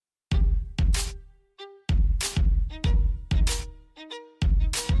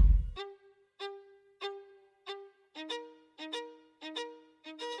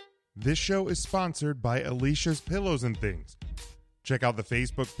This show is sponsored by Alicia's Pillows and Things. Check out the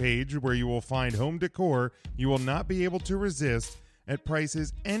Facebook page where you will find home decor you will not be able to resist at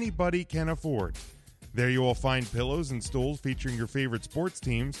prices anybody can afford. There you will find pillows and stools featuring your favorite sports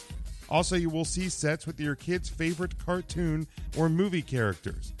teams. Also, you will see sets with your kids' favorite cartoon or movie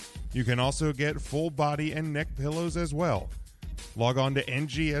characters. You can also get full body and neck pillows as well. Log on to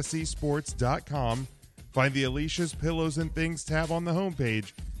ngscsports.com, find the Alicia's Pillows and Things tab on the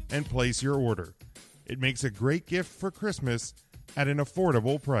homepage, and place your order. It makes a great gift for Christmas at an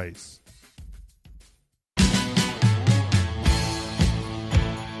affordable price.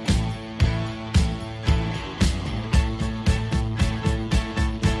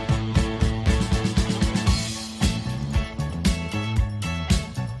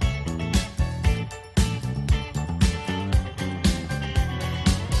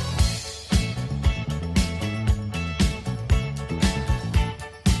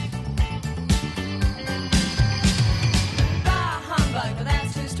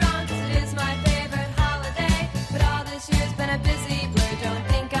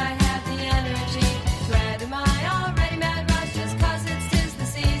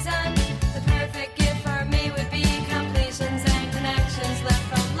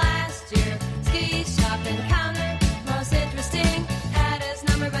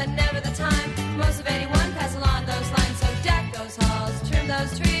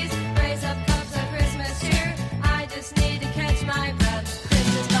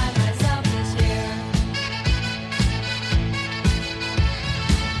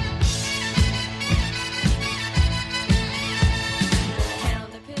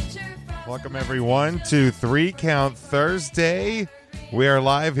 Welcome, everyone, to 3 Count Thursday. We are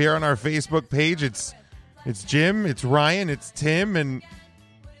live here on our Facebook page. It's Jim, it's Ryan, it's Tim, and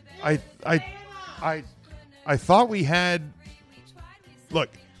I thought we had... Look,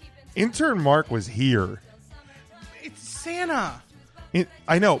 intern Mark was here. It's Santa.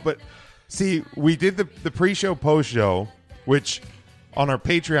 I know, but see, we did the pre-show, post-show, which on our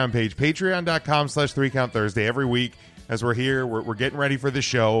Patreon page, patreon.com/3Count Thursday. Every week, as we're here, we're getting ready for the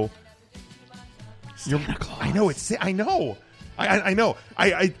show. Santa Claus. I know. I know.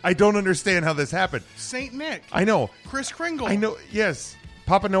 I don't understand how this happened. Saint Nick. I know. Kris Kringle. I know. Yes.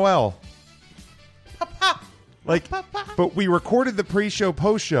 Papa Noel. Papa. Like, Papa. but we recorded the pre-show,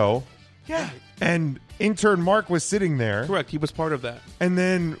 post-show. Yeah. And intern Mark was sitting there. Correct. He was part of that. And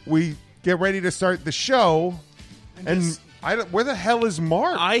then we get ready to start the show. And where the hell is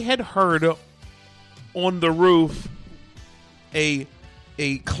Mark? I had heard on the roof a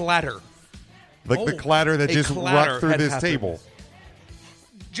clatter. Like the clatter that just rocked through this happened. table.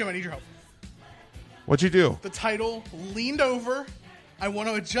 Jim, I need your help. What'd you do? The title leaned over. I want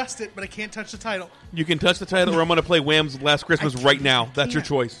to adjust it, but I can't touch the title. You can touch the title, or I'm going to play Wham's Last Christmas right now. That's your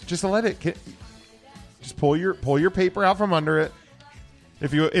choice. Just let it. Just pull your paper out from under it.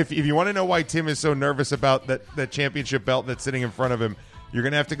 If you want to know why Tim is so nervous about that championship belt that's sitting in front of him, you're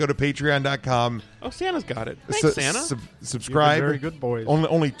going to have to go to patreon.com. Oh, Santa's got it. Thanks, Santa. Subscribe. Very good, boys.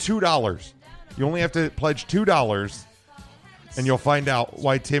 Only $2. You only have to pledge $2, and you'll find out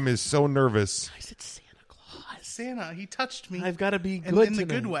why Tim is so nervous. I said Santa Claus. Santa, he touched me. I've got to be good in the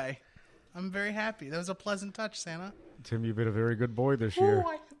tonight. good way. I'm very happy. That was a pleasant touch, Santa. Tim, you've been a very good boy this year.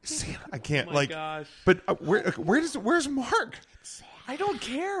 Santa, I can't Oh my gosh. But where's Mark? I don't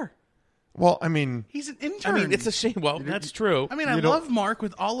care. Well, I mean, He's an intern. I mean, it's a shame. Well, that's true. I mean, I love Mark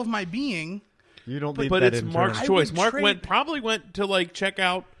with all of my being. You don't need But that it's intern. Mark's I choice. would Mark trade- probably went to check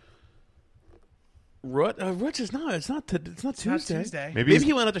out. Rutch is not. It's not Tuesday. Not Tuesday. maybe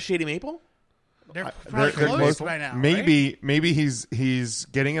he went out to Shady Maple. They're probably closed by now. Maybe he's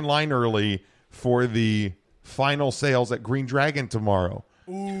getting in line early for the final sales at Green Dragon tomorrow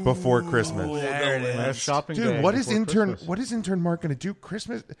before Christmas. There it Last is. shopping day Dude, what is before Christmas. What is intern Mark going to do?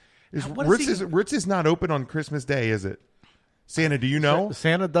 Christmas what is Ritz is not open on Christmas Day, is it? Santa, do you know?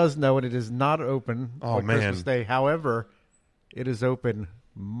 Santa does know, and it is not open Oh, on man. Christmas Day. However, it is open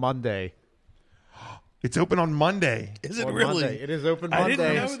Monday. It's open on Monday. Is it On really? Monday. It is open I Monday.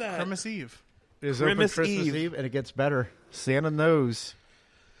 didn't know that. Christmas Eve. It is Christmas open Christmas Eve. Eve, and it gets better. Santa knows.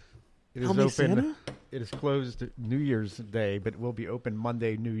 It is Tell me, open. Santa? It is closed New Year's Day, but will be open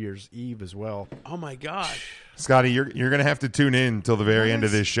Monday, New Year's Eve as well. Oh my gosh. Scotty, you're going to have to tune in till the very end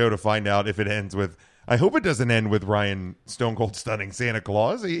of this show to find out if it ends with. I hope it doesn't end with Ryan Stone Cold Stunning Santa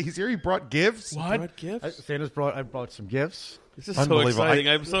Claus. He's here. He brought gifts. What gifts? I brought some gifts. This is so Unbelievable. exciting.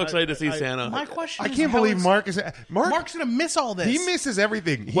 I'm so excited to see Santa. My question I is, can't how believe is- Mark's Mark's going to miss all this. He misses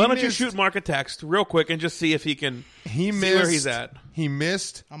everything. Why don't you shoot Mark a text real quick and just see if he can He see missed where he's at? He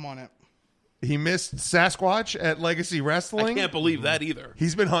missed I'm on it. He missed Sasquatch at Legacy I Wrestling. can't believe that either.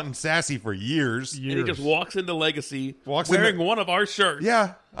 He's been hunting Sassy for years. And he just walks into Legacy Walks wearing into- one of our shirts.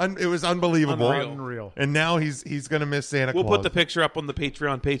 Yeah, it was unbelievable. Unreal. And now he's going to miss Santa We'll Claus. put the picture up on the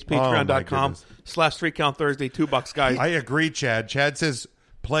Patreon page, Oh, my patreon.com/3 Count Thursday, $2, guys. I agree, Chad. Chad says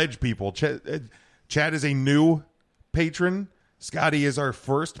pledge people. Chad is a new patron. Scotty is our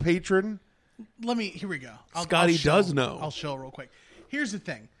first patron. Here we go. Scotty show- does know. I'll show real quick. Here's the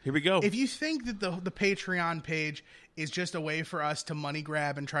thing. Here we go. If you think that the Patreon page is just a way for us to money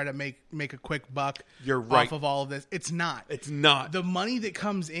grab and try to make a quick buck You're right. off of all of this, it's not. It's not. The money that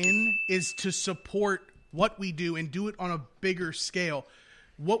comes in is to support what we do and do it on a bigger scale.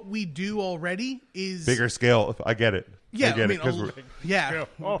 What we do already is Bigger scale. I get it. Yeah, I get mean, it. 'Cause yeah.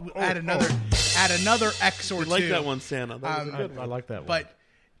 Add another X or I like two. that one, Santa. That was a good I like that one. But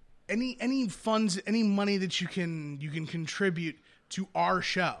any funds, any money that you can contribute to our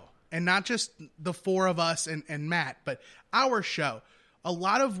show, and not just the four of us and Matt, but our show. A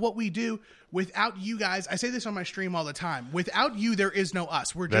lot of what we do, without you guys, I say this on my stream all the time. Without you, there is no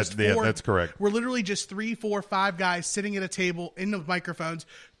us. We're just four. That's correct. We're literally just 3, 4, 5 guys sitting at a table in the microphones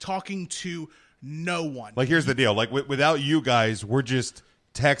talking to no one. Like, here's the deal. Like, without you guys, we're just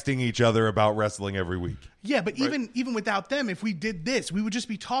texting each other about wrestling every week. Yeah, but even without them, if we did this, we would just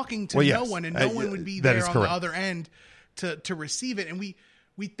be talking to Well, no yes. one, and no one would be that there is on correct. the other end to receive it. And we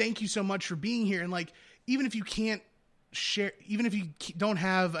thank you so much for being here. And like, even if you can't share, even if you don't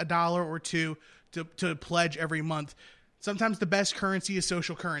have $1 or $2 to pledge every month, sometimes the best currency is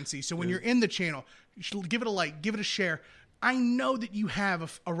social currency. So when you're in the channel, you should give it a like, give it a share. I know that you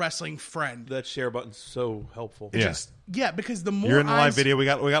have a wrestling friend. That share button's so helpful. Yeah. Because the more You're in the live eyes- video. We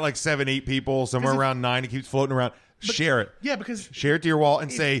got like 7, 8 people, somewhere around 9. It keeps floating around. Share it. Yeah, because Share it to your wall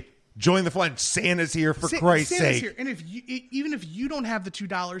and say, join the fun. Santa's here for Christ's Santa's sake. here. And if you, even if you don't have the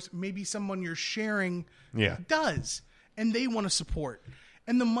 $2, maybe someone you're sharing Yeah. does, and they want to support.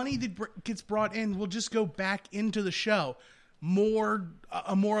 And the money that gets brought in will just go back into the show.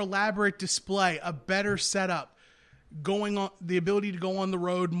 A more elaborate display, a better setup, going on, the ability to go on the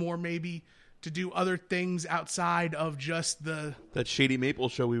road more, maybe to do other things outside of just the That Shady Maple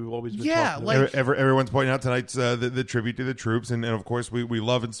show we've always been Yeah, talking like- about. Everyone's pointing out tonight's the tribute to the troops, and of course we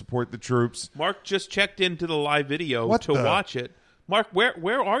love and support the troops. Mark just checked into the live video What to the- watch it. Mark,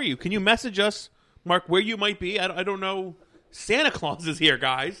 where are you? Can you message us, Mark, where you might be? I don't know. Santa Claus is here,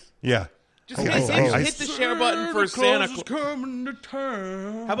 guys. Yeah. Just I- hit the share button for Santa Claus. coming to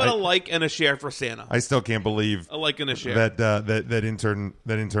town. How about a like and a share for Santa? I still can't believe A like and a share. that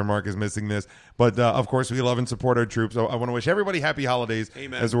intern Mark is missing this. But of course, we love and support our troops. So I want to wish everybody happy holidays.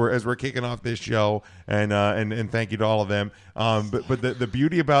 Amen. as we're kicking off this show, and thank you to all of them. But the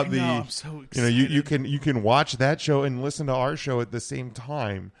beauty about I'm so you can watch that show and listen to our show at the same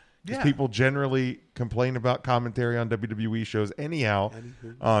time. Because Yeah. people generally complain about commentary on WWE shows anyhow.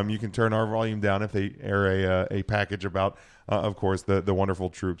 You can turn our volume down if they air a package about, of course, the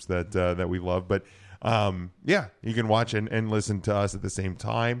wonderful troops that we love. But yeah, you can watch and listen to us at the same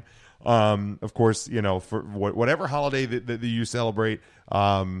time. Of course, for whatever holiday that you celebrate,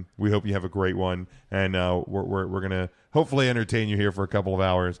 we hope you have a great one, and we're gonna hopefully entertain you here for a couple of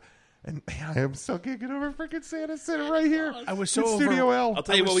hours. And man, I am so can't get over freaking Santa sitting right here. I was so in Studio L. I'll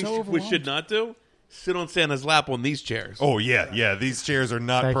tell you I what was we, so we should overwhelmed. not do. Sit on Santa's lap on these chairs. Oh yeah. These chairs are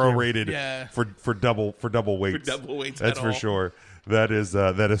not Thank you. prorated Yeah. for double weights. double weights That's at for all. sure. That is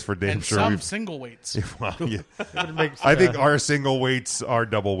for damn And sure. some single weights. Well, yeah. It makes, I think our single weights are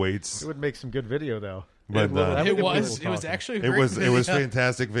double weights. it would make some good video though. But That It would be was cool talking. actually a it great was video.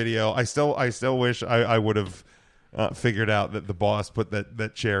 fantastic video. I still wish I would have figured out that the boss put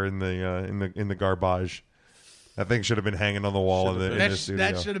that chair in the garbage. That thing should have been hanging on the wall in the studio.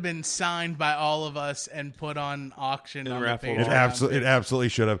 That should have been signed by all of us and put on auction In on the the raffle. Patreon. It absolutely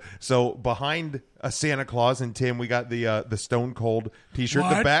should have. So behind a Santa Claus and Tim, we got the Stone Cold T-shirt.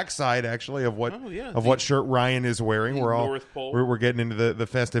 The What? backside actually of what Oh, yeah. what shirt Ryan is wearing. We're all North Pole. we're getting into the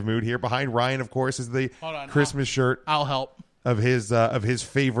festive mood here. Behind Ryan, of course, is the Hold on, Christmas shirt I'll help. of his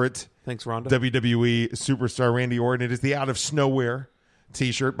favorite Thanks, Rhonda. WWE superstar Randy Orton. It is the Out of Snowhere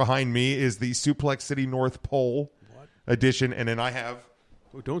T-shirt. Behind me is the Suplex City North Pole edition, and then I have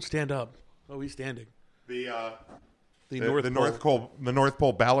Oh, don't stand up. Oh, he's standing. the North Pole. the North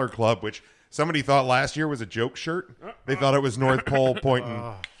Pole Balor Club, which somebody thought last year was a joke shirt. They thought it was North Pole pointing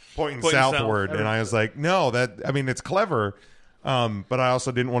southward, south. and I was like, no, it's clever. But I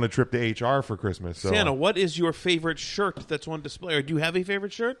also didn't want to trip to HR for Christmas. So. Santa, what is your favorite shirt that's on display? Or do you have a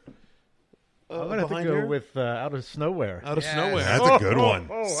favorite shirt? I'm gonna have to behind go here? with Out of Nowhere. Out of Yes. Nowhere. That's a good one.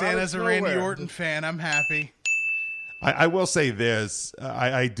 Santa's a Randy Nowhere. Orton fan. I'm happy. I will say this: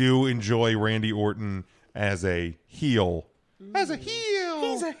 I do enjoy Randy Orton as a heel. As a heel,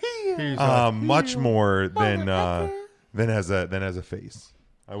 He's a heel. much more than as a face.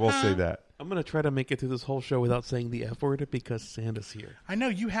 I will say that. I'm going to try to make it through this whole show without saying the F word because Santa's here. I know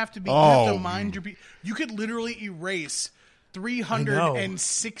you have to be. You have Oh. to mind your. You could literally erase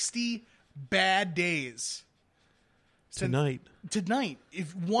 360 bad days Tonight.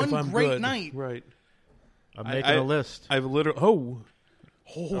 If one if I'm great good. night. Right. I'm making a list. I've literally...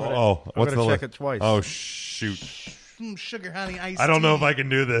 What's gonna the check list? it twice. Oh shoot! Sugar honey ice. I don't know tea. if I can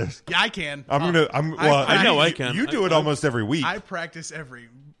do this. Yeah, I can. I'm gonna. I know I can. You do it I- almost every week. I practice every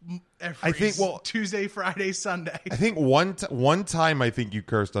I think, well- Tuesday, Friday, Sunday. I think one time I think you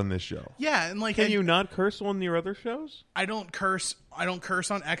cursed on this show. Yeah, and like Can you not curse on your other shows? I don't curse. I don't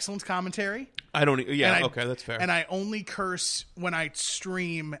curse on Excellence Commentary. I don't... Yeah, And I- okay, that's fair. And I only curse when I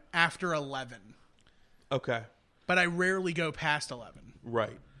stream after 11. Okay, But I rarely go past 11.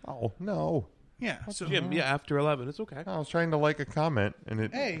 right. Oh no! Yeah. So Jim, yeah, after 11, it's okay. I was trying to like a comment and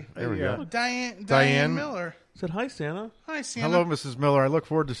it. Hey. there we Yeah. go. Diane Miller. Said, hi, Santa. Hi, Santa. Hello, Mrs. Miller. I look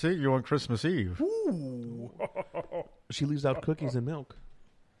forward to seeing you on Christmas Eve. She leaves out cookies and milk.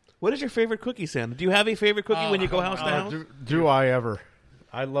 What is your favorite cookie, Santa? Do you have a favorite cookie when you go house to house? Do I ever?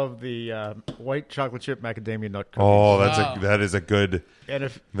 I love the white chocolate chip macadamia nut cookies. Oh, that is a good And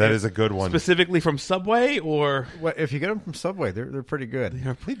if a good one. Specifically from Subway, or... well, if you get them from Subway, they're pretty good.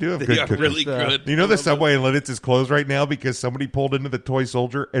 They do have They good are cookies. really good. You know the Subway in Lidditz is closed right now because somebody pulled into the toy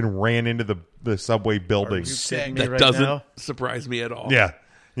soldier and ran into the Subway building. Sick. Me That right doesn't now? surprise me at all. Yeah.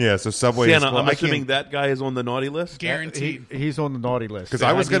 So Subway Santa, is closed. I'm assuming that guy is on the naughty list. Guaranteed. He's on the naughty list. because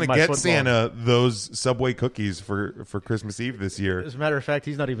I was going going to get Santa those Subway cookies for Christmas Eve this year. As a matter of fact,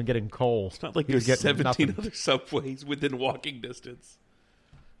 he's not even getting coal. It's not like He's there's getting 17 nothing. other Subways within walking distance.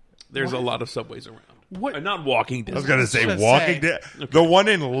 There's a lot of Subways around. What- Not walking I was distance. going to say gonna walking. say. The one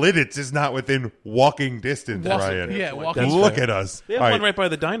in Lidditz is not within walking distance, Ryan. Yeah, walking. Look at us. They have All one right. right by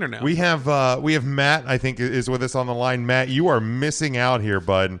the diner now. We have Matt. I think is with us on the line. Matt, you are missing out here,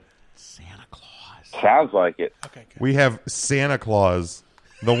 bud. Santa Claus. Sounds like it. Okay, good. We have Santa Claus,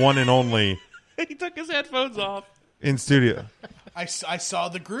 the one and only, He took his headphones off. in studio. I saw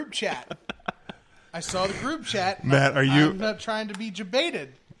the group chat. Matt, are you- I'm not trying to be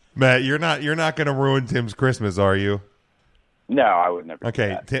debated. Matt, you're not going to ruin Tim's Christmas, are you? No, I would never.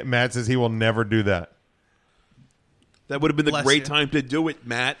 Okay, Do that. Matt says he will never do that. That would have been the Bless great you. time to do it,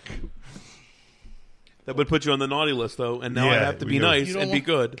 Matt. That would put you on the naughty list, though, and now I Yeah, have to we be do. nice You don't and be want-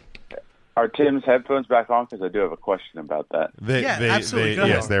 good. Are Tim's headphones back on? Because I do have a question about that. Yeah, absolutely. Go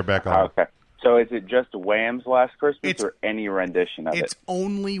yes, ahead. they're back on. Okay. So is it just Wham's Last Christmas It's- or any rendition of It's it?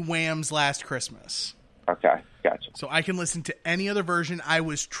 only Wham's Last Christmas. Okay, gotcha. So I can listen to any other version. I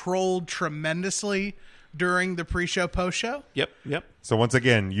was trolled tremendously during the pre-show, post-show. Yep. So once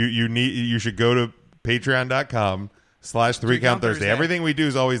again, you should go to patreon.com/3count Count Thursday. Thursday. Everything we do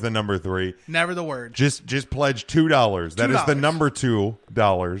is always the number 3. Never the word. Just pledge $2. That is the $2. number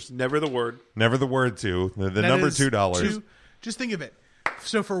 $2. Never the word. Never the word 2. The That number is $2. Just think of it.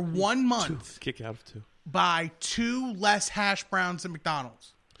 So for 1 month, Kick out of two. buy 2 less hash browns than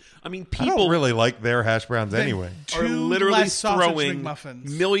McDonald's. I mean, I people don't really like their hash browns Then anyway. are 2 literally less sausage throwing McMuffins.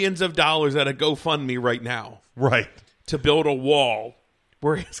 millions of dollars at a GoFundMe right now Right. to build a wall.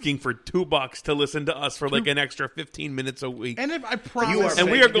 We're asking for $2 to listen to us for like an extra 15 minutes a week. And if I promise, And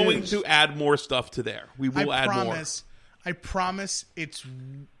we are going to add more stuff to there. We will add more. I promise it's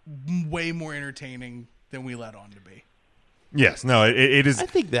way more entertaining than we let on to be. Yes. No. It is. I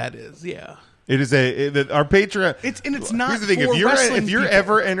think that is, yeah. It is our Patreon. It's not. Here's the thing: for if you're wrestling people.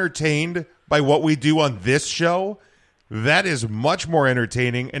 ever entertained by what we do on this show, that is much more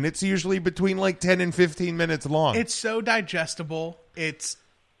entertaining, and it's usually between like 10 and 15 minutes long. It's so digestible. It's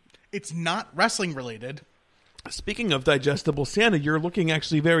not wrestling related. Speaking of digestible, Santa, you're looking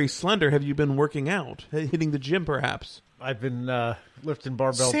actually very slender. Have you been working out? Hitting the gym, perhaps? I've been lifting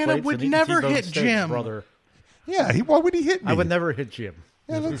barbell Santa plates would and eating never T-bone hit steaks, Jim. brother. yeah. Why would he hit me? I would never hit Jim.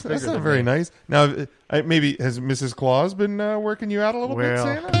 Yeah, He's that's bigger not than very me. nice. Now, maybe has Mrs. Claus been working you out a little bit, Well-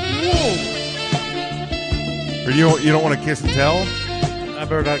 Santa? Or you don't want to kiss and tell? I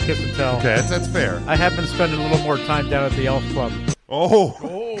better not kiss and tell. Okay, that's fair. I have been spending a little more time down at the Elf Club.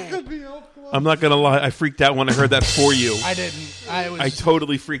 Oh. I'm not going to lie. I freaked out when I heard that for you. I didn't. I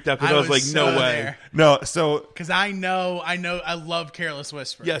totally freaked out because I was like, no way. No, so Because I know. I love Careless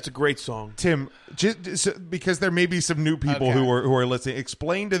Whisper. Yeah, it's a great song. Tim, because there may be some new people Okay. who are listening,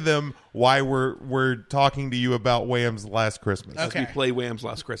 explain to them why we're talking to you about Wham's Last Christmas. Okay. We play Wham's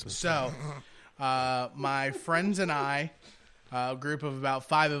Last Christmas. So, my friends and I a group of about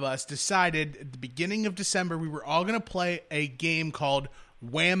 5 of us, decided at the beginning of December we were all going to play a game called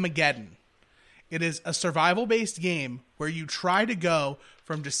Whamageddon. It is a survival-based game where you try to go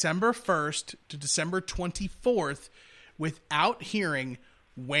from December 1st to December 24th without hearing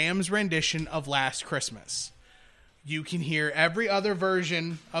Wham's rendition of Last Christmas. You can hear every other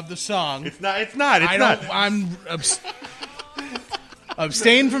version of the song. It's not. I'm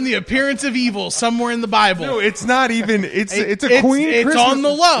abstain from the appearance of evil somewhere in the Bible. No, it's not even. It's a Queen. It's Christmas. on the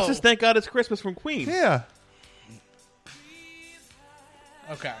low. Just thank God it's Christmas from Queen. Yeah.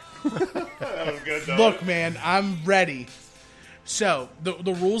 Okay. That was good, though. Look, man, I'm ready. So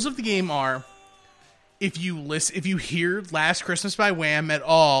the rules of the game are: if you hear "Last Christmas" by Wham at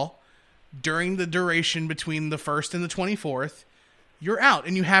all during the duration between the 1st and the 24th, you're out,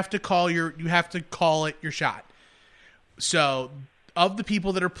 and you have to call it your shot. So, of the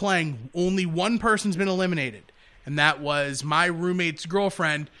people that are playing, only one person's been eliminated, and that was my roommate's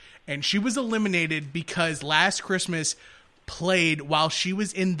girlfriend, and she was eliminated because Last Christmas played while she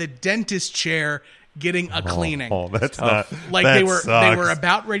was in the dentist chair getting a cleaning. Oh, that's not Like that they were sucks.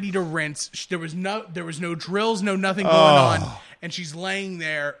 about ready to rinse. There was no drills, no nothing going on, and she's laying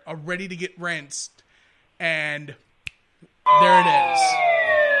there ready to get rinsed, and there it is.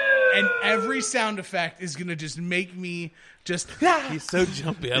 And every sound effect is gonna just make me just. He's so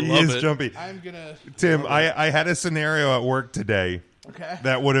jumpy. I He love is it. jumpy. I'm gonna. Tim, I had a scenario at work today Okay.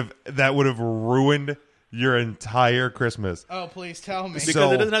 that would have ruined your entire Christmas. Oh, please tell me. Because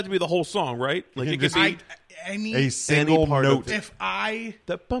So- it doesn't have to be the whole song, right? Like can it could just- be A single part of note. it. if I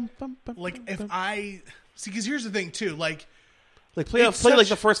the bum, bum, bum, if bum. I see, because here's the thing too. Like, play it's like such-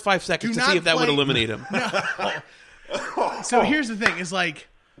 the first 5 seconds do to not see if that would play- eliminate him. so here's the thing: is like,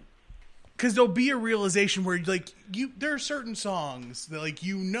 because there'll be a realization where like there are certain songs that like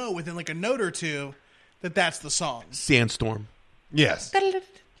within like a note or two that's the song. Sandstorm. Yes.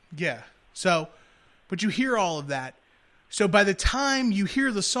 Yeah. So, but you hear all of that. So by the time you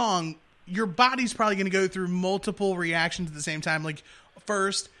hear the song, your body's probably going to go through multiple reactions at the same time. Like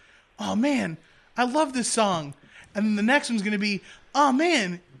first, oh man, I love this song. And then the next one's going to be, oh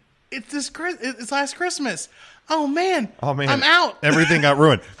man, it's Last Christmas. Oh man, I'm out. Everything got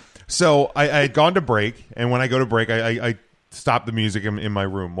ruined. So I had gone to break, and when I go to break, I stop the music in my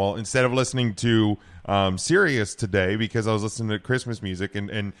room. Well, instead of listening to Sirius today, because I was listening to Christmas music,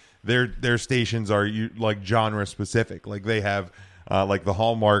 and their stations are like genre specific. Like they have like the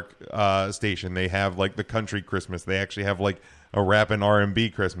Hallmark station. They have like the country Christmas. They actually have like a rap and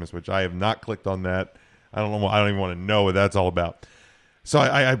R&B Christmas, which I have not clicked on that. I don't know. I don't even want to know what that's all about. So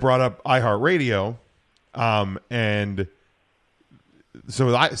I brought up iHeartRadio, and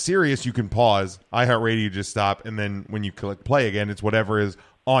so Sirius you can pause, iHeartRadio you just stop, and then when you click play again, it's whatever is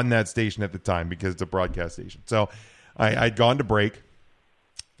on that station at the time because it's a broadcast station. So I'd gone to break.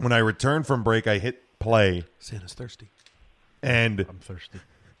 When I returned from break, I hit play, Santa's thirsty. and I'm thirsty.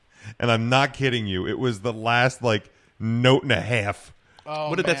 and I'm not kidding you. It was the last like note and a half. Oh,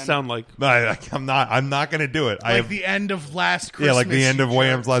 What did man. that sound like? I'm not going to do it. Like the end of Last Christmas. Yeah, like the end of jerk.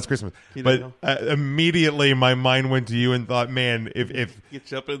 Wham's Last Christmas. You But don't immediately my mind went to you and thought, man, if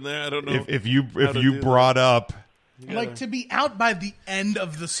Get you up in there. I don't know. if you how to do brought up Like to be out by the end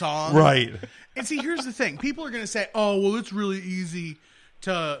of the song. right, And see, here's the thing: people are going to say, "Oh, well, it's really easy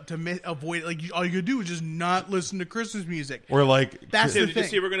to avoid. Like, all you gotta do is just not listen to Christmas music." or like That's Tim, the did you thing.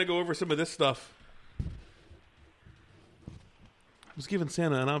 see we're going to go over some of this stuff? I was giving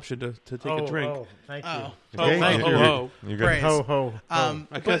Santa an option to take a drink. Oh, thank you. Oh. okay, ho, you're- ho. you're good. Praise. Ho, ho, ho.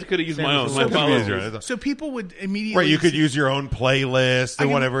 I could have used my own. Santa's My a little apologies. Easier. So people would immediately Right, you could use your own playlist I or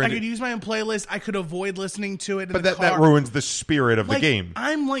could- whatever. I could use my own playlist. I could avoid listening to it in but the that car. ruins the spirit of the Like, game.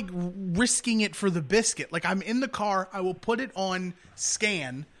 I'm like risking it for the biscuit. Like I'm in the car, I will put it on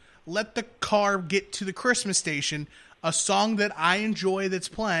scan, let the car get to the Christmas station. A song that I enjoy that's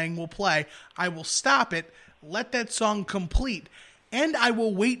playing will play. I will stop it, let that song complete, and I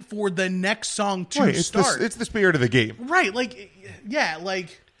will wait for the next song to Right, start. it's the spirit of the game. Right, like yeah,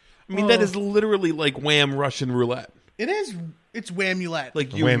 like I mean, that is literally like Wham Russian roulette. it is. It's Whamulette.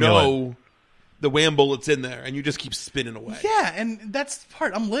 Like you Whamulette. know the Wham bullet's in there, and you just keep spinning away. yeah, and that's the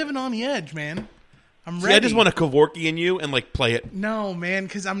part. I'm living on the edge, man. I'm See, ready. I just want a Kevorkian in you and like play it. No, man,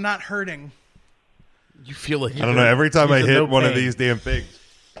 because I'm not hurting. You feel like I don't know. Every time I Use a hit no one of pain. these damn things,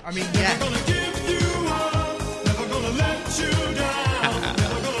 I mean, yeah.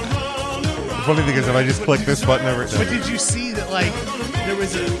 the funny thing is, if I just click this button every But did you see that? Like, there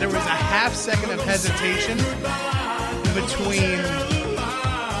was a half second of hesitation between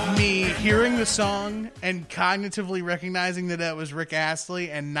me hearing the song and cognitively recognizing that it was Rick Astley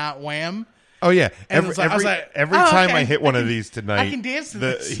and not Wham, Oh yeah, And every I was like, every oh, time okay. I hit one of these tonight, I can dance to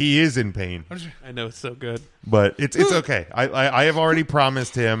this. he is in pain. I know it's so good. But it's okay. I have already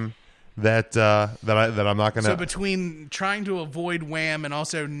promised him that I'm not gonna. So between trying to avoid Wham and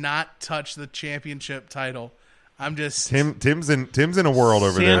also not touch the championship title, I'm just Tim's in a world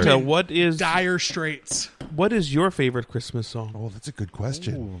over Santa, there. what is dire straits. what is your favorite Christmas song? Oh, that's a good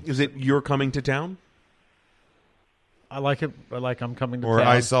question. Is it "You're Coming to Town"? I like it. I like I'm coming to Or town.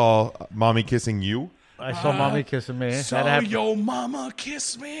 I saw Mommy kissing you. I saw Mommy kissing me. That Saw happened. your mama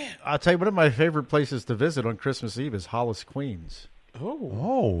kiss me. I'll tell you, one of my favorite places to visit on Christmas Eve is Hollis, Queens.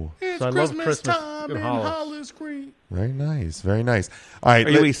 Oh, It's So I love Christmas Christmas time in in Hollis. Hollis Creek. very nice, very nice. All right, Are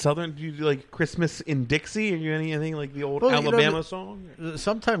you a Southern? Do you do like Christmas in Dixie? Are you anything like the old Well, you know, Alabama song?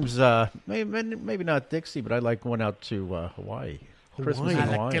 Sometimes, maybe not Dixie, but I like going out to Hawaii. Christmas in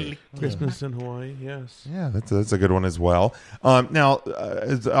Hawaii. Christmas in Hawaii. Yes. Yeah, that's a good one as well. Now,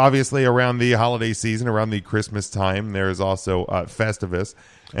 it's obviously around the holiday season, around the Christmas time, there is also Festivus,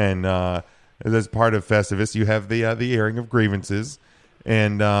 and as part of Festivus, you have the airing of grievances.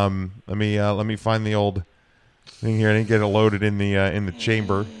 And let me find the old thing here. I didn't get it loaded in the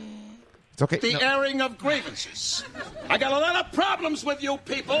chamber. It's okay. The airing of grievances. I got a lot of problems with you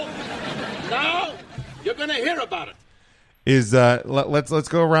people. Now you're going to hear about it. Is let's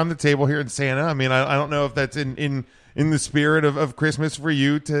go around the table here in Santa. I mean, I don't know if that's in the spirit of Christmas for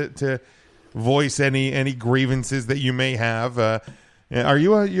you to voice any grievances that you may have. Are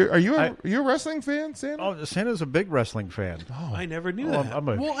you a wrestling fan, Santa? Oh, Santa's a big wrestling fan. I never knew Oh, that. I'm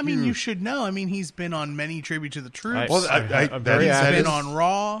a Well, I mean, huge- you should know. I mean, he's been on many Tribute to the Troops. Well, I'm that very is- He's that been is- on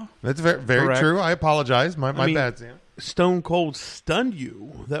Raw. That's very Correct. true. I apologize. My mean, bad, Santa. Stone Cold stunned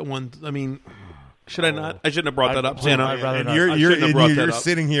you. That one. I mean, should I not? I shouldn't have brought that up, Santa. I'd rather And not. you're I shouldn't have brought that you're up.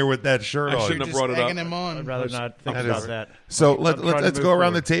 sitting here with that shirt I on. shouldn't have Just brought it up. egging him on. I'd rather not think That about is- that. So I'm trying to let's move go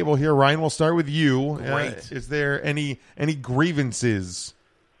around forward. the table here, Ryan. We'll start with you. Great. Is there any grievances?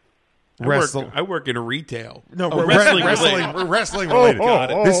 I work in retail. No, Oh, wrestling. wrestling related. got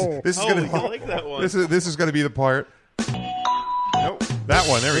it. This is Oh, gonna you like that one. This is gonna be the part. Nope, that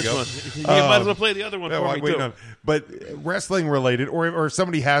one. There we go. You might as well play the other one No, for I'm me waiting too. on- But wrestling related, or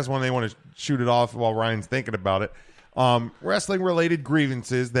somebody has one they want to shoot it off while Ryan's thinking about it. Wrestling related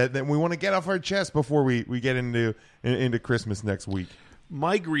grievances that we want to get off our chest before we get into Christmas next week.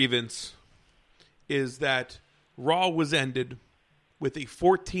 My grievance is that Raw was ended with a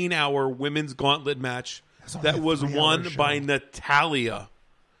 14-hour women's gauntlet match that was won by Natalya,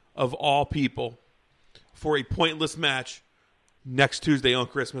 of all people, for a pointless match next Tuesday on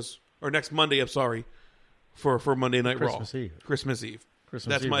Christmas, or next Monday, I'm sorry, for Monday Night Christmas Raw. Eve. Christmas Eve.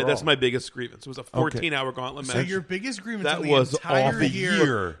 Christmas That's Eve my Raw. that's my biggest grievance. It was a 14-hour gauntlet So match. your biggest grievance That of the was entire awful.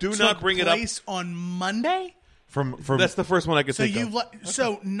 year Do took not bring it up. place on Monday? From That's the first one I could So think you of.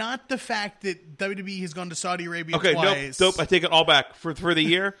 so not the fact that WWE has gone to Saudi Arabia Okay, twice. nope. I take it all back. For the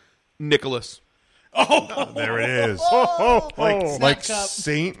year, Nicholas. there it is. like cup.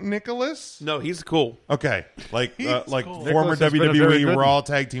 Saint Nicholas. No, he's cool. Okay, like like cool. former Nicholas has been a very WWE good Raw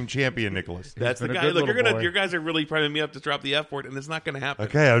Tag Team Champion Nicholas. That's the been a guy. good Look, little boy. your guys are really priming me up to drop the F word, and it's not going to happen.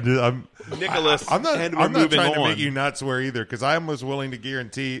 Okay, I'm Nicholas, I'm not. and we're I'm not moving trying to on. make you not swear either, because I was willing to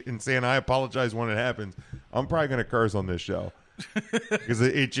guarantee and saying I apologize when it happens. I'm probably going to curse on this show because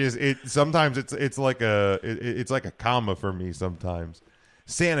it sometimes it's like a comma for me sometimes.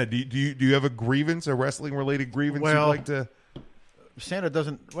 Santa, do you have a grievance, a wrestling related grievance you'd Well, like to? Santa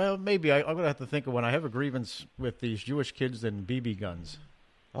doesn't. Well, maybe I'm going to have to think of one. I have a grievance with these Jewish kids and BB guns.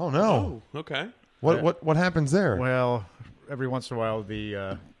 Oh no! Oh, okay. What happens there? Well, every once in a while,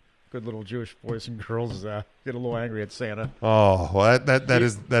 the good little Jewish boys and girls get a little angry at Santa. Oh, well,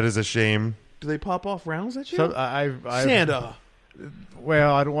 that is a shame. Do they pop off rounds at you? So I Santa.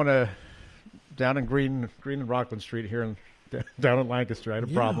 Well, I don't want to. Down in Green and Rockland Street here down in Lancaster, I had a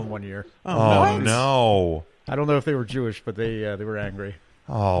problem one year. Oh no! I don't know if they were Jewish, but they were angry.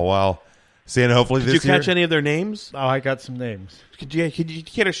 Oh well, Santa. Hopefully Did this you catch year. any of their names? Oh, I got some names. Could you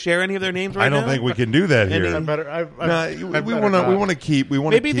care to share any of their names right I don't now? think we can do that Any- here. I better. We want to keep. We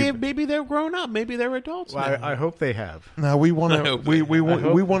want to Maybe keep. maybe they're grown up. Maybe they're adults. Well, now. I hope they have. No, we want I to. hope We they-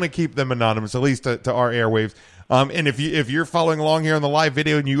 want to keep them anonymous, at least to our airwaves. And if you're following along here on the live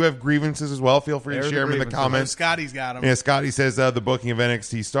video and you have grievances as well, feel free to There's share them in the grievances. comments. Scotty's got him. Yeah, Scotty says the booking of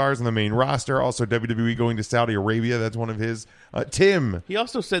NXT stars on the main roster. Also, WWE going to Saudi Arabia. That's one of his. Tim. He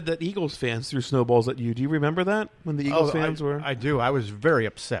also said that Eagles fans threw snowballs at you. Do you remember that when the Eagles fans were? I do. I was very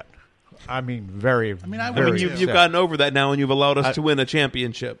upset. I mean, very. I mean, I very would you've too. gotten over that now, and you've allowed us to win a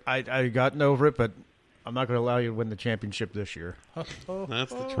championship. I gotten over it, but I'm not going to allow you to win the championship this year. That's the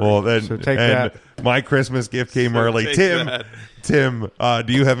truth. Well, then, So take and that. my Christmas gift came early. take Tim, that.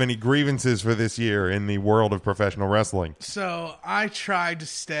 do you have any grievances for this year in the world of professional wrestling? So I tried to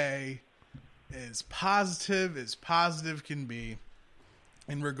stay as positive can be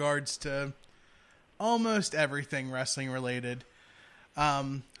in regards to almost everything wrestling related.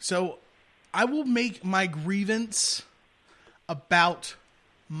 So I will make my grievance about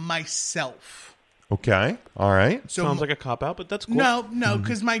myself. Okay, all right. So Sounds like a cop out, but that's cool. No,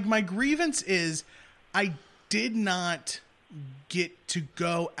 because my grievance is I did not get to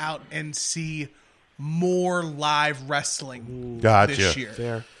go out and see more live wrestling Gotcha. this year.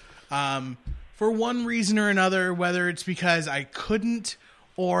 Fair. For one reason or another, whether it's because I couldn't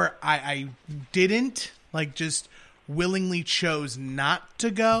or I didn't, like just willingly chose not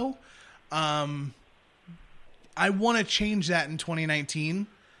to go. I want to change that in 2019.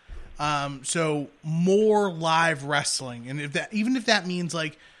 So more live wrestling, and even if that means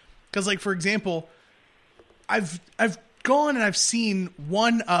like, because like for example, I've gone and I've seen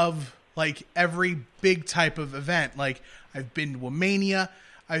one of like every big type of event. Like I've been to a Mania,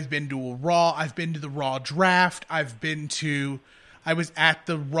 I've been to a Raw, I've been to the Raw draft, I was at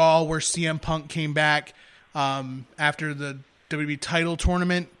the Raw where CM Punk came back after the WWE title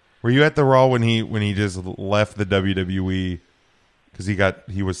tournament. Were you at the Raw when he just left the WWE because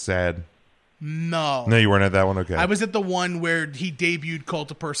he was sad? No, No, you weren't at that one. Okay, I was at the one where he debuted Cult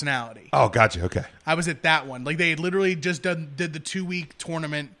of Personality. Oh, gotcha. Okay, I was at that one. Like they had literally just did the 2-week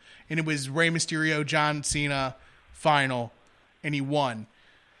tournament, and it was Rey Mysterio, John Cena final, and he won.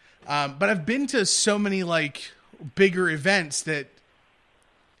 But I've been to so many like bigger events that,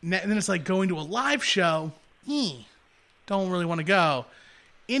 and then it's like going to a live show. Don't really want to go.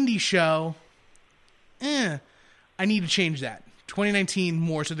 Indie show. I need to change that. 2019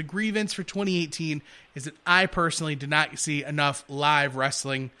 more. So the grievance for 2018 is that I personally did not see enough live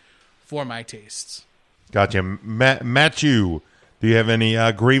wrestling for my tastes. gotcha. Matthew, do you have any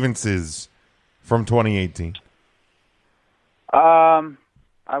grievances from 2018?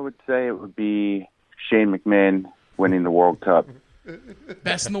 I would say it would be Shane McMahon winning the World Cup.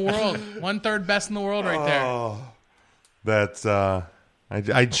 Best in the world. 1/3 best in the world right there. That's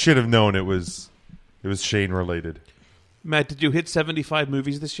I should have known it was Shane related. Matt, did you hit 75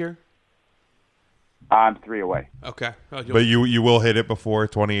 movies this year? I'm 3 away. Okay. Oh, But you will hit it before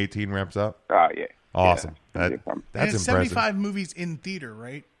 2018 wraps up. Yeah. Awesome. Yeah. That's And impressive. it's 75 movies in theater,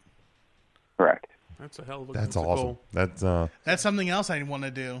 right? Correct. That's a hell of a That's goal. awesome. That's That's something else I want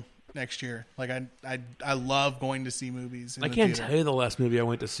to do next year. Like I love going to see movies in I the can't theater. tell you the last movie I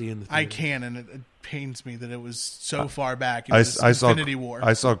went to see in the theater. I can, and it pains me that it was so far back. It I was saw Infinity War.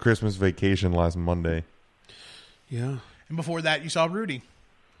 I saw Christmas Vacation last Monday. Yeah. And before that, you saw Rudy.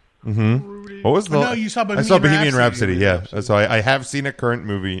 What was the? No, you saw I saw Bohemian Bohemian Rhapsody. Rhapsody. Yeah, so I have seen a current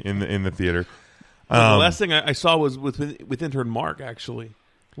movie in the theater. The last thing I saw was with intern Mark. Actually,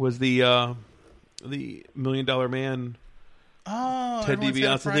 was the $1 Million Man Oh, Ted everyone's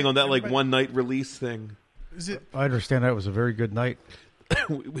got a DiBiase thing on that like everybody- one night release thing. Is it? I understand that was a very good night.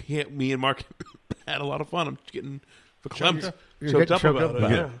 Me and Mark had a lot of fun. I'm getting verklempt, You're choked getting up choked about up it.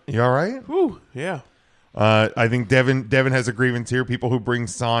 about Yeah. You all right? Whew, yeah. I think Devin has a grievance here. People who bring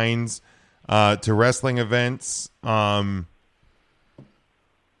signs to wrestling events.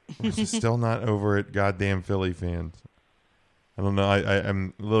 He's still not over it. Goddamn Philly fans. I don't know.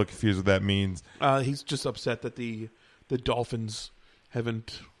 I'm a little confused what that means. He's just upset that the Dolphins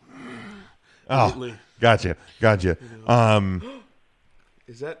haven't. Oh, lately. gotcha.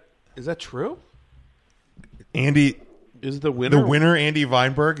 Is that true? Andy, Is the winner the winner, Andy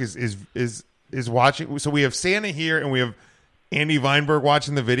Weinberg, is watching. So we have Santa here, and we have Andy Weinberg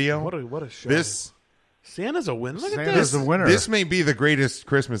watching the video. What a show! This Santa's a winner. Look at Santa's this. the winner. This may be the greatest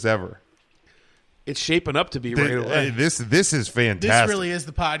Christmas ever. It's shaping up to be right away. This is fantastic. This really is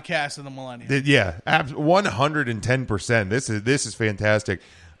the podcast of the millennium. Yeah, 110%. This is fantastic.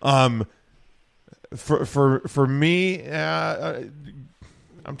 For me,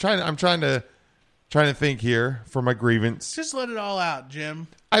 I'm trying to think here for my grievance. Just let it all out, Jim.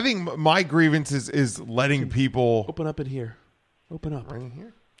 I think my grievance is letting people Open up in here. Open up. right in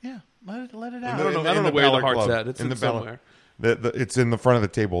here. Yeah, let it I out. don't know. In I don't know the where the Ballard heart's Club. at. It's in in the Ballard. somewhere. It's in the front of the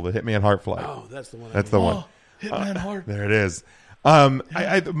table. The Hitman Heart flag. Oh, that's the one. That's the one. Oh, Hitman Heart. There it is.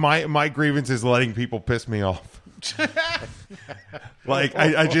 My grievance is letting people piss me off. Like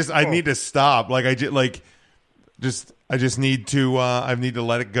I need to stop. Like I just need to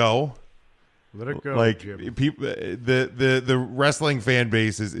let it go. Let it go, Like Jim. people, the wrestling fan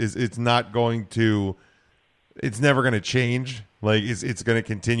base is it's not going to, it's never going to change. Like it's going to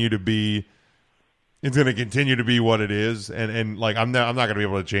continue to be it's going to continue to be what it is, and like I'm not going to be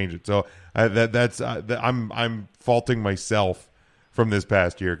able to change it. So I'm faulting myself from this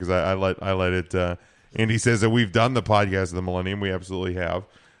past year because I let it. Andy says that we've done the podcast of the Millennium. We absolutely have.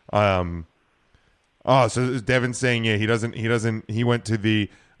 So Devin's saying he doesn't. He went to the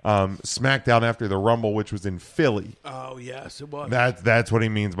SmackDown after the Rumble, which was in Philly. Oh yes, it was. That's what he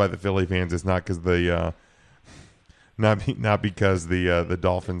means by the Philly fans. It's not because the not because the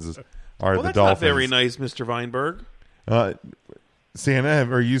Dolphins are the that's Dolphins. Not very nice, Mr. Weinberg. Santa,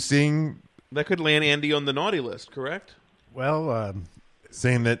 are you seeing That could land Andy on the naughty list, correct? Well,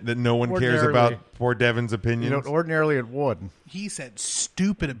 saying that no one cares Ordinarily- about poor Devin's opinions? ordinarily it would, He said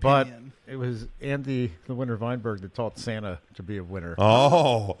stupid but opinion. it was Andy, the winner Weinberg, that taught Santa to be a winner.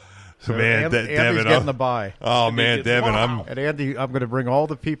 Oh, so man, Andy's Devin, getting the bye. oh man, gets- Devin, Wow. And Andy, I'm going to bring all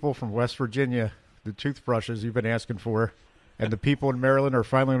the people from West Virginia the toothbrushes you've been asking for, and the people in Maryland are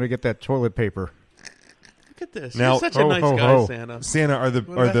finally going to get that toilet paper. Look at this. Now- You're such a Ho, nice ho, guy, ho. Santa. Santa, are the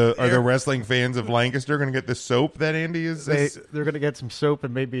about wrestling fans of Lancaster going to get the soap that Andy is? They're going to get some soap,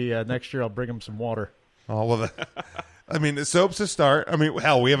 and maybe next year I'll bring them some water. Oh well, I mean, the soap's a start. I mean,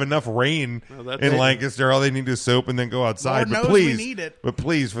 hell, we have enough rain that's in it. Lancaster. All they need is soap, and then go outside. Lord but knows please, we need it. But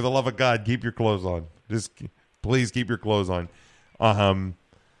please, for the love of God, keep your clothes on. Just please keep your clothes on.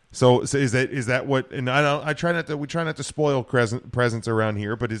 So is that what? And we try not to spoil presents around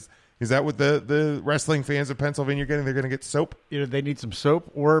here. But is that what the wrestling fans of Pennsylvania are getting? They're going to get soap. They need some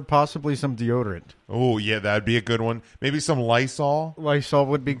soap or possibly some deodorant. Oh yeah, that'd be a good one. Maybe some Lysol. Lysol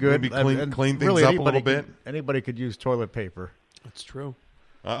would be good. Maybe And clean things really up a anybody little bit. Anybody could use toilet paper. That's true.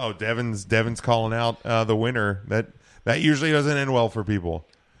 Devin's calling out the winner. That usually doesn't end well for people.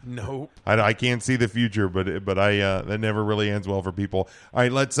 Nope. I can't see the future, but that never really ends well for people. All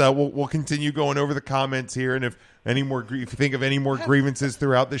right, let's we'll continue going over the comments here, and if you think of any more grievances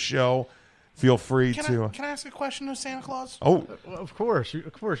throughout the show, feel free to. Can I ask a question of Santa Claus? Oh, Well, of course you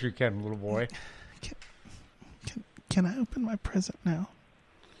can, little boy. Can I open my present now?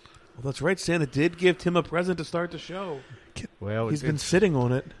 Well, that's right. Santa did give Tim a present to start the show. Well, He's been sitting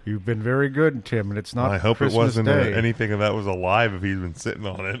on it. You've been very good, Tim, and it's not. I hope Christmas it wasn't Day. anything of that was alive if he's been sitting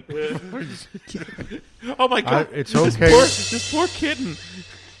on it. Oh my God! It's This okay. This poor kitten.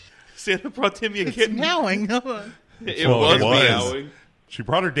 Santa brought Timmy a It's kitten. meowing. It Well, was it was. meowing. She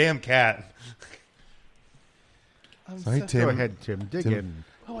brought her damn cat. Sorry, Tim. Go ahead, Tim. Dig in.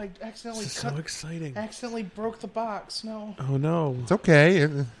 Oh, I accidentally This is so exciting. accidentally broke the box. No. Oh no! It's okay.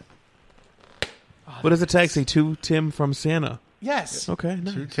 What does the tag say? To Tim from Santa. Yes. Okay.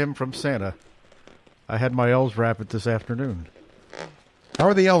 Nice. To Tim from Santa. I had my elves wrap it this afternoon. How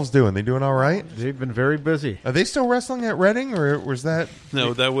are the elves doing? They doing all right? They've been very busy. Are they still wrestling at Reading, or was that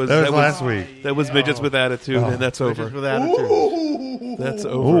No, that was last week? That was midgets with attitude, and that's over. Just with attitude. That's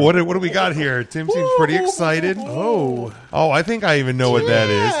Oh, over. what do we got here? Tim seems pretty excited. Oh, I think I even know what that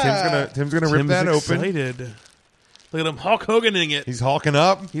is. Tim's gonna rip Tim's that open. excited. Look at him Hulk Hoganing it. He's hawking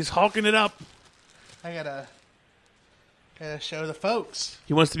up. He's hulking it up. I gotta show the folks.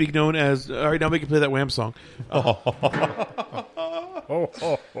 He wants to be known as. All right, now we can play that Wham song.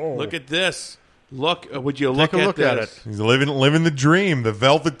 Look at this. Look, would you look a at look this? at it. He's living the dream, the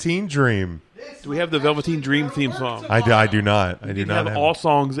Velveteen dream. Do we have the Velveteen Dream theme song? I do not. I do You not have all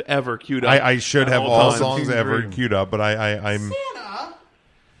songs ever queued up. I should at have all times. songs Velveteen ever Dream. queued up, but I'm. Santa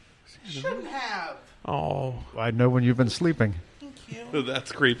shouldn't have. Oh, I know when you've been sleeping.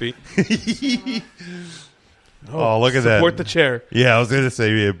 that's creepy. Oh, look at that! Support the chair. Yeah, I was gonna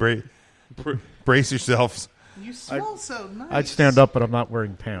say, yeah, brace yourselves. You smell so nice. I'd stand up, but I'm not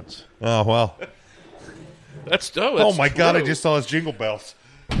wearing pants. Oh well. That's Oh my God! I true. just saw his jingle bells.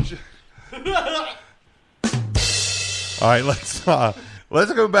 All right, let's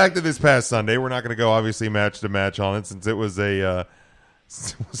go back to this past Sunday. We're not going to go obviously match to match on it since it was a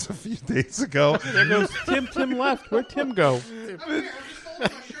few days ago. There goes Tim. Tim left. Where'd Tim go?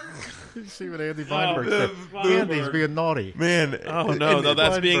 You see what Andy Weinberg Oh, said? Weinberg. Andy's being naughty. Man, Oh no,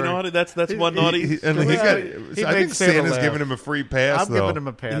 that's being Weinberg. naughty. That's one naughty. And he's got, He I think makes Santa Santa's laugh. giving him a free pass. I'm though. giving him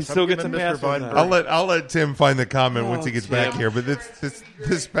a pass. He still I'm gets giving a pass Mr. on that. Weinberg. I'll let Tim find the comment once he gets back Tim. here. But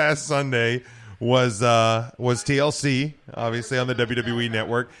this past Sunday was TLC, obviously on the WWE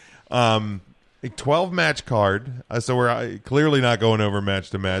Network. A 12 match card, so we're clearly not going over match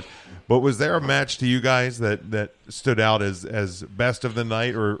to match. But was there a match to you guys that stood out as best of the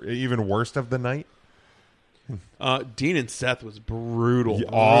night or even worst of the night? Dean and Seth was brutal.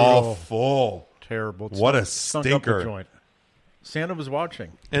 Awful. Terrible. It What a stunk up the stinker. joint. Santa was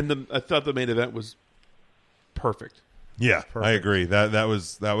watching. And I thought the main event was perfect. Yeah, I agree. That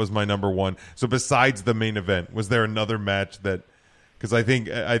was my number one. So besides the main event, was there another match that Because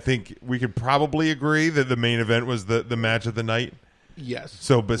I think we could probably agree that the main event was the match of the night. Yes.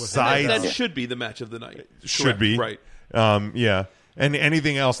 So besides, that should be the match of the night. should be right. Yeah. And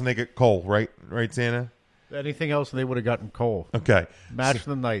anything else, and they get Cole, right, Santa? Anything else, and they would have gotten Cole. Okay. Match of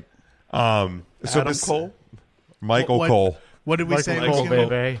the night. Adam Cole. Michael What- Cole. What did we say? Michael Cole,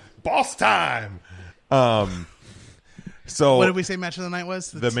 baby. Boss time. So What did we say match of the night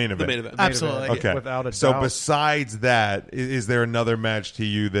was? the main event. The main event. Absolutely. Okay. Without a so doubt. besides that, is there another match to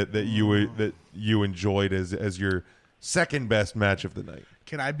you that you enjoyed as your second best match of the night?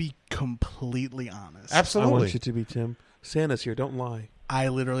 Can I be completely honest? I Absolutely. want you to be Tim. Santa's here. Don't lie. I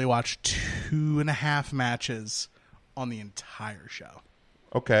literally watched 2.5 matches on the entire show.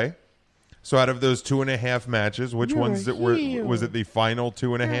 Okay. So out of those 2.5 matches, which ones was it the final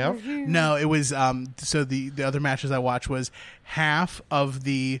 2.5? No, it was so the other matches I watched was half of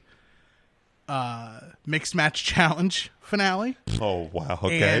the mixed match challenge finale Oh wow.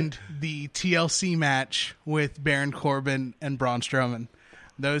 Okay. and the TLC match with Baron Corbin and Braun Strowman.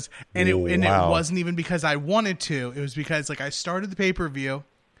 Those and it Wow. wasn't even because I wanted to. It was because like I started the pay-per-view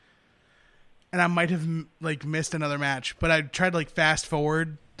and I might have like missed another match, but I tried to like fast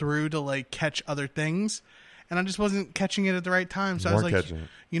forward through to like catch other things and I just wasn't catching it at the right time. So I was Weren't like, catching it.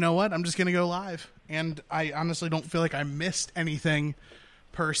 you know what? I'm just going to go live. And I honestly don't feel like I missed anything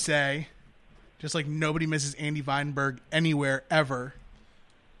per se. Just like nobody misses Andy Weinberg anywhere ever.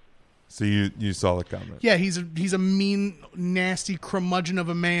 So you saw the comment. Yeah, he's a mean, nasty curmudgeon of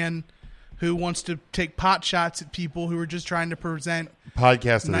a man who wants to take pot shots at people who are just trying to present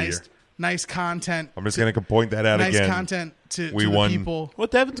Podcast of the year. nice content. I'm just going to point that out nice again. content to We the won. people. Well,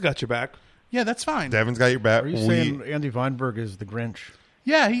 Devin's got your back. Yeah, that's fine. Devin's got your back. Are you saying Andy Weinberg is the Grinch?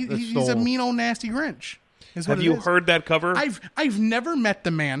 Yeah, That's he's a so- mean old nasty Grinch. Is what Have it you is. heard that cover? I've never met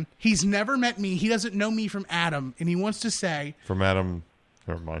the man. He's never met me. He doesn't know me from Adam, and he wants to say, From Adam.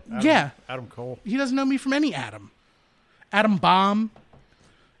 Never mind. yeah, Adam Cole. he doesn't know me from any Adam. Adam Baum,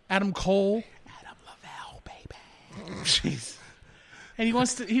 Adam Cole. Adam Lavelle, baby. Jeez. And he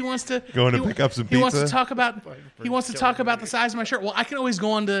wants to Going to pick up some He wants to pizza? talk about the size of my shirt. Well, I can always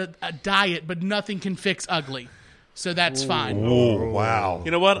go on to a diet, but nothing can fix ugly. So that's fine. Oh wow.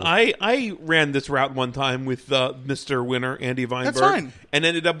 You know what? I ran this route one time with Mr. Winner, Andy Weinberg. That's fine. And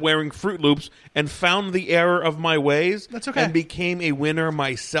ended up wearing Fruit Loops and found the error of my ways. That's okay. And became a winner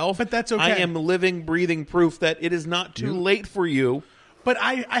myself. But that's okay. I am living, breathing proof that it is not too late for you. But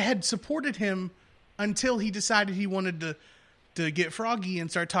I had supported him until he decided he wanted to get froggy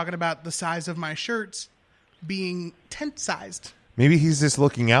and start talking about the size of my shirts being tent sized. Maybe he's just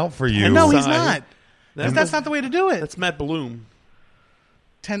looking out for you. No, he's Size. not. That's not the way to do it. That's Matt Bloom.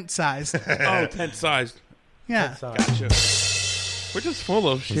 Tent sized. Oh, tent sized. Yeah. Gotcha. We're just full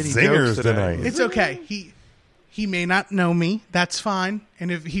of shitty Zingers jokes today. tonight. It's okay. He may not know me. That's fine. And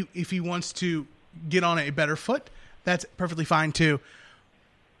if he wants to get on a better foot, that's perfectly fine too.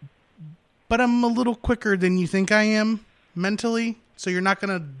 But I'm a little quicker than you think I am mentally, so you're not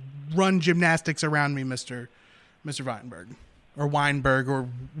going to run gymnastics around me, Mr. Weinberg or Weinberg or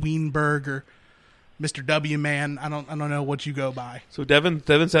Weinberg or Mr. W Man. I don't know what you go by. So Devin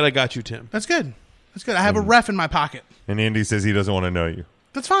said, I got you, Tim. That's good. That's good. I have a ref in my pocket. And Andy says he doesn't want to know you.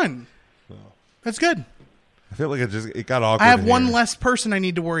 That's fine. That's good. I feel like it got awkward. I have in one here. less person I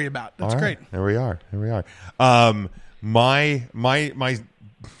need to worry about. That's All right. great. Here we are.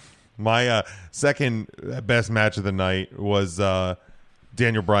 My second best match of the night was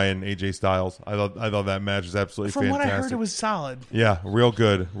Daniel Bryan, AJ Styles. I thought that match was absolutely From fantastic. what I heard, it was solid. Yeah, real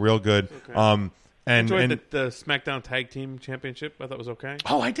good. Enjoyed And the SmackDown Tag Team Championship. I thought it was okay.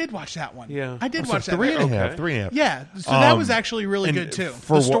 Oh, I did watch that one. Yeah. I did so watch that. 3.5. Okay. 3.5. Yeah, so that Um, was actually really and good too.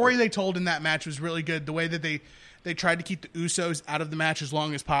 for The what- story they told in that match was really good. The way that they tried to keep the Usos out of the match as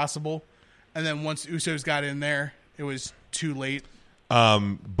long as possible, and then once the Usos got in there, it was too late.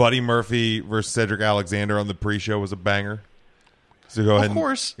 Buddy Murphy versus Cedric Alexander on the pre-show was a banger. So go ahead,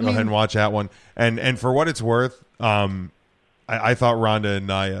 course. go ahead and watch that one. And for what it's worth, I thought Ronda and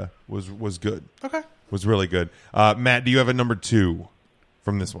Nia was good. Okay. Was really good. Matt, do you have a number 2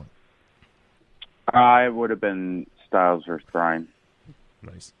 from this one? I would have been Styles versus Bryan.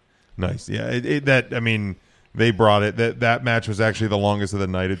 Nice. Yeah, they brought it. That match was actually the longest of the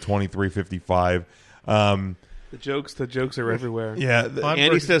night at 23:55. The jokes are everywhere. Yeah,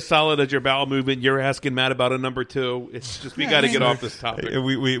 Andy says solid as your bowel movement. You're asking Matt about a number 2. It's just we got to get off this topic.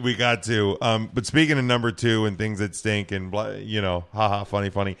 we got to. But speaking of number 2 and things that stink and blah, haha,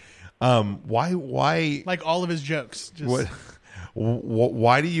 funny. Why? Like all of his jokes. Just,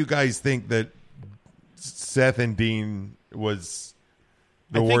 Why do you guys think that Seth and Dean was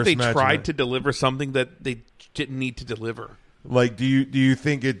the I think worst they match? tried to deliver something that they didn't need to deliver. Like, do you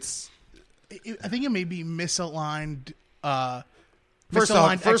think it's I think it may be misaligned. first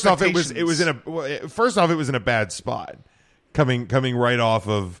off, it was in a bad spot, coming right off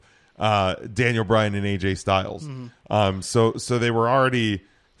of Daniel Bryan and AJ Styles. So they were already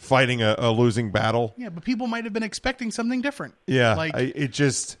fighting a losing battle. Yeah, but people might have been expecting something different. Yeah, like I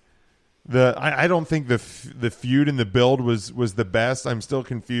don't think the feud and the build was the best. I'm still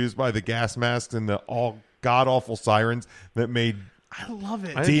confused by the gas masks and the all god awful sirens that made I love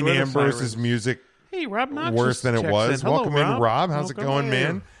it. Dean enjoy the Ambrose's sirens. music Hey, Rob Knox worse just than it checks was. in. Hello, Welcome in, Rob. How's it Welcome going, in.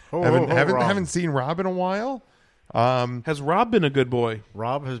 man? Ho, haven't Rob. seen Rob in a while. Has Rob been a good boy?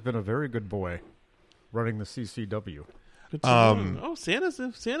 Rob has been a very good boy running the CCW. Good to know. Oh, Santa's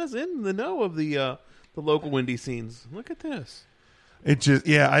in the know of the local indie scenes. Look at this. It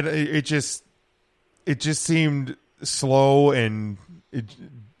just seemed slow and I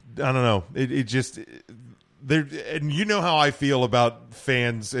don't know. It just there, and you know how I feel about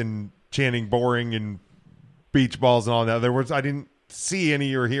fans and chanting boring and beach balls and all that. I didn't see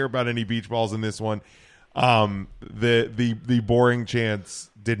any or hear about any beach balls in this one. The boring chants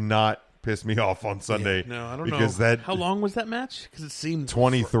did not piss me off on Sunday. No, I don't because know. that How long was that match? Because it seemed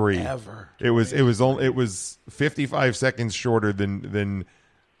 23. forever. It was 55 seconds shorter than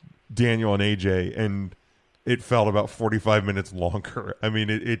Daniel and AJ, and it felt about 45 minutes longer. I mean,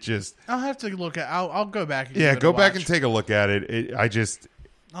 it just I'll have to look at. I'll go back. And yeah. give it Go a back watch. and take a look at it.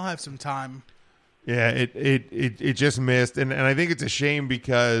 I'll have some time. Yeah, it just missed, and I think it's a shame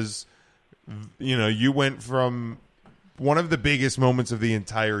because you went from one of the biggest moments of the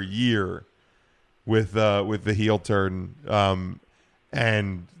entire year with the heel turn,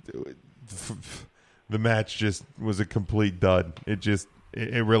 and the match just was a complete dud.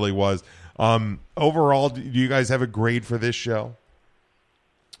 It really was. Overall, do you guys have a grade for this show?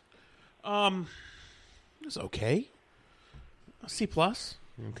 It's okay. A C plus.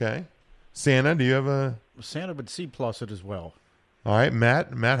 Okay, Santa, do you have a? Santa would C plus it as well. All right,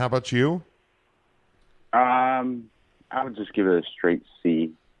 Matt, how about you? I would just give it a straight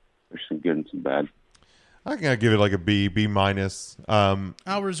C. There's some good and some bad. I think I'd give it like a B minus.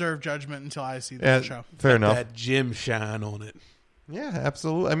 I'll reserve judgment until I see the show. Fair enough. That Jim shine on it. Yeah,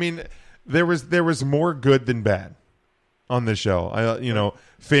 absolutely. I mean, there was more good than bad on the show.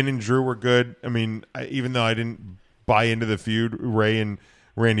 Finn and Drew were good. I mean, even though I didn't buy into the feud, Ray and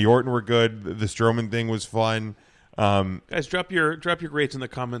Randy Orton were good. The Strowman thing was fun. Guys, drop your grades in the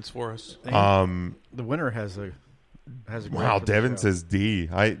comments for us. The winner has a grade Wow, for the Devin show. says D.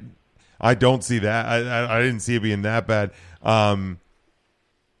 I don't see that. I didn't see it being that bad. The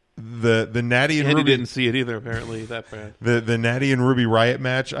Natty and Andy Ruby didn't see it either. Apparently, that bad. the Natty and Ruby Riott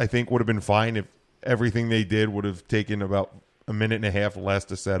match, I think, would have been fine if everything they did would have taken about a minute and a half less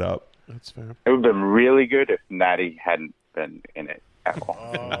to set up. That's fair. It would have been really good if Natty hadn't been in it at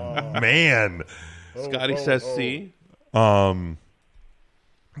all. Man, Scotty says C.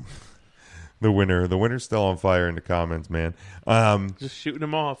 the winner's still on fire in the comments, man. Just shooting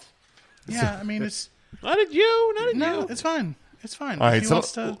him off. Yeah, I mean it's Not at you. Not at no, you. it's fine. It's fine. All If right, he so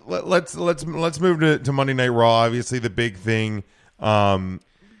wants to, let's move to Monday Night Raw. Obviously, the big thing going.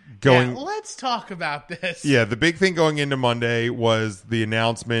 yeah, let's talk about this. Yeah, the big thing going into Monday was the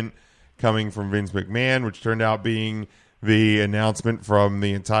announcement coming from Vince McMahon, which turned out being the announcement from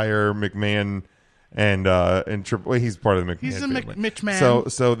the entire McMahon and Triple. Well, he's part of the McMahon. He's the family.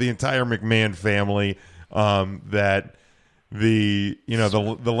 McMahon. So the entire McMahon family that the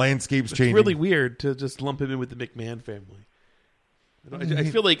landscape's It's changing. really weird to just lump him in with the McMahon family. I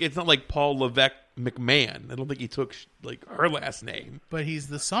feel like it's not like Paul Levesque McMahon. I don't think he took her last name. But he's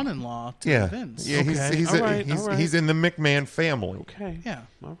the son-in-law to yeah, Vince. yeah. Okay, He's all right, he's in the McMahon family. Okay. Yeah.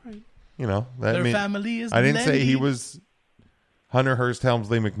 All right. That Their mean- family is I didn't say he blended. was Hunter Hearst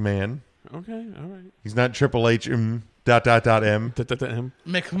Helmsley McMahon. Okay. All right. He's not Triple H M. Him.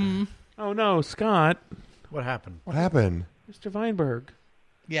 McM. Oh no, Scott. What happened? What happened? Mr. Weinberg.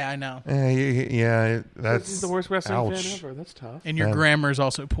 Yeah, I know. Yeah, that's He's the worst wrestling ouch. fan ever. That's tough. And your Yeah. grammar is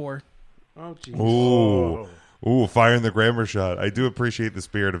also poor. Oh jeez. Ooh, firing the grammar shot. I do appreciate the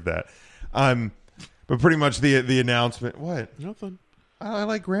spirit of that. But pretty much the announcement. What? Nothing. I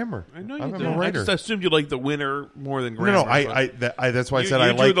like grammar. I know you I'm do. a I writer. just assumed you liked the winner more than No, grammar. that's why I you, said you I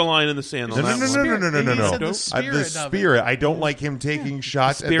drew like the line in the sand. No, On no, that no, one. no, no, no, He no. said the The spirit of it. spirit. I don't like him taking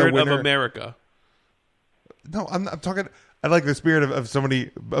shots Spirit at the winner. of America. No, I'm talking. I like the spirit of somebody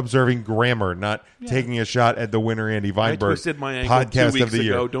observing grammar, not taking a shot at the winner, Andy Weinberg. twisted my ankle podcast 2 weeks of the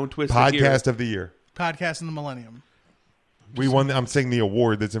year. ago. Don't twist it here. Podcast of the year. Podcast in the Millennium. We won. I'm saying the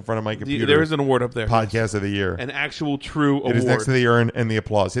award that's in front of my computer. There is an award up there. podcast of the year. An actual true award. It is next to the urn and the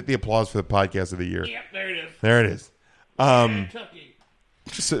applause. Hit the applause for the podcast of the year. Yep, there it is. There it is.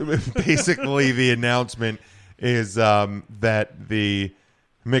 So basically, the announcement is that the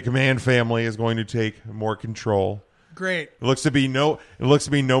McMahon family is going to take more control. Great. It looks to be no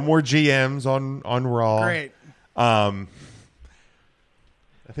more GMs on Raw. Great. I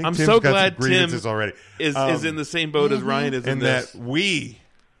think I'm Tim's so got some glad Tim grievances already. is in the same boat as Ryan is in And this. that we,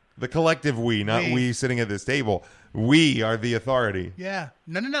 the collective we, not we sitting at this table, we are the authority. Yeah.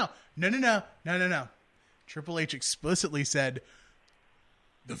 No. Triple H explicitly said,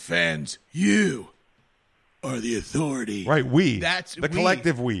 "The fans, you are the authority." Right, we. That's the we.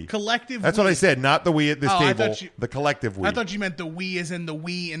 collective we. Collective. That's we. what I said, not the we at this Oh, I table. thought you- The collective we. I thought you meant the we as in the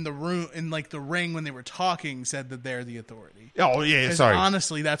we in the room, in like the ring when they were talking, said that they're the authority. Oh yeah, 'Cause sorry.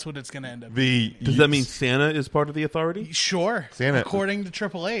 honestly, that's what it's going to end up. Does that mean Santa is part of the authority? Sure. Santa- according to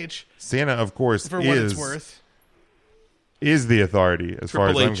Triple H, Santa, of course, for what it's worth. is the authority as far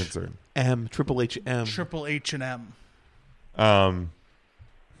as Triple I'm H. concerned. Triple H M. Triple H and M.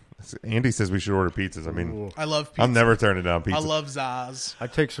 Andy says we should order pizzas. I mean, I love pizza. I'm never turning down I pizza. love Zaz. I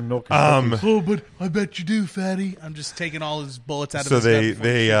take some milk and cookies. Oh, but I bet you do, fatty. I'm just taking all his bullets out So of his gun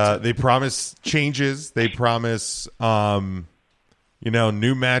before they promise changes. They promise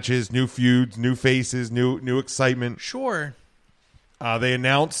new matches, new feuds, new faces, new excitement. Sure. They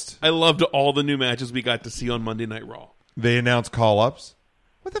announced I loved all the new matches we got to see on Monday Night Raw. They announced call-ups.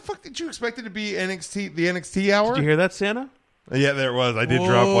 What the fuck did you expect it to be? NXT, the NXT hour? Did you hear that, Santa? Yeah, there it was. I did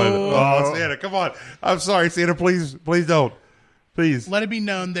drop one. Oh, Santa, come on! I'm sorry, Santa. Please don't. Please. Let it be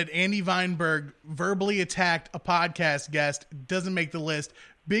known that Andy Weinberg verbally attacked a podcast guest. Doesn't make the list.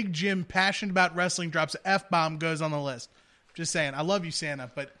 Big Jim, passionate about wrestling, drops an F-bomb, goes on the list. Just saying. I love you,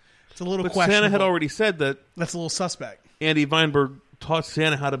 Santa, but it's a little But questionable. Santa had already said that That's a little suspect. Andy Weinberg taught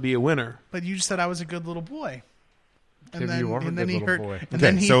Santa how to be a winner. But you just said I was a good little boy. Tim, you are a good he little hurt. boy. And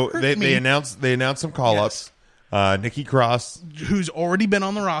then Okay, he so hurt they me, announced some call-ups. Nikki Cross. who's already been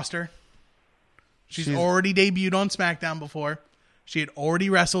on the roster. She's She's- already debuted on SmackDown before. She had already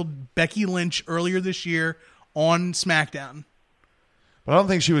wrestled Becky Lynch earlier this year on SmackDown. But I don't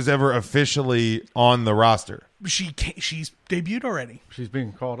think she was ever officially on the roster. She's debuted already. She's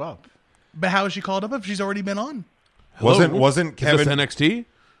being called up. But how is she called up if she's already been on? Wasn't Is this Kevin NXT?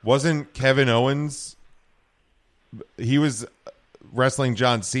 Wasn't Kevin Owens? He was wrestling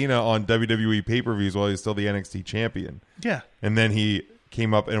John Cena on WWE pay-per-views while he was still the NXT champion. Yeah. And then he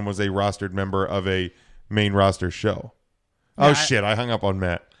came up and was a rostered member of a main roster show. Yeah, Oh, shit. I hung up on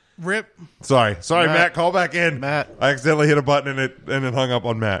Matt. Rip. Sorry, Matt. Matt. Call back in. Matt. I accidentally hit a button and it hung up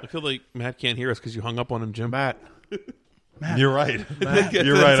on I Matt. feel like Matt can't hear us because you hung up on him, Jim. Matt. You're right. That's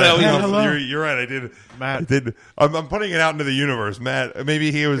You're right. how he- You're right. I did. Matt. I did. I'm putting it out into the universe, Matt.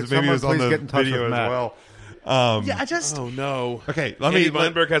 Maybe he was. Maybe he was on please the get in touch video with as Matt. well. Yeah, I just... Oh no. Okay, Andy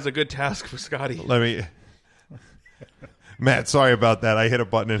Weinberg has a good task for Scotty. Let me. Matt, sorry about that. I hit a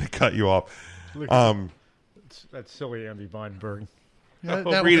button and it cut you off. That's silly, Andy Weinberg. that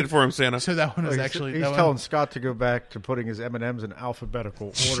Read one- it for him, Santa. So that one is He's actually... he's that telling one, Scott to go back to putting his M&Ms in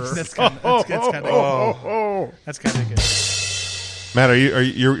alphabetical order. that's kind of good. That's kind of good. Matt, are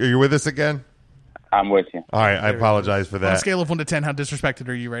you with us again? I'm with you. All right, I apologize for On a that. scale of 1 to 10, how disrespected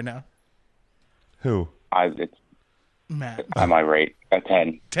are you right now? Who? Matt. I'm irate. A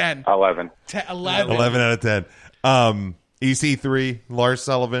 10. 10. 11. 10. 11. 11 out of 10. EC3, Lars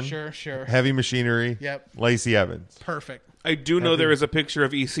Sullivan, Sure. Heavy Machinery, Yep. Lacey Evans. Perfect. I do know there is a picture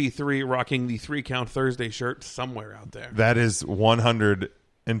of EC3 rocking the 3 Count Thursday shirt somewhere out there. That is 110%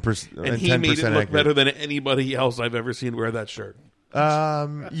 And he made it look accurate. better than anybody else I've ever seen wear that shirt.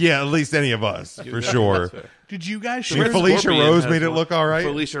 Yeah, at least any of us, for sure. That's fair. Did you guys I mean, share... Felicia Scorpion Rose has made it one. look all right.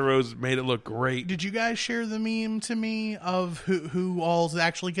 Felicia Rose made it look great. Did you guys share the meme to me of who all's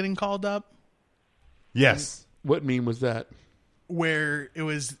actually getting called up? Yes. What meme was that? Where it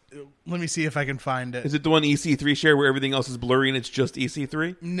was... Let me see if I can find it. Is it the one EC3 share where everything else is blurry and it's just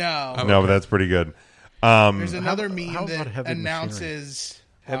EC3? No. No, but that's pretty good. There's another meme how about that Heavy announces...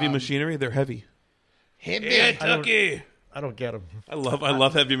 Heavy machinery? They're heavy. Heavy. Kentucky! I don't get him. I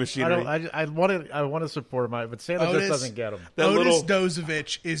love heavy machinery. I want to support him, but Santa Otis- just doesn't get him. That Otis little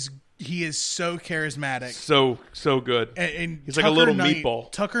Dozovich is so charismatic. so good. And He's like a Tucker little Knight- meatball.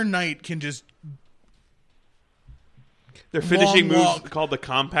 Tucker Knight can just Their finishing long moves walk. called the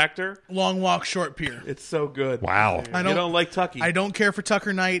compactor. long walk, short pier. It's so good. Wow. I You don't- don't like Tucky. I don't care for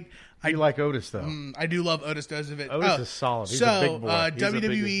Tucker Knight. You like Otis, though. I do love Otis Dozovich. Otis is solid. He's so, a big boy. He's a big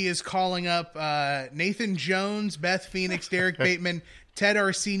WWE is calling up Nathan Jones, Beth Phoenix, Derek Bateman, Ted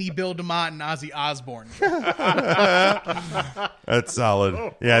Orsini, Bill DeMott, and Ozzy Osbourne. That's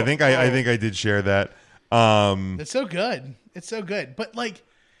solid. Yeah, I think I did share that. It's so good. It's so good. But, like,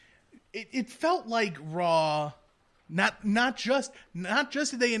 it felt like Raw Not just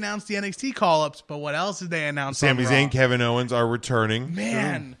did they announce the NXT call-ups, but what else did they announce? Sami on Raw? Zayn, Kevin Owens are returning.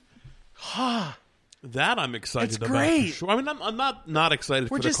 Man, That I'm excited It's about. great. For sure. I mean, I'm not excited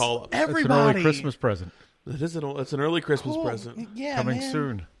we're for the just call up. It's an everybody. early Christmas present It's an early Christmas Cool. present. Yeah, coming man.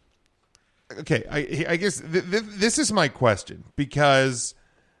 soon. Okay, I guess this is my question, because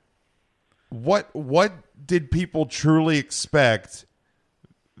what did people truly expect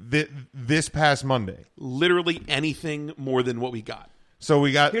this past Monday? Literally anything more than what we got. So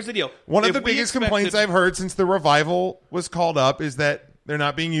we got. Here's the deal. One of If the we biggest expected- complaints I've heard since the Revival was called up is that they're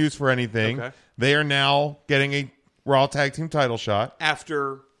not being used for anything. Okay. They are now getting a Raw Tag Team title shot.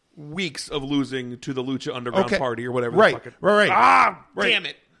 After weeks of losing to the Lucha Underground Okay. Party or whatever. Right, the fuck right. Ah, Right. damn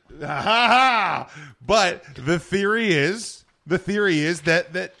it. But the theory is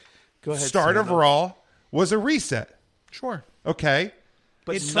that Go ahead, start of Sando. Raw was a reset. Sure. Okay.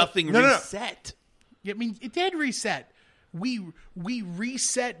 But It's nothing no. reset. I mean, it did reset. We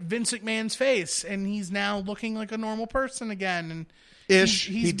reset Vince McMahon's face, and he's now looking like a normal person again. And Ish.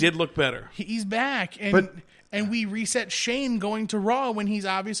 He did look better. He's back, and But- and we reset Shane going to Raw when he's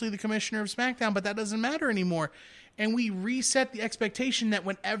obviously the commissioner of SmackDown, but that doesn't matter anymore. And we reset the expectation that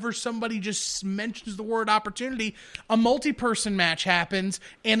whenever somebody just mentions the word opportunity, a multi-person match happens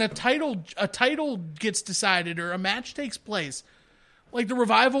and a title gets decided or a match takes place. Like the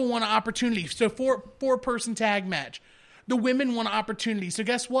Revival won an opportunity, so four-person tag match. The women won an opportunity. So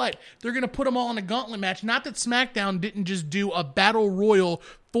guess what? They're going to put them all in a gauntlet match. Not that SmackDown didn't just do a battle royal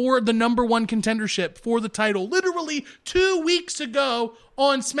for the number one contendership for the title literally 2 weeks ago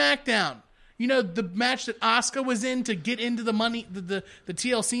on SmackDown. You know, the match that Asuka was in to get into the money, the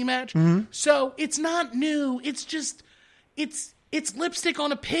TLC match. Mm-hmm. So it's not new. It's just, it's lipstick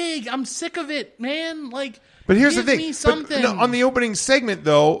on a pig. I'm sick of it, man. Like, But here's give the thing. me something. But, no, on the opening segment,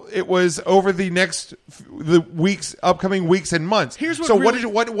 though, it was over the upcoming weeks and months. Here's what so really-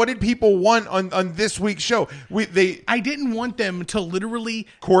 what did people want on this week's show? I didn't want them to literally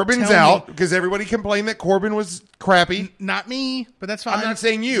Corbin's tell out me- because everybody complained that Corbin was crappy. not me, but that's fine. I'm not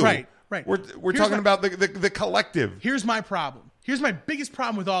saying you. Right. We're Here's talking my- about the collective. Here's my problem. Here's my biggest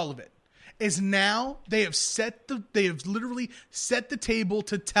problem with all of it. Is now they have literally set the table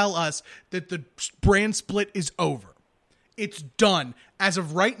to tell us that the brand split is over. It's done. As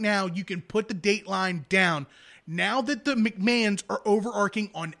of right now, you can put the date line down. Now that the McMahons are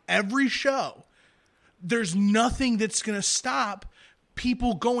overarching on every show, there's nothing that's going to stop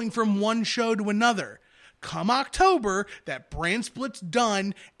people going from one show to another. Come October, that brand split's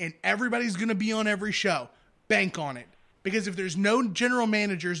done and everybody's going to be on every show. Bank on it. Because if there's no general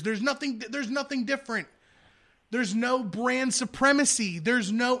managers, there's nothing different. There's no brand supremacy.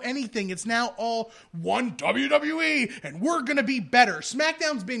 There's no anything. It's now all one WWE, and we're going to be better.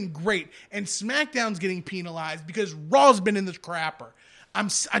 SmackDown's been great, and SmackDown's getting penalized because Raw's been in this crapper.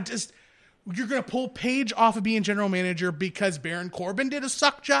 You're going to pull Paige off of being general manager because Baron Corbin did a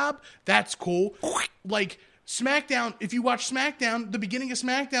suck job? That's cool. Like, SmackDown, if you watch SmackDown, the beginning of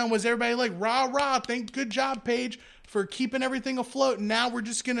SmackDown was everybody like, rah, good job, Paige, for keeping everything afloat. And now we're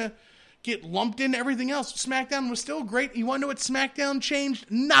just going to get lumped into everything else. SmackDown was still great. You want to know what SmackDown changed?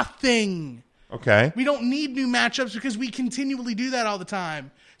 Nothing. Okay. We don't need new matchups because we continually do that all the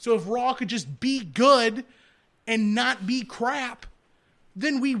time. So if Raw could just be good and not be crap,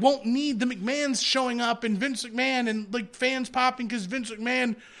 then we won't need the McMahons showing up and Vince McMahon and like fans popping because Vince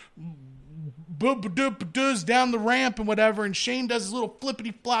McMahon does down the ramp and whatever, and Shane does his little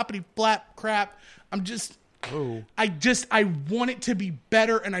flippity floppity flap crap. I want it to be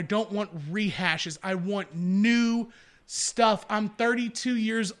better, and I don't want rehashes. I want new stuff. I'm 32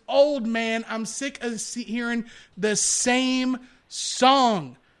 years old, man. I'm sick of hearing the same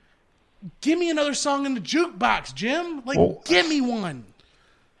song. Give me another song in the jukebox, Jim. Give me one.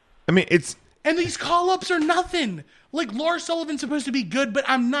 I mean, And these call-ups are nothing. Like, Lars Sullivan's supposed to be good, but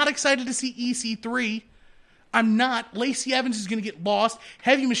I'm not excited to see EC3. I'm not. Lacey Evans is going to get lost.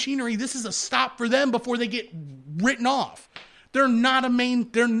 Heavy Machinery, this is a stop for them before they get written off. They're not a main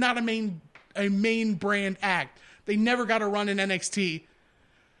brand act. They never got a run in NXT.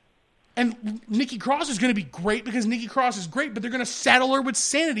 And Nikki Cross is going to be great because Nikki Cross is great, but they're going to saddle her with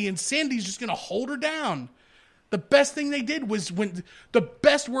Sanity, and Sanity's just going to hold her down. The best thing they did was when the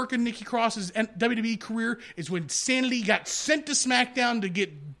best work in Nikki Cross's WWE career is when Sanity got sent to SmackDown to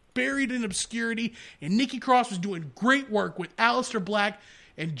get buried in obscurity, and Nikki Cross was doing great work with Aleister Black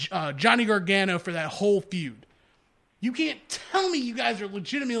and Johnny Gargano for that whole feud. You can't tell me you guys are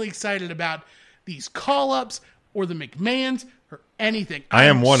legitimately excited about these call-ups or the McMahons or anything. I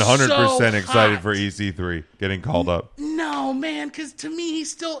am I'm 100% so excited hot. for EC3 getting called up. No, man, because to me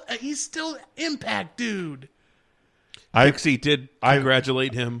he's still Impact dude. Dixie did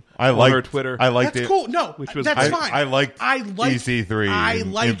congratulate him on her Twitter. I liked That's it. cool. No, which was that's great. fine. I liked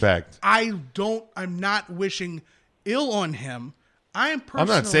EC3 Impact. I'm not wishing ill on him. I'm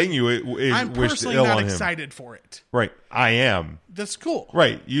not saying you I'm wished personally ill not on him. excited for it. Right. I am. That's cool.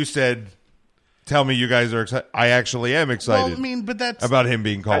 Right. You said, tell me you guys are excited. I actually am excited. Well, I mean, but that's about him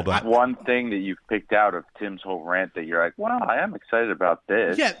being called That's up. one thing that you've picked out of Tim's whole rant that you're like, wow, I am excited about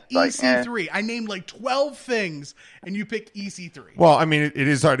this. Yeah, Like, EC3. I named like 12 things, and you picked EC3. Well, I mean, it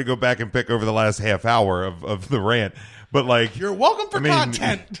is hard to go back and pick over the last half hour of the rant, but like You're welcome for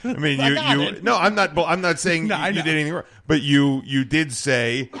content. I mean, I got it. No, I'm not saying No, I you know. did anything wrong, but you did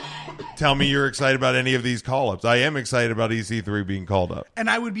say, tell me you're excited about any of these call ups. I am excited about EC3 being called up. And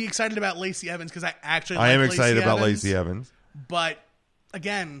I would be excited about Lacey Evans because I actually I am like excited Lacey about Evans, Lacey Evans. But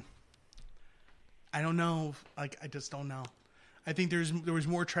again, I don't know. Like, I just don't know. I think there was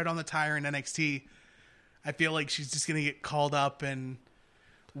more tread on the tire in NXT. I feel like she's just going to get called up and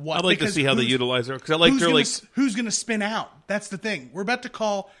what. I'd like to see how they utilize her because I liked who's her. gonna, Like, who's going to spin out? That's the thing. We're about to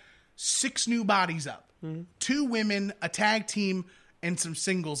call 6 new bodies up. 2 women, a tag team, and some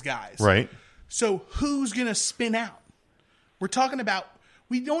singles guys. Right. So who's going to spin out? We're talking about,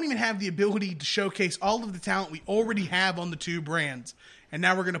 we don't even have the ability to showcase all of the talent we already have on the 2 brands. And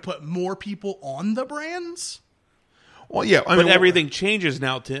now we're going to put more people on the brands? Well, yeah, I but mean, everything changes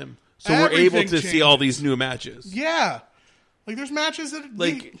now, Tim. So we're Everything able to see all these new matches. Yeah. Like, there's matches that...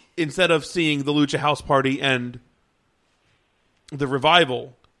 Like, instead of seeing the Lucha House Party and the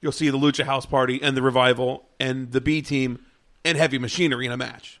Revival, you'll see the Lucha House Party and the Revival and the B Team and Heavy Machinery in a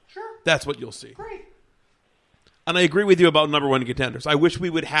match. Sure. That's what you'll see. Great. And I agree with you about number 1 contenders. I wish we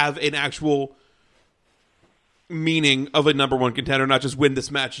would have an actual meaning of a number 1 contender, not just win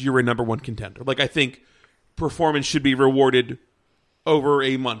this match, you're a number 1 contender. Like, I think performance should be rewarded over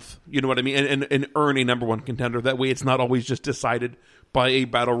a month. You know what I mean? And earn a number 1 contender. That way it's not always just decided by a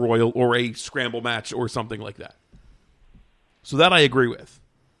battle royal or a scramble match or something like that. So that I agree with.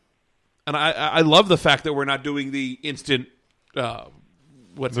 And I love the fact that we're not doing the instant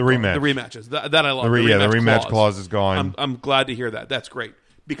what's The it called? rematch. The rematches. That I love. the rematch clause is gone. I'm glad to hear that. That's great.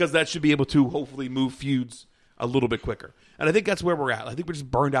 Because that should be able to hopefully move feuds a little bit quicker. And I think that's where we're at. I think we're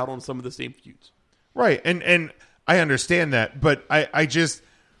just burned out on some of the same feuds. Right, and I understand that, but I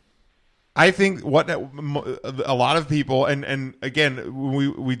think what a lot of people and again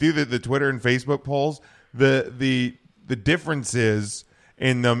when we do the Twitter and Facebook polls, the differences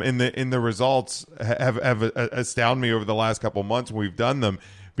in them in the results have astounded me over the last couple months when we've done them,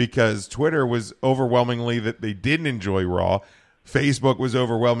 because Twitter was overwhelmingly that they didn't enjoy Raw, Facebook was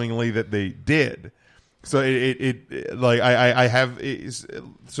overwhelmingly that they did. So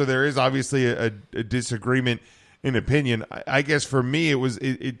so there is obviously a disagreement in opinion. I guess for me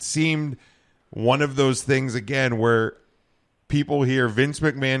it seemed one of those things again where people hear Vince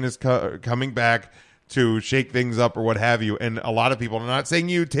McMahon is coming back to shake things up or what have you, and a lot of people, I'm not saying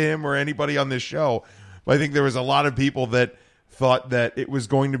you, Tim, or anybody on this show, but I think there was a lot of people that thought that it was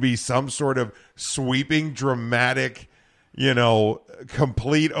going to be some sort of sweeping, dramatic,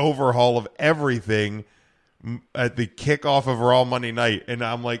 complete overhaul of everything at the kickoff of Raw Monday night. And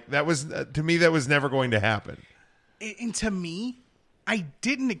I'm like, to me, that was never going to happen. And to me, I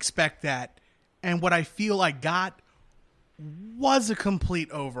didn't expect that. And what I feel I got was a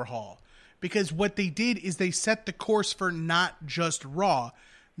complete overhaul. Because what they did is they set the course for not just Raw.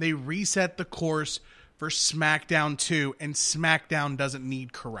 They reset the course for SmackDown 2, and SmackDown doesn't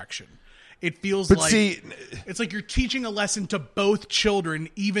need correction. It feels it's like you're teaching a lesson to both children,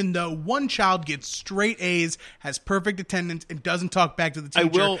 even though one child gets straight A's, has perfect attendance, and doesn't talk back to the teacher.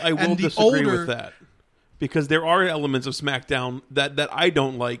 I will disagree with that, because there are elements of SmackDown that I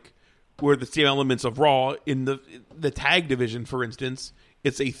don't like, where the same elements of Raw in the tag division, for instance.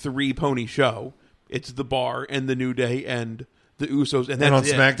 It's a 3-pony show. It's the Bar and the New Day and the Usos, and that's on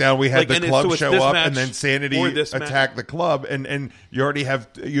it. SmackDown we had the club show up, match and then Sanity attack the club, and you already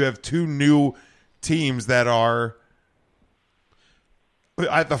have 2 new teams that are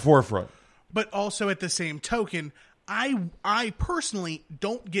at the forefront. But also at the same token, I personally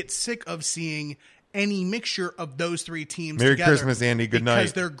don't get sick of seeing any mixture of those 3 teams Merry together. Christmas, Andy. Good night.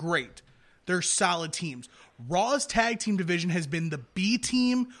 Because they're great. They're solid teams. Raw's tag team division has been the B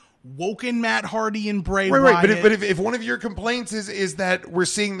team, Woken Matt Hardy and Bray Wyatt. Right. But if one of your complaints is that we're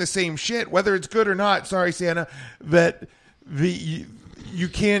seeing the same shit, whether it's good or not, sorry, Santa, that you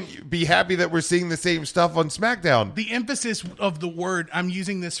can't be happy that we're seeing the same stuff on SmackDown. The emphasis of the word, I'm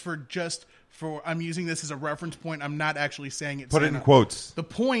using this as a reference point. I'm not actually saying it. Put it in quotes. The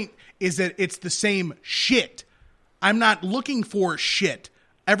point is that it's the same shit. I'm not looking for shit.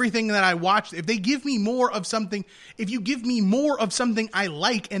 Everything that I watched, if they give me more of something, if you give me more of something I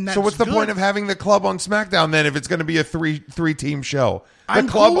like, and that's So what's the good, point of having the club on SmackDown then if it's going to be a three team show? The I'm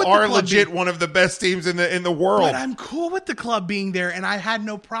club cool with the are club legit being- one of the best teams in the world. But I'm cool with the club being there, and I had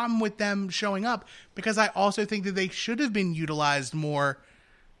no problem with them showing up because I also think that they should have been utilized more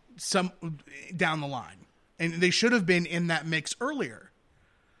some down the line, and they should have been in that mix earlier.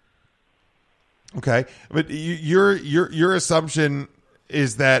 Okay, but your assumption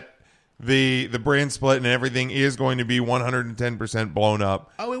is that the brand split and everything is going to be 110% blown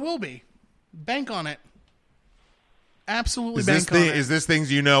up. Oh, it will be. Bank on it. Absolutely Is bank this on it. is this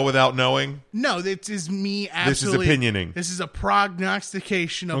things you know without knowing? No, this is me absolutely. This is opinioning. This is a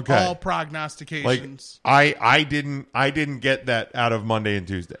prognostication of Okay. all Like prognostications. I didn't get that out of Monday and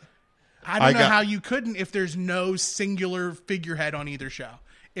Tuesday. I don't I know got- how you couldn't if there's no singular figurehead on either show.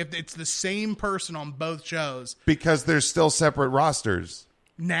 If it's the same person on both shows Because there's still separate rosters.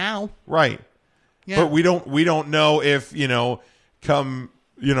 now, Right. yeah. But we don't know if, come,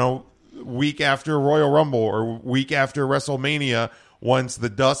 week after Royal Rumble or week after WrestleMania, once the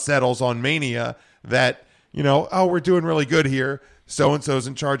dust settles on Mania, that, we're doing really good here. So-and-so's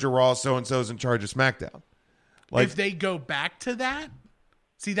in charge of Raw, so-and-so's in charge of SmackDown. Like, if they go back to that,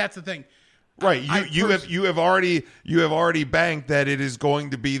 see, that's the thing. right, I you have already banked that it is going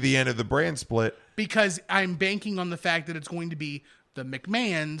to be the end of the brand split. Because I'm banking on the fact that it's going to be the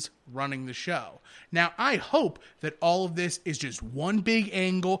McMahons running the show. Now, I hope that all of this is just one big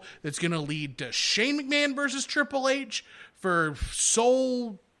angle that's going to lead to Shane McMahon versus Triple H for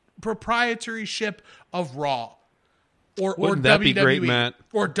sole proprietorship of Raw. Or Wouldn't that be WWE. great, Matt?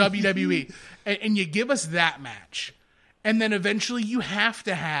 Or WWE. and you give us that match. And then eventually you have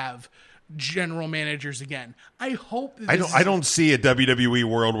to have general managers again. I hope that I don't see a WWE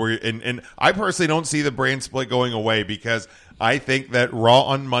world where and I personally don't see the brand split going away because I think that Raw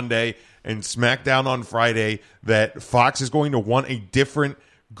on Monday and SmackDown on Friday, that Fox is going to want a different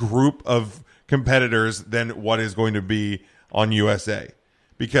group of competitors than what is going to be on USA.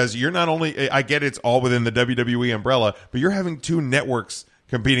 Because you're not only, I get it's all within the WWE umbrella, but you're having two networks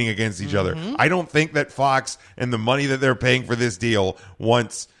competing against each other. I don't think that Fox and the money that they're paying for this deal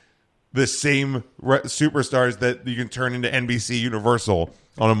wants the same superstars that you can turn into NBC Universal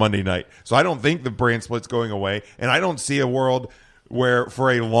on a Monday night. So I don't think the brand split's going away. And I don't see a world where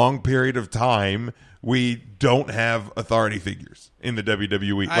for a long period of time we don't have authority figures in the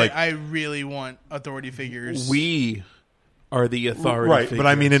WWE. I really want authority figures. We are the authority Right, figures. but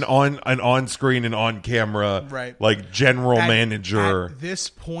I mean an on screen and on camera, Right. like general manager. At this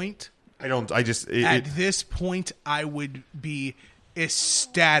point, At this point, I would be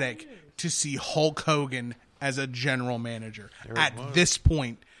ecstatic to see Hulk Hogan as a general manager. At this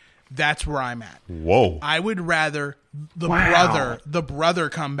point, that's where I'm at. Whoa. I would rather the brother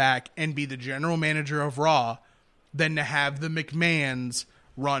come back and be the general manager of Raw than to have the McMahons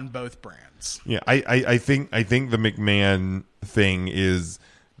run both brands. Yeah, I think the McMahon thing is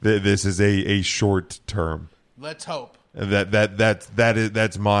this is a short term. Let's hope.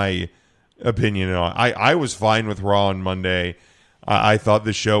 That's my opinion. I was fine with Raw on Monday. I thought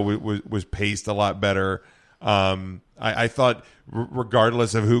the show was paced a lot better. I thought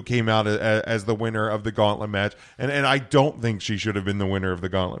regardless of who came out as the winner of the Gauntlet match, and I don't think she should have been the winner of the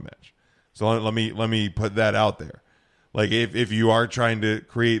Gauntlet match. So let me put that out there. Like if you are trying to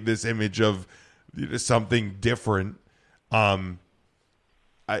create this image of something different, I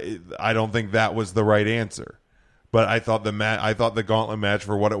don't think that was the right answer. But I thought the Gauntlet match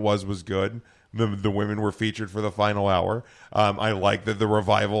for what it was good. The women were featured for the final hour. I like that the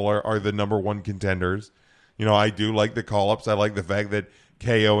Revival are the number one contenders. I do like the call-ups. I like the fact that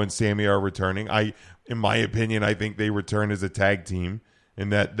KO and Sammy are returning. In my opinion, I think they return as a tag team,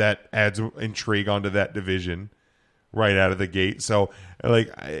 and that adds intrigue onto that division right out of the gate. So,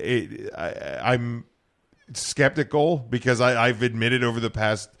 I'm skeptical because I've admitted over the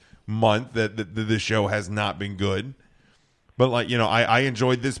past month that the show has not been good. But I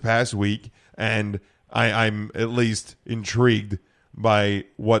enjoyed this past week, and I'm at least intrigued by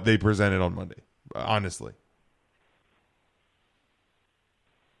what they presented on Monday. Honestly.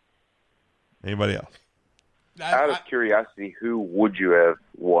 Anybody else? Out of curiosity, who would you have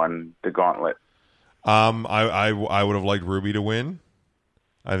won the Gauntlet? I would have liked Ruby to win.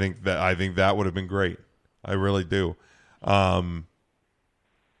 I think that would have been great. I really do.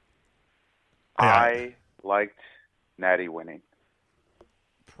 I liked Natty winning.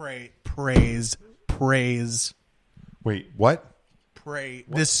 Praise. Wait, what? This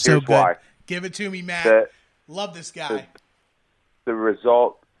is so Here's good. why. Give it to me, Matt. Love this guy. The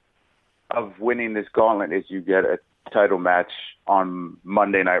result of winning this Gauntlet is you get a title match on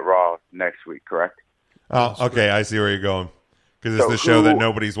Monday Night Raw next week, correct? Oh, okay. I see where you're going. Because it's So the show that who-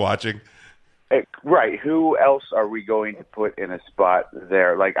 nobody's watching. Right. Who else are we going to put in a spot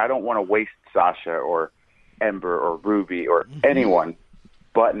there? Like, I don't want to waste Sasha or Ember or Ruby or anyone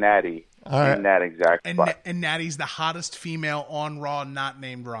but Natty in that exact spot. And Natty's the hottest female on Raw not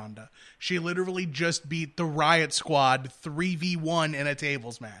named Ronda. She literally just beat the Riot Squad 3v1 in a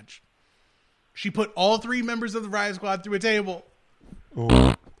tables match. She put all 3 members of the Riot Squad through a table.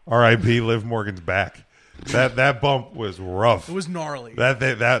 R.I.P. Liv Morgan's back. That bump was rough. It was gnarly. That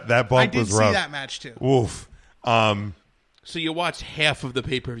bump I did was see rough. that match too. Oof. So you watched half of the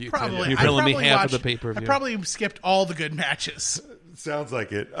pay-per-view. Probably. You're I telling me probably half watched- of the pay-per-view. I probably skipped all the good matches. Sounds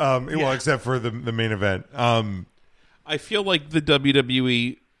like it. Well, except for the main event. I feel like the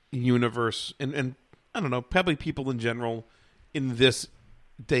WWE universe and I don't know, probably people in general in this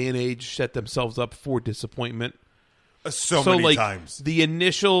day and age set themselves up for disappointment. So many like, times. The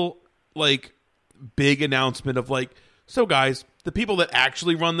initial like big announcement of like, so guys, the people that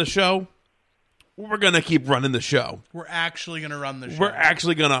actually run the show, we're gonna keep running the show. We're actually going to run the show. We're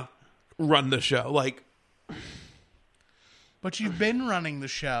actually gonna run the show. Like, But you've been running the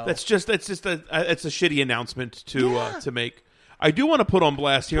show. it's just a shitty announcement to make. I do want to put on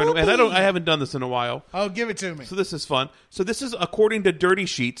blast here, and I haven't done this in a while. Oh, give it to me. So this is fun. So this is according to Dirty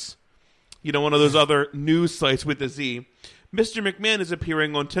Sheets, one of those other news sites with a Z. Mr. McMahon is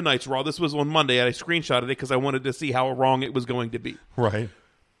appearing on tonight's Raw. This was on Monday, and I screenshotted it because I wanted to see how wrong it was going to be. Right.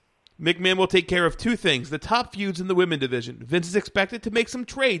 McMahon will take care of 2 things. The top feuds in the women division. Vince is expected to make some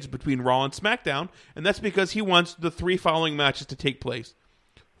trades between Raw and SmackDown, and that's because he wants the 3 following matches to take place.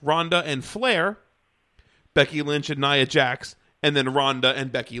 Ronda and Flair, Becky Lynch and Nia Jax, and then Ronda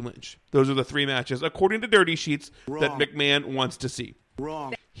and Becky Lynch. Those are the 3 matches, according to Dirty Sheets, that McMahon wants to see.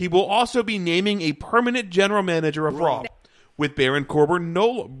 Wrong. He will also be naming a permanent general manager of Raw, with Baron Corbin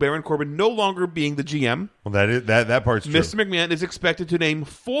no longer being the GM. Well, that part's true. Mr. McMahon is expected to name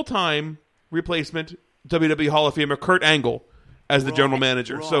full-time replacement WWE Hall of Famer Kurt Angle as the general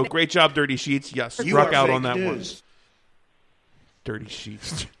manager. So great job, Dirty Sheets. Yes, struck out on that one. Dirty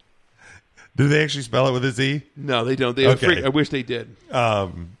Sheets. Do they actually spell it with a Z? No, they don't. Okay. I wish they did.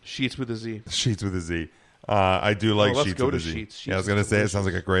 Sheets with a Z. Sheets with a Z. I do like let's Sheets go with a to Z. Sheets. Yeah, I was Sheets going to is say it sounds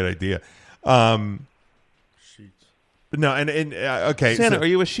like a great idea. Sheets. No, and okay. Santa, so- are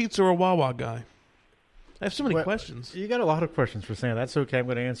you a Sheets or a Wawa guy? I have so many Well, questions. You got a lot of questions for Santa. That's okay. I'm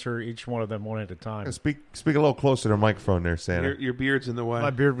going to answer each one of them one at a time. Speak a little closer to the microphone there, Santa. Your beard's in the way. My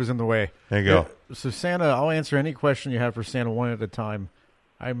beard was in the way. There you go. So Santa, I'll answer any question you have for Santa one at a time.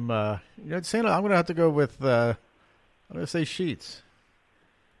 Santa, I'm going to have to go with, I'm going to say Sheets.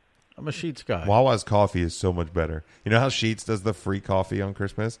 I'm a Sheets guy. Wawa's coffee is so much better. You know how Sheets does the free coffee on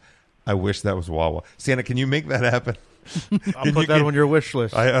Christmas? I wish that was Wawa. Santa, can you make that happen? I'll put that on your wish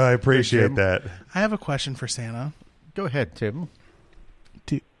list. I appreciate Jim. that. I have a question for Santa. Go ahead, Tim.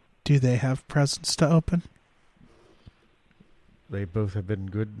 Do they have presents to open? They both have been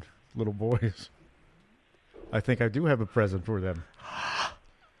good little boys. I think I do have a present for them.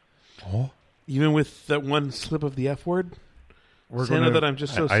 Even with that one slip of the F word? We're Santa, gonna- that I'm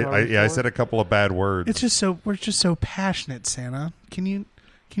just so sorry I for? said a couple of bad words. It's just so we're just so passionate, Santa. Can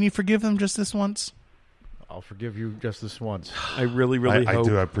you forgive them just this once? I'll forgive you just this once. I really, really I hope.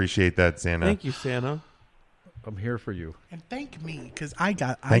 do appreciate that, Santa. Thank you, Santa. I'm here for you. And thank me because I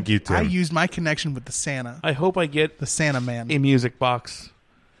you, Tim. I used my connection with the Santa, I hope I get the Santa man. a music box.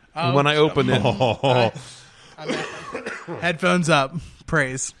 Oh, When I open it, Oh, Headphones up,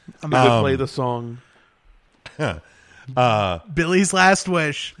 praise. I'm I out. would play the song. Billy's Last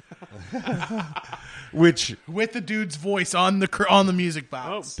Wish which with the dude's voice on the music Oh,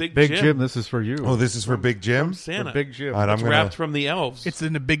 box. Big Big Jim. Jim, this is for you. this is for Big Jim. Santa. For Big Jim. All right, I'm It's gonna. wrapped from the elves. It's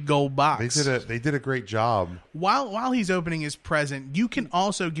in a big gold box. They did a great job. While he's opening his present, you can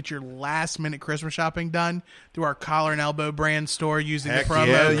also get your last minute Christmas shopping done through our Collar and Elbow brand store using Heck the promo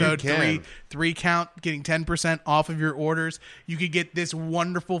yeah, you code can. three count, getting 10% off of your orders. You could get this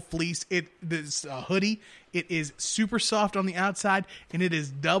wonderful fleece, this hoodie. It is super soft on the outside and it is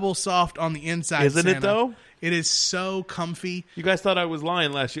double soft on the inside. Isn't it, Santa. though? It is so comfy. You guys thought I was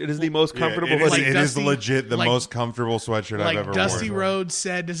lying last year. It is the most comfortable it is, hoodie. Like it is Dusty- legit the like- most comfortable sweatshirt I've Like ever Dusty worn. Rhodes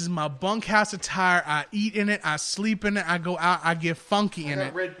said, this is my bunkhouse attire. I eat in it. I sleep in it. I go out. I get funky in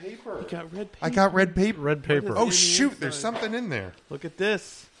it. red paper. You got red paper. I got red paper. Red paper. Oh shoot! There's something in there. Look at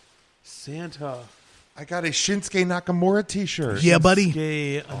this. Santa. I got a Shinsuke Nakamura T-shirt. Yeah, buddy.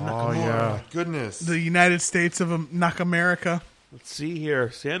 Gay Oh yeah. Goodness. The United States of America. Let's see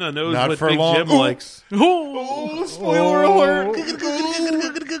here. Santa knows Not what for Big long. Jim Ooh. likes. Oh, spoiler alert.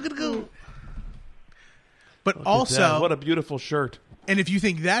 But Look at also, that. What a beautiful shirt. and if you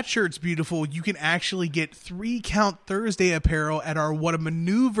think that shirt's beautiful, you can actually get 3 Count Thursday apparel at our What a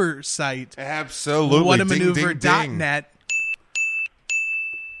Maneuver site. Absolutely. whatamaneuver.net.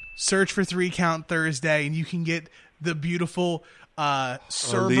 Search for 3 Count Thursday, and you can get the beautiful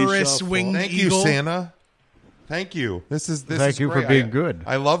Cerberus winged Thank eagle. you, Santa. Thank you. This is Thank you great. for being good.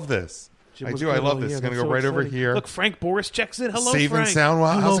 I love this. I do. I love this. It's going to go right over here. Look, Frank Boris checks in. Hello, Save Frank. and sound.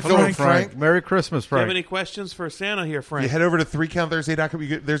 Wow. How's it Hello, going, Frank. Frank? Merry Christmas, Do you have Frank. any questions for Santa here, Frank? You head over to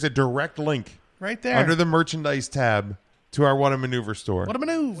 3countthursday.com. There's a direct link Right there. under the merchandise tab to our What a Maneuver store. What a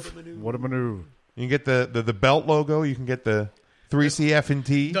maneuver. What a maneuver. You can get the belt logo. You can get the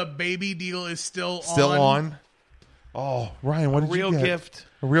 3CF&T. The baby deal is still on. Oh, Ryan, what did Real you get? gift.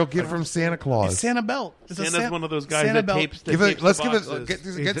 A real gift from Santa Claus. It's Santa belt. It's a Santa's one of those guys Santa that belt. tapes the Let's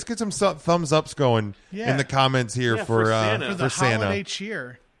boxes. get some thumbs ups going Yeah. in the comments here Yeah, for for Santa. for the for Santa. holiday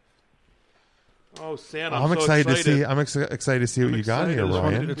cheer. Oh, Santa! I'm so excited to see. I'm excited to see what you got excited. here, This one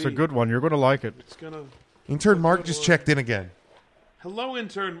Ryan. could It's a good one. You're going to like it. It's gonna. Intern Mark just checked in again. Hello,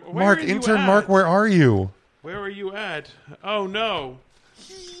 intern. Where Mark, are you intern at? Mark, where are you? Where are you at? Oh no!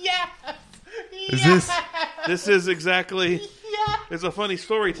 Is this? This is exactly. There's a funny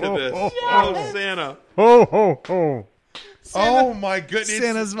story to this. oh, Oh, Santa! Ho, ho, ho. Oh my goodness!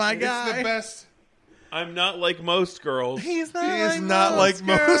 Santa's my It's guy. the best. I'm not like most girls. He's not He like is not like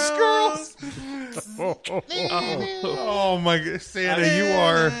most girls. Ho, ho, ho. Oh my god, Santa, you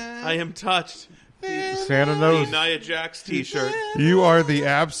are I am touched. Santa The knows. Nia Jax T-shirt. the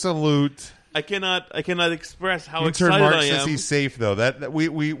absolute. I cannot express how Intern excited Mark I says am. he's safe though. That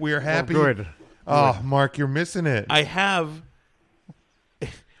we are happy. Good. Oh, Mark, you're missing it. I have.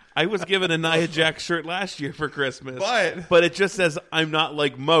 I was given a Nia Jax shirt last year for Christmas, But- it just says I'm not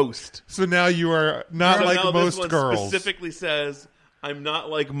like most. So now you are not So like now most this one girls. specifically says I'm not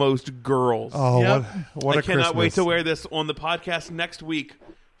like most girls. Oh, Yep. what I a cannot wait Christmas. to wear this on the podcast next week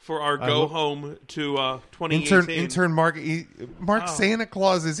for our go home to 2018. Intern Mark. Mark, Oh. Santa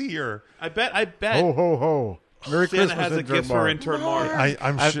Claus is here. I bet Ho, ho, ho. Merry Santa Christmas, has a intern gift for Mark. intern Mark.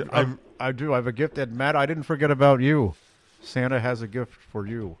 I'm I do. I have a gift. And Matt, I didn't forget about you. Santa has a gift for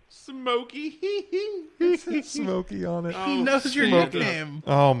you. Smokey. smoky on it. He knows your Santa. nickname.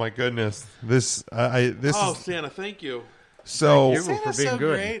 Oh my goodness. This Oh, is Santa, thank you. so you. Santa's being so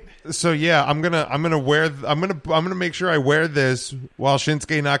good. great. so yeah, I'm gonna make sure I wear this while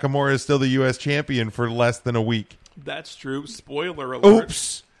Shinsuke Nakamura is still the US champion for less than a week. That's true. Spoiler alert.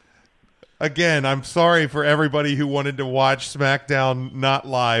 Oops. Again, I'm sorry for everybody who wanted to watch SmackDown not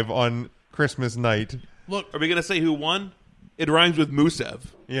live on Christmas night. Look, Are we going to say who won? It rhymes with Musev,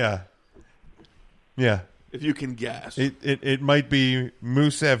 Yeah. Yeah. if you can guess. It might be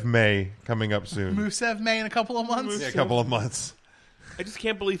Musev May coming up soon. Musev May in a couple of months. Yeah, a couple of months. I just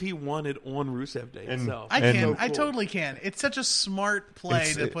can't believe he won it on Rusev Day And- itself. I And- can. So I cool. totally can. It's such a smart play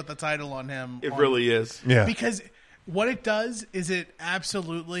It's- to put the title on him. It on- really is. Yeah. Because what it does is it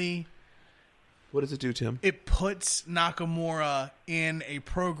absolutely What does it do, Tim? it puts Nakamura in a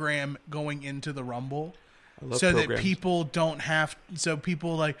program going into the Rumble, love so that programs. people don't have. So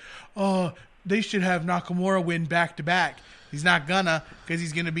people like, oh, they should have Nakamura win back to back. He's not gonna because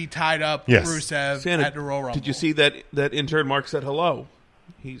he's gonna be tied up Yes. with Rusev Santa, at the Royal Rumble. did you see that intern Mark said hello?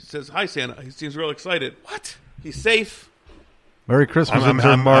 He says, hi, Santa. He seems real excited. what? He's safe. Merry Christmas, I'm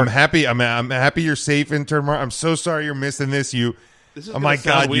intern Mark. happy. I'm happy you're safe, intern Mark. I'm so sorry you're missing this. This is Oh gonna my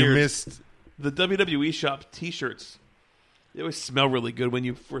sound God, you weird. missed. The WWE shop T-shirts. They always smell really good when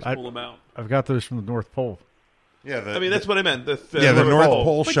you first pull them out. I've got those from the North Pole. Yeah, I mean, that's what I meant. The North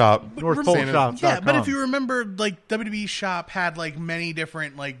Pole shop. North Pole Santa's- Shop. Yeah, but if you remember, like WWE Shop had like many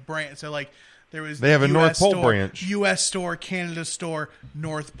different like brands. So like there was They have a US North Pole store, branch. U.S. store, Canada store,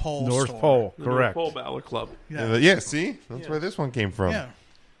 North Pole North store. Pole, The correct. North Pole Balor Club. Yeah, see, that's where this one came from. Yeah.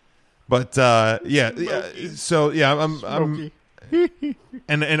 But yeah. So yeah, I'm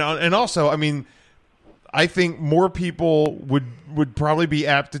and also, I mean, I think more people would probably be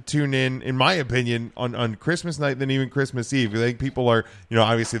apt to tune in my opinion, on Christmas night than even Christmas Eve. I think people are,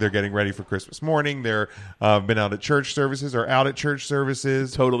 obviously they're getting ready for Christmas morning. They're been out at church services or out at church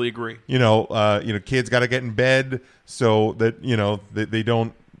services. Totally agree. Kids got to get in bed so that that they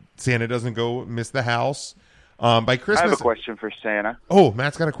don't Santa doesn't go miss the house. By Christmas, I have a question for Santa. Oh,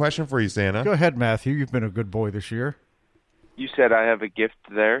 Matt's got a question for you, Santa. Go ahead, Matthew. You've been a good boy this year. You said I have a gift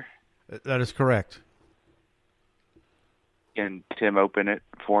there. That is correct. Can Tim open it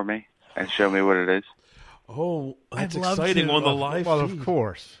for me and show me what it is? Oh, that's I'd love exciting to. on the live Well, feed. of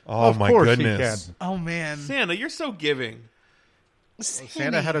course. Oh, Of my course he goodness. can. Oh man. Santa, you're so giving.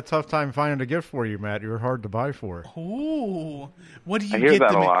 Santa had a tough time finding a gift for you, Matt. You were hard to buy for. Ooh, what do you I hear get?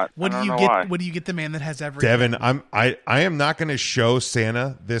 that The a man, lot. what I do don't you know get? why. What do you get the man that has everything? Devin, I am not going to show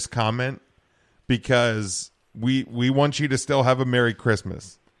Santa this comment because we want you to still have a Merry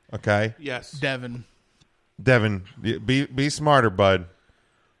Christmas. Okay, Yes. Devin, be smarter, bud.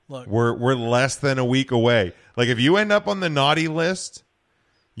 look, We're less than a week away. Like if you end up on the naughty list,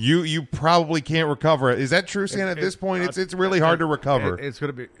 you probably can't recover. Is that true, Santa? At this point, it's really hard to recover. It's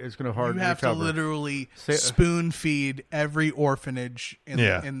gonna hard you to have to recover. literally spoon feed every orphanage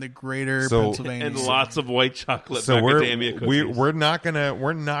in the greater So- Pennsylvania. And lots of white chocolate So macadamia cookies. we're not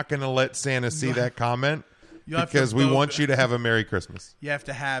gonna let Santa see that comment You have to because we vote. want you to have a Merry Christmas. You have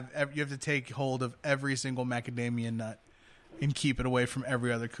to take hold of every single macadamia nut and keep it away from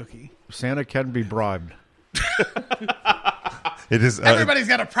every other cookie. Santa can be bribed. It is Everybody's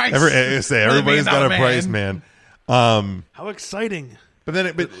got a price. everybody's got a price, man. How exciting. But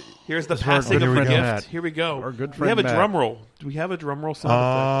Here's the our passing good of a friend gift. Matt. Here we go. Our good We have friend a Matt. drum roll. Do we have a drum roll sound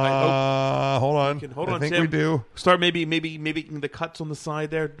effect? I hold on. hope. Hold on, I think Tim. we do. Start maybe the cuts on the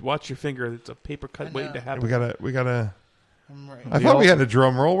side there. Watch your finger. It's a paper cut waiting to happen. We gotta. I'm right. I thought we had a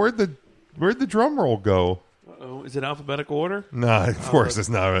drum roll. Where'd the drum roll go? Uh-oh. Is it alphabetical order? No, of course it's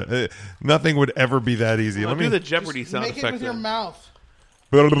not. Nothing would ever be that easy. I'll do the Jeopardy sound Make it effect. with your then. mouth.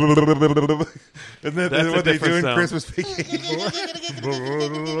 Isn't that That's a what they do different in sound. Christmas vacation?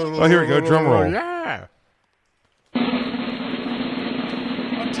 Oh, here we go. Drum roll. Yeah.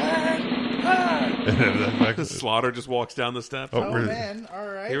 Slaughter just walks down the steps. Oh, Oh we're- man! All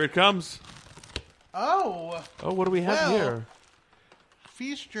right. Here it comes. Oh, Oh, what do we have Well, here?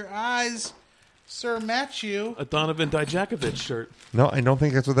 feast your eyes, Sir Matthew. A Donovan Dijakovic shirt. No, I don't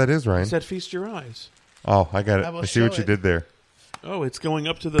think that's what that is, Ryan. It said "Feast your eyes." Oh, I got it. I will I see what show you it. did there. Oh, it's going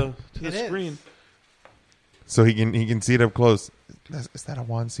up to the It is. screen. So he can see it up close. Is that a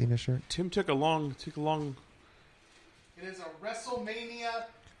Juan Cena shirt? Tim took a long. It is a WrestleMania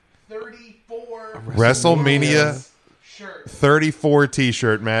 34 WrestleMania shirt. 34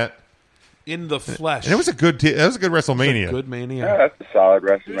 T-shirt, Matt. In the flesh. And it was a good. That was a good WrestleMania. good mania. Yeah, that's a solid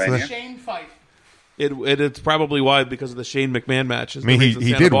There's WrestleMania. Shane Fife. It's probably why because of the Shane McMahon match. I mean,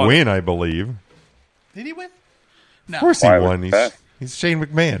 he did win, I believe. Did he win? No. Of course he Why won. was that? He's Shane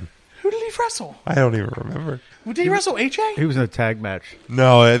McMahon. Who did he wrestle? I don't even remember. Did he wrestle AJ? He was in a tag match.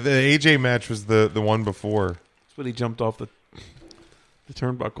 No, the AJ match was the one before. That's when he jumped off the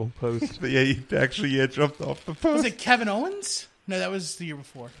turnbuckle post. But yeah, he actually jumped off the post. Was it Kevin Owens? No, that was the year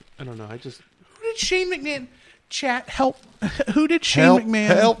before. I don't know. Who did Shane McMahon? Chat help. Who did Shane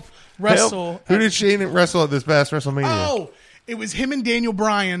McMahon wrestle? Help. Who did Shane wrestle at this past WrestleMania? Oh, it was him and Daniel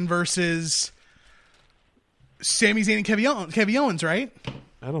Bryan versus Sami Zayn and Kevin Owens, right?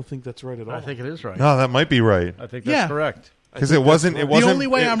 I don't think that's right at all. I think it is right. No, that might be right. I think Yeah. that's correct. Because it wasn't. It wasn't. The only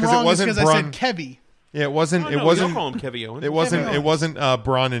way I'm wrong is because I said Kevy. Yeah, it wasn't. Oh, it no, wasn't. Don't call him Kevin Owens. It wasn't. Kevin It wasn't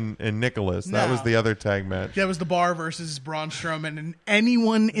Braun and Nicholas. That No. was the other tag match. That was the Bar versus Braun Strowman and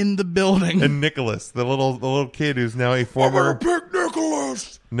anyone in the building. And Nicholas, the little kid who's now a former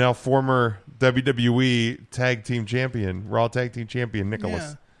former WWE tag team champion, Raw tag team champion,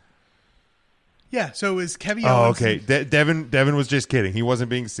 Nicholas. Yeah, so it was Kevin Oh, Owens. okay. Devin was just kidding. He wasn't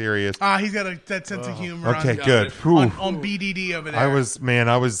being serious. He's got that sense of humor. Okay, on, good. Whew. on BDD over there. I was.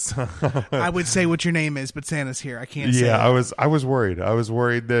 I would say what your name is, but Santa's here. I can't say. Yeah, it. I was worried. I was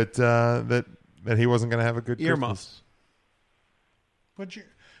worried that that he wasn't going to have a good Christmas.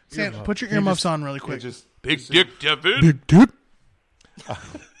 Earmuffs. Put your earmuffs on really quick. Big Dick Devin.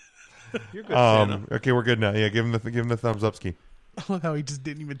 You're good, Santa. Okay, we're good now. Yeah, give him the thumbs up, Ski. I love how he just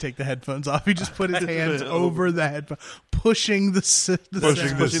didn't even take the headphones off. He just put his hands over the headphone, pushing the Pushing sound. the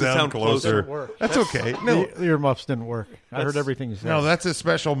the sound sound closer. closer. That's okay. No, The earmuffs didn't work. I heard everything you said. no, that's a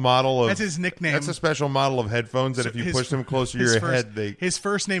special model of. That's his nickname. That's a special model of headphones that if you His- push them closer to his your first- head, they. His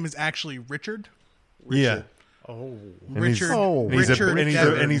first name is actually Richard. Yeah. Richard. And he's Richard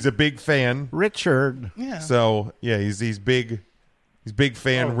Devin. and he's a big fan. Richard. Yeah. So yeah, he's big. He's big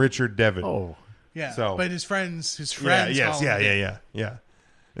fan. Richard Devin. Oh, Yeah. So- but his friends. yeah. Yes. call him Yeah. Yeah.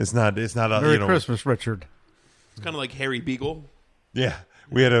 It's not a Merry you know. Christmas, Richard. It's kind of like Harry Beagle. Yeah,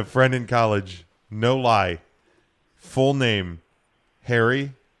 we had a friend in college. No lie, full name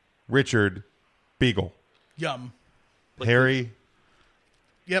Harry Richard Beagle. Yum. Harry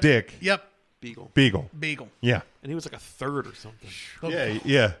Yep. Dick Beagle. Beagle. Bagel. Yeah. And he was like a third or something.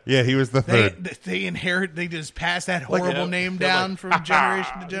 Yeah. He was the third. They inherit. They just pass that horrible yeah, name they're down like, from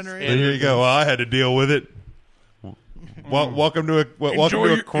generation to And generation. here you go. Well, I had to deal with it. Welcome to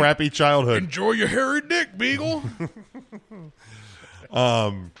a crappy childhood. Enjoy your hairy dick, Beagle.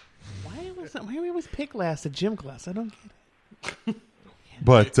 Why are we with pig glass to gym class? I don't get it.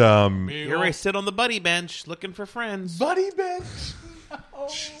 But Here I sit on the buddy bench looking for friends. Buddy bench.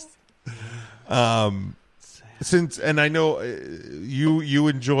 since, and I know you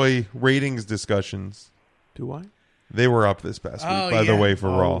enjoy ratings discussions. Do I? They were up this past week, Oh, by the yeah. way, for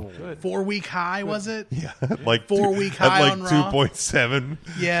Raw. 4-week high, was it? Yeah, like 4-week high at on like Raw? 2.7.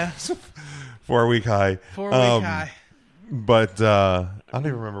 Yeah. 4-week high. 4-week high. But I don't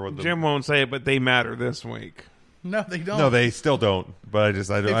even remember what the Jim won't say it, but they matter this week. No, they don't. No, they still don't. But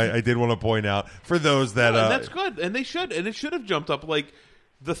I did want to point out for those that And that's good, and they should, and it should have jumped up. Like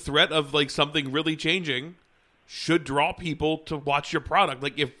the threat of like something really changing should draw people to watch your product.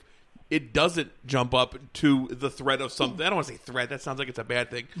 Like if it doesn't jump up to the threat of something, I don't want to say threat. That sounds like it's a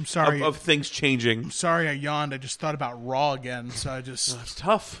bad thing. I'm sorry. Of things changing. Sorry, I yawned. I just thought about Raw again, so I just. It's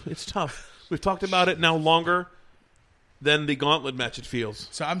tough. It's tough. We've talked about it now longer than the gauntlet match. It feels.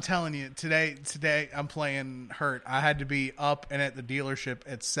 So I'm telling you, today I'm playing hurt. I had to be up and at the dealership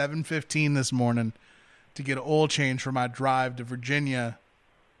at 7:15 this morning to get an oil change for my drive to Virginia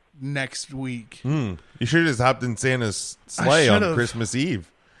next week. You should have just hopped in Santa's sleigh on should've. Christmas Eve.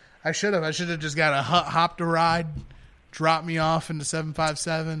 I should have just got a hop to ride, drop me off into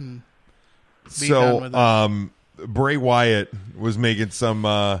 757. And be done with it. Bray Wyatt was making some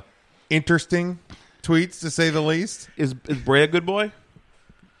interesting tweets, to say the least. Is Bray a good boy?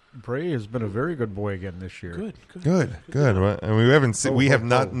 Bray has been a very good boy again this year. Good. Good. Well, I mean, we haven't seen,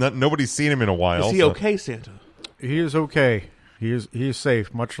 nobody's seen him in a while. Is he okay, Santa? He is okay. He is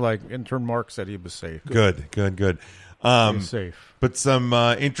safe, much like intern Mark said he was safe. Good. He's safe. But some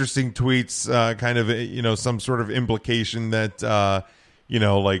interesting tweets, kind of, some sort of implication that,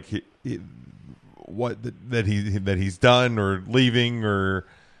 like that he's done or leaving or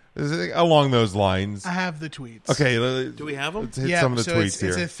along those lines. I have the tweets. Okay, Do we have them? let's hit some of the so tweets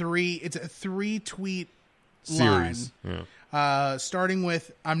here. It's a three tweet Series. line. Yeah. Starting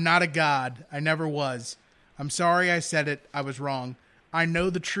with, I'm not a god. I never was. I'm sorry I said it. I was wrong. I know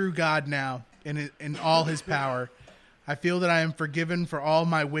the true God now in all his power. I feel that I am forgiven for all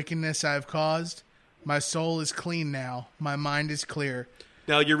my wickedness I have caused. My soul is clean now. My mind is clear.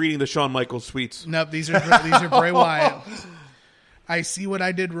 Now you're reading the Shawn Michaels tweets. Nope, these are Bray Wyatt. I see what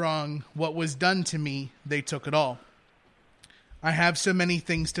I did wrong. What was done to me, they took it all. I have so many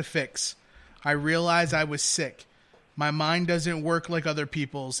things to fix. I realize I was sick. My mind doesn't work like other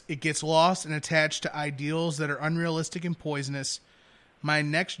people's. It gets lost and attached to ideals that are unrealistic and poisonous. My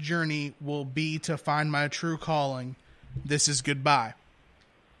next journey will be to find my true calling. This is goodbye.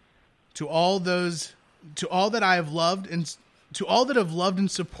 To all that I have loved and to all that have loved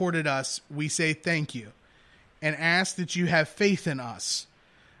and supported us, we say thank you and ask that you have faith in us.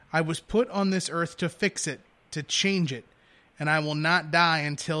 I was put on this earth to fix it, to change it, and I will not die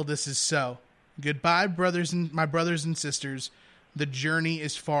until this is so. Goodbye, my brothers and sisters. The journey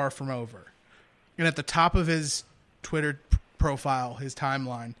is far from over. And at the top of his Twitter profile, his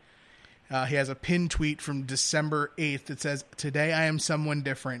timeline, he has a pinned tweet from December 8th that says, "Today I am someone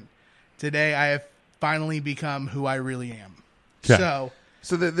different. Today I have finally become who I really am." Yeah. So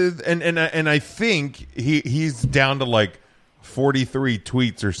and I think he's down to like 43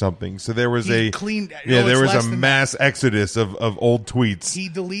 tweets or something. So there was he a cleaned. there was less a than mass exodus of old tweets. He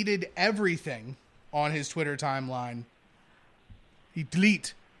deleted everything on his Twitter timeline. He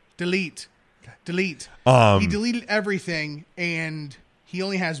delete. He deleted everything, and he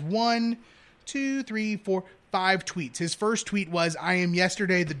only has 1, 2, 3, 4, 5 tweets. His first tweet was, "I am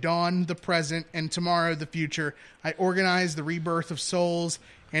yesterday, the dawn, the present, and tomorrow, the future. I organize the rebirth of souls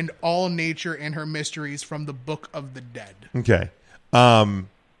and all nature and her mysteries from the Book of the Dead." Okay.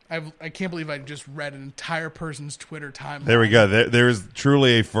 I can't believe I just read an entire person's Twitter timeline. There we go. There is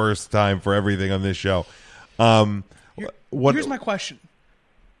truly a first time for everything on this show. Here's my question.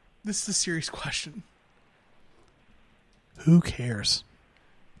 This is a serious question. Who cares?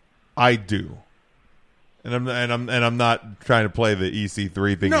 I do, and I'm not trying to play the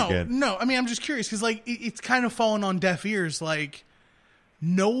EC3 thing again. No. I mean, I'm just curious because like it's kind of fallen on deaf ears. Like,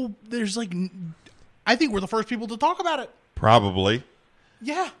 no, there's like, I think we're the first people to talk about it. Probably.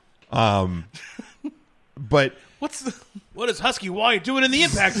 Yeah. But What is Husky Wyatt doing in the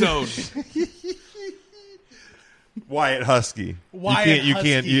Impact Zone? Wyatt Husky. Wyatt you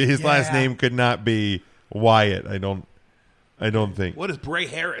can't. Husky, His last yeah. name could not be Wyatt. I don't think. What is Bray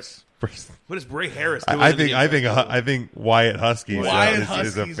Harris? What is Bray Harris doing? I think Wyatt Husky Wyatt is a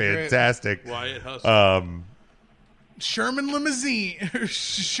Husky's great. fantastic. Wyatt Husky. Sherman Lamborghini.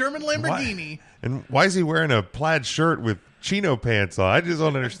 And why is he wearing a plaid shirt with chino pants on? I just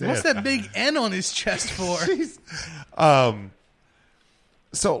don't understand. What's that big N on his chest for?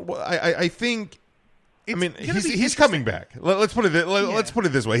 So I think I mean, he's coming back. Let's put it. Let's put it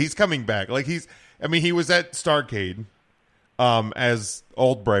this way: he's coming back. Like he was at Starrcade, as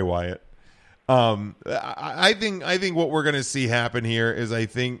old Bray Wyatt. I think what we're going to see happen here is I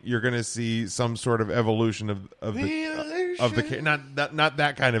think you're going to see some sort of evolution of the not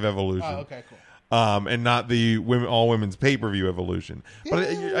that kind of evolution. Oh, okay, cool. And not the all women's pay-per-view evolution. But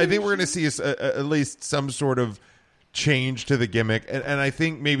I think we're going to see at least some sort of change to the gimmick, and I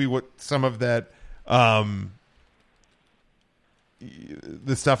think maybe what some of that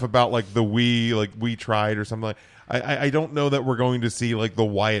the stuff about like we tried or something like. I don't know that we're going to see like the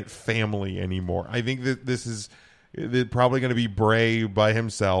Wyatt family anymore. I think that this is probably going to be Bray by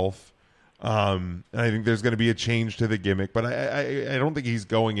himself. And I think there's going to be a change to the gimmick, but I don't think he's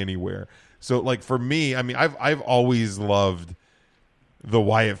going anywhere. So like for me, I mean, I've always loved the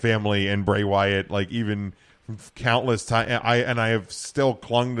Wyatt family and Bray Wyatt, like even countless times. I have still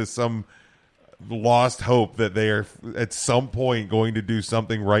clung to some lost hope that they are at some point going to do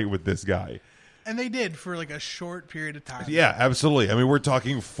something right with this guy. And they did for like a short period of time. Yeah, absolutely. I mean, we're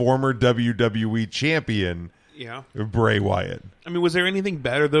talking former WWE champion, Bray Wyatt. I mean, was there anything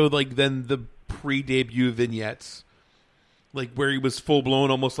better though, like than the pre-debut vignettes, like where he was full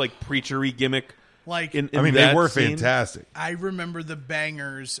blown, almost like preachery gimmick? Like, in they were scene? fantastic. I remember the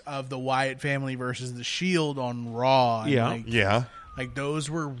bangers of the Wyatt family versus the Shield on Raw. And like those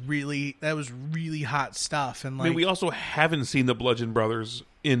were that was really hot stuff. And like, I mean, we also haven't seen the Bludgeon Brothers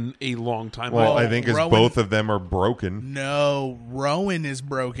in a long time. Well, I think both of them are broken. No, Rowan is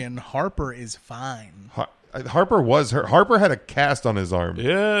broken. Harper is fine. Harper had a cast on his arm.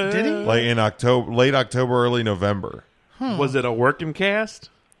 Yeah, did he? Like in late October, early November. Was it a working cast?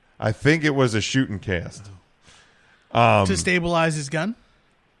 I think it was a shooting cast. To stabilize his gun?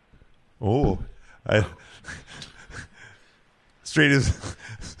 Oh. Straight as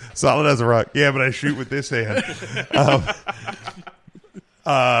solid as a rock. Yeah, but I shoot with this hand.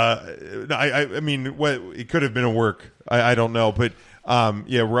 I mean, it could have been a work. I don't know, but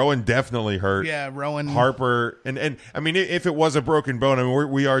Rowan definitely hurt. Yeah, Rowan. Harper, and I mean, if it was a broken bone, I mean,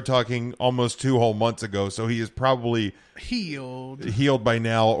 we are talking almost 2 whole months ago, so he is probably healed by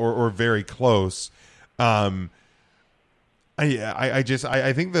now, or very close. I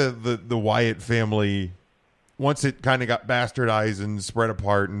think the Wyatt family, once it kind of got bastardized and spread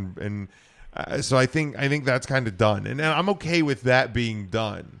apart, and so I think that's kind of done, and I'm okay with that being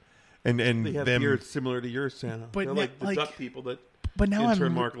done. And they have beards similar to yours, Santa. But they're like the duck people that. But now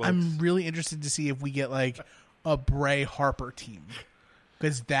I'm really interested to see if we get like a Bray Harper team,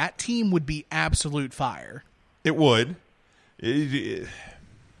 because that team would be absolute fire. It would, because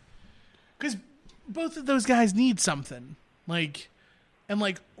both of those guys need something.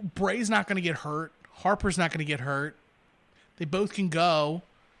 And Bray's not going to get hurt. Harper's not going to get hurt. They both can go.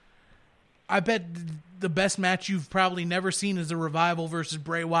 I bet the best match you've probably never seen is the Revival versus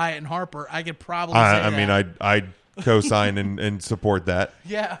Bray Wyatt and Harper. I could probably say that. I mean, I'd co-sign and support that.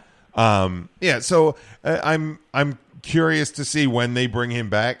 Yeah. So I'm curious to see when they bring him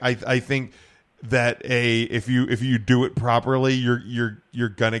back. I think that if you do it properly, you're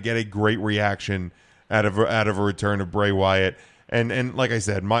gonna get a great reaction out of a return of Bray Wyatt. And like I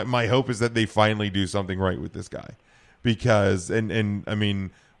said, my hope is that they finally do something right with this guy, because and I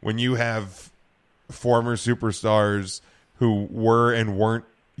mean, when you have former superstars who were and weren't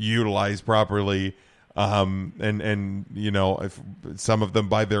utilized properly, and you know, if some of them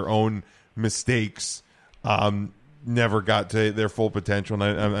by their own mistakes never got to their full potential,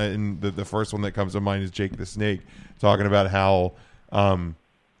 and the first one that comes to mind is Jake the Snake, talking about how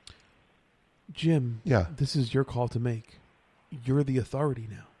Jim, this is your call to make. You're the authority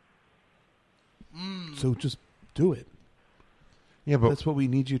now. So just do it. Yeah, but that's what we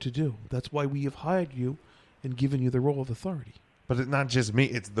need you to do. That's why we have hired you and given you the role of authority. But it's not just me.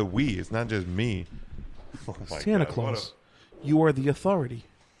 It's the we. It's not just me. Oh Santa Claus, you are the authority.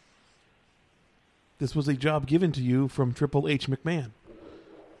 This was a job given to you from Triple H McMahon.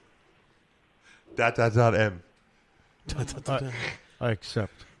 .M. I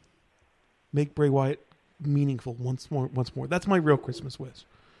accept. Make Bray Wyatt meaningful once more. That's my real Christmas wish.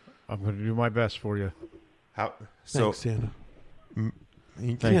 I'm going to do my best for you. How? Thanks, Santa.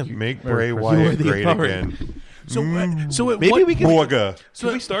 Thank you. Make Bray Wyatt great again. So maybe we can.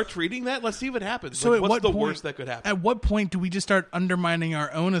 Can we start treating that? Let's see what happens. So what's the worst that could happen? At what point do we just start undermining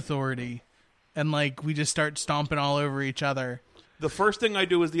our own authority, and we just start stomping all over each other? The first thing I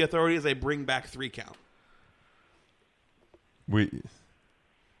do as the authority is I bring back 3 count.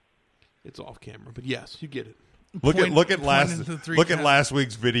 It's off camera, but yes, you get it. Look at last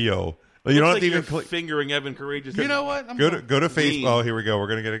week's video You don't have to you're even click. fingering Evan Courageous. You know what? Go to Facebook. Mean. Oh, here we go. We're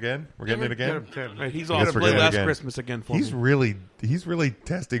gonna get it again. We're getting it again. Right, he's Yes, on we're play getting it Last again. Christmas again for He's me. really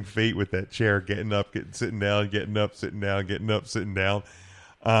testing fate with that chair, getting up, sitting down, getting up, sitting down, getting up, sitting down.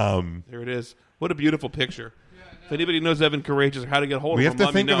 There it is. What a beautiful picture. If anybody knows Evan Courageous or how to get hold We of have him,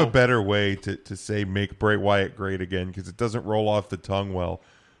 to think let of me a know. better way to say make Bray Wyatt great again because it doesn't roll off the tongue well.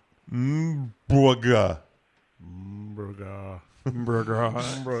 Burger. Burger.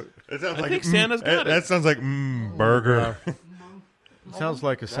 That sounds I think Santa's got it. That sounds like burger. It sounds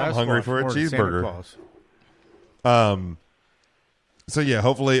like a Sasquatch. hungry for a more than Santa cheeseburger. Claus. So yeah,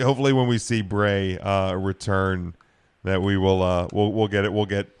 hopefully when we see Bray return, that we will we'll get it. We'll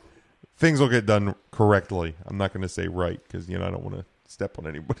get things will get done correctly. I'm not going to say right because I don't want to step on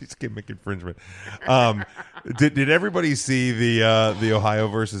anybody's gimmick infringement. Did everybody see the Ohio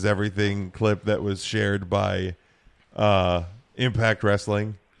versus everything clip that was shared by Impact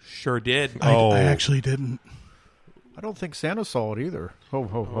Wrestling? Sure did. I actually didn't. I don't think Santa saw it either. Ho,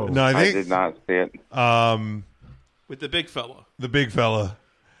 ho, ho. No, I I think did not see it. With the big fella. the big fella.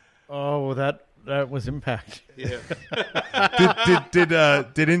 Oh, that was Impact. Yeah.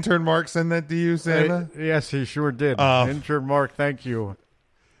 Did intern Mark send that to you, Santa? Yes, he sure did. Intern Mark, thank you.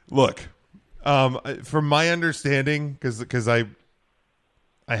 Look, from my understanding, because I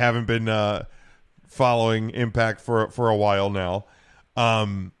haven't been following Impact for a while now,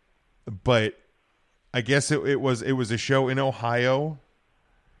 but I guess it was a show in Ohio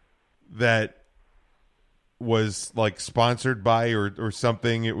that was like sponsored by or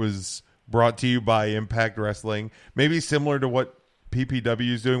something. It was brought to you by Impact Wrestling, maybe similar to what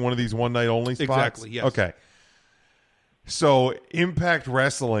PPW is doing, one of these one night only spots. Exactly, yes. Okay. So Impact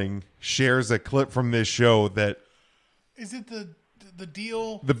Wrestling shares a clip from this show that Is it the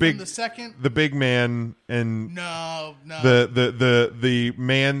deal the big from the second? the big man and No. the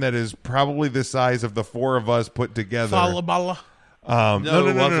man that is probably the size of the four of us put together. Falabala. No,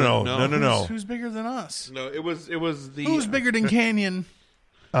 it wasn't. No. Who's bigger than us? No, it was the Who's bigger than Canyon?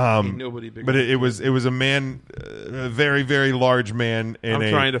 ain't nobody bigger. But it was a man, a very very large man, in I'm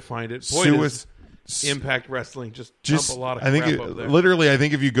trying to find it. Boy, does Impact Wrestling just dump a lot of I think crap up there. literally, I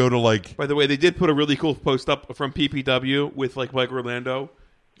think if you go to like, By the way, they did put a really cool post up from PPW with like Mike Orlando.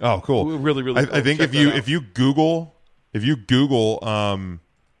 oh cool, Really, really cool. I think Check if you that out. if you Google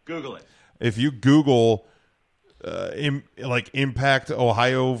Google it. if you Google like Impact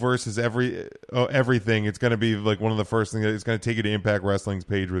Ohio versus everything, it's going to be like one of the first things. It's going to take you to Impact Wrestling's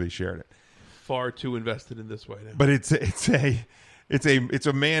page where they shared it. Far too invested in this way now. But it's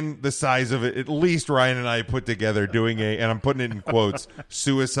a man the size of it. At least Ryan and I put together doing and I'm putting it in quotes,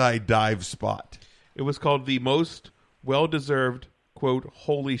 suicide dive spot. It was called the most well-deserved, quote,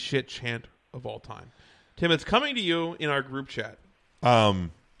 holy shit chant of all time. Tim, it's coming to you in our group chat.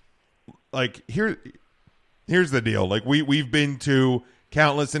 Like here's the deal. Like we've been to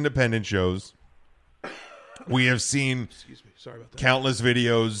countless independent shows. We have seen Excuse me. Sorry about that. countless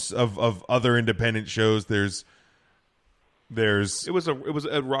videos of other independent shows. There's It was a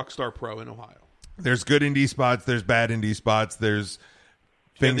Rockstar Pro in Ohio. there's good indie spots. There's bad indie spots. There's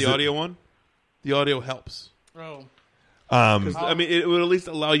You have things the that- audio one? The audio helps. Oh. 'Cause, I mean, it would at least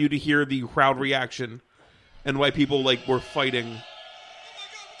allow you to hear the crowd reaction and why people like were fighting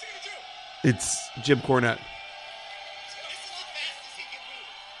It's Jim Cornette.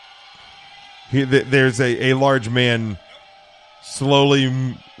 there's a large man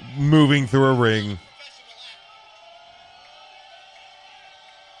slowly moving through a ring.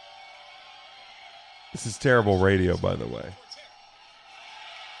 This is terrible radio, by the way.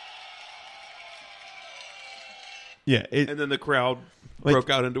 Yeah, And then the crowd Like- broke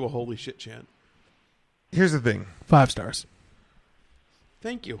out into a holy shit chant. here's the thing. 5 stars.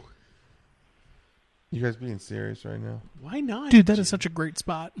 Thank you. You guys being serious right now? Why not? Dude, that is such a great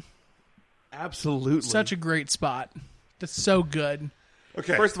spot. Absolutely. Such a great spot. That's so good.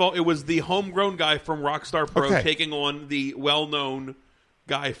 Okay. First of all, it was the homegrown guy from Rockstar Pro Okay. taking on the well-known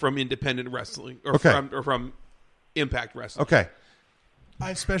guy from independent wrestling or Okay. from Impact Wrestling. Okay. I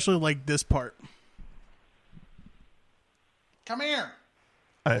especially like this part. Come here.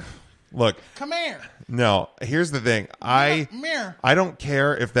 Look, Come here. no, here's the thing. Come here. I don't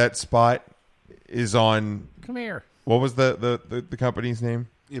care if that spot is on, Come here. what was the company's name?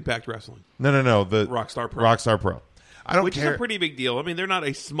 Impact Wrestling, No, the Rockstar Pro. Rockstar Pro. I don't which care. is a pretty big deal. I mean, they're not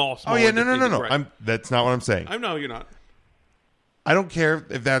a small. Oh yeah, no. independent, right. That's not what I'm saying. I know you're not. I don't care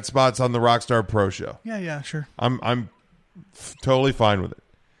if that spot's on the Rockstar Pro show. Yeah, sure. I'm totally fine with it.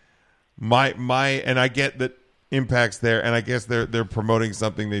 And I get that Impact's there, and I guess they're promoting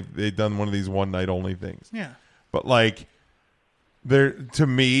something. They've done one of these one night only things. Yeah. But like, to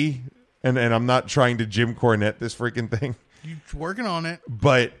me, and I'm not trying to Jim Cornette this freaking thing, You're working on it.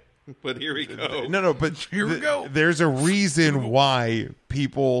 but here we go. no, but Here we go. There's a reason why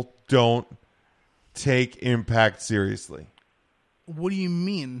people don't take Impact seriously. What do you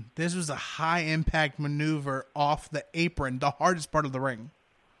mean? This was a high impact maneuver off the apron, the hardest part of the ring.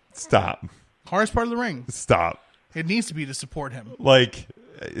 Stop. Hardest part of the ring. Stop. It needs to be to support him. Like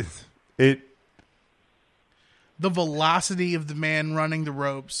it. The velocity of the man running the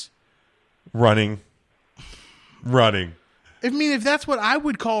ropes. Running. I mean, if that's what I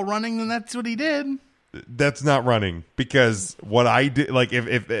would call running, then that's what he did. That's not running, because what I do, like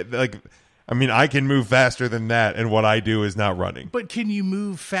if like, I mean, I can move faster than that, and what I do is not running. But can you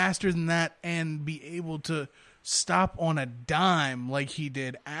move faster than that and be able to stop on a dime like he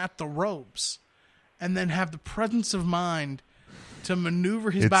did at the ropes, and then have the presence of mind to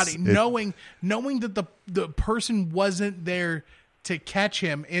maneuver his body, knowing that the person wasn't there to catch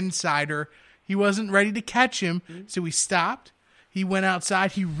him, insider. He wasn't ready to catch him, so he stopped. He went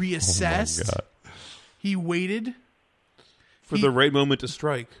outside. He reassessed. Oh my God. He waited. For the right moment to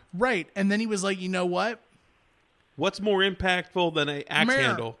strike. Right, and then he was like, you know what? What's more impactful than an axe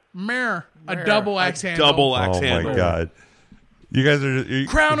handle? A double axe handle. Double axe Oh handle. my God. You guys are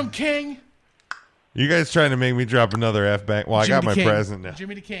Crown him king. You guys trying to make me drop another F bank? Well, Jimmy I got my the King. present now.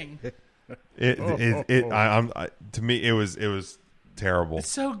 Jimmy the King. To me, it was terrible. It's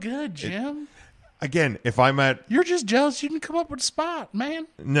so good, Jim. Again, if I'm at You're just jealous you didn't come up with a spot, man.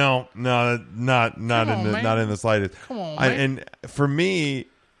 not in on, man. not in the slightest. Come on, man. And for me,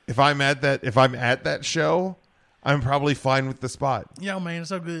 if I'm at that show, I'm probably fine with the spot. Yo, man, it's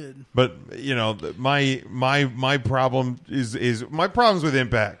so good. But you know, my problem is my problems with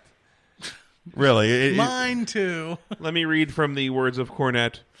Impact. Really, Mine too. Let me read from the words of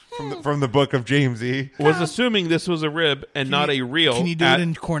Cornette. from the book of James E. Was assuming this was a rib and not a real. Can you do it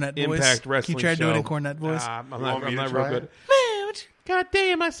in Cornette voice? Impact Wrestling Can you try to do it in show. Cornette voice? I'm want not me to real try good. it? Man, God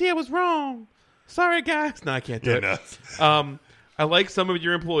damn! I see I was wrong. Sorry, guys. No, I can't do it. I like some of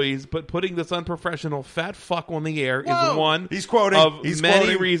your employees, but putting this unprofessional fat fuck on the air is one He's quoting. of He's many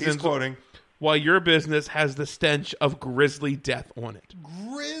quoting. reasons He's quoting. why your business has the stench of grisly death on it.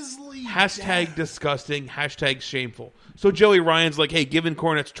 Grizzly. Hashtag disgusting. Hashtag shameful. So Joey Ryan's like, hey, given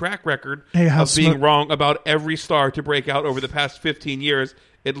Cornette's track record Hey, how of being wrong about every star to break out over the past 15 years,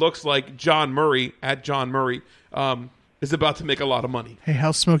 it looks like John Murray, at John Murray, is about to make a lot of money. Hey,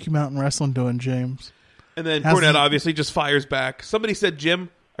 how's Smoky Mountain Wrestling doing, James? And then How's Cornette the- obviously just fires back. Somebody said, Jim,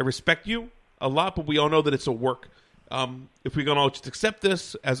 I respect you a lot, but we all know that it's a work. If we're going to all just accept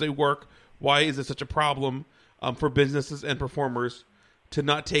this as a work, why is it such a problem for businesses and performers to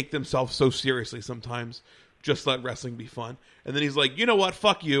not take themselves so seriously sometimes? Just let wrestling be fun. And then he's like, you know what?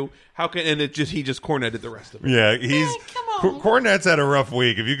 Fuck you. How can? And he just cornetted the rest of it. Yeah, Cornette's had a rough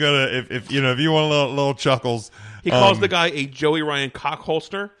week. If you go to if you want a little chuckles, He calls the guy a Joey Ryan cock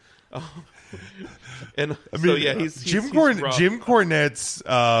holster. And he's Jim rough. Cornette's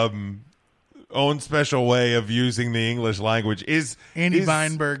own special way of using the English language is Andy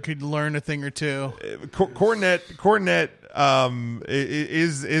Weinberg could learn a thing or two. Cornette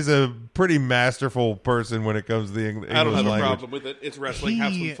is a pretty masterful person when it comes to the English I don't have language. a problem with it. It's wrestling.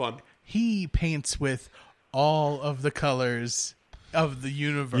 Have some fun. He paints with all of the colors of the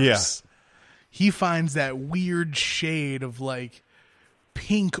universe. Yeah. He finds that weird shade of like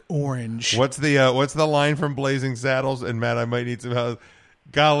pink orange. What's the line from Blazing Saddles? And Matt, I might need some help.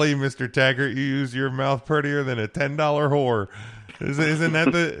 Golly, Mr. Taggart, you use your mouth prettier than a $10 whore. Isn't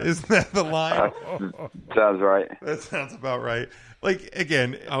that the line? Sounds right. That sounds about right. Like,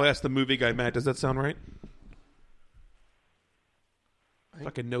 again, I'll ask the movie guy, Matt. Does that sound right?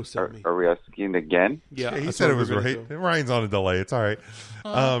 Fucking no sell me. Are we asking again? Yeah, he that's said what it was we're right. gonna do. Ryan's on a delay. It's all right.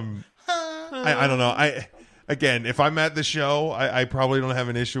 I don't know. Again, if I'm at the show, I probably don't have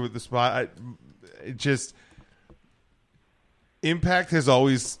an issue with the spot. Impact has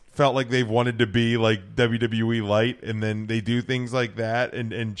always felt like they've wanted to be like WWE Light, and then they do things like that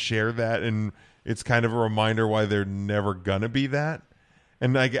and share that, and it's kind of a reminder why they're never gonna be that.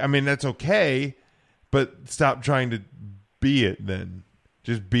 And I mean that's okay, but stop trying to be it. Then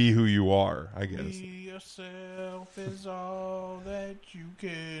just be who you are. I guess. Be yourself is all that you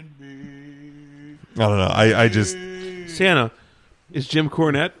can be. I don't know. I just Santa, is Jim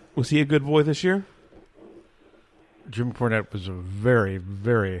Cornette? Was he a good boy this year? Jim Cornette was a very,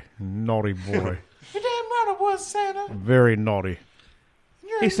 very naughty boy. You damn right it was, Santa. Very naughty.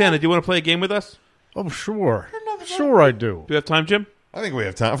 Hey, Santa, do you want to play a game with us? Oh, sure. Sure I do. Do you have time, Jim? I think we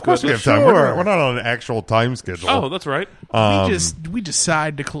have time. Of course we have Sure. time. We're not on an actual time schedule. Oh, that's right. We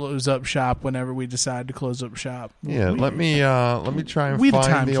decide to close up shop whenever we decide to close up shop. Yeah, let me try and We the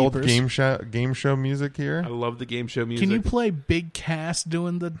find the old timekeepers. game show music here. I love the game show music. Can you play Big Cass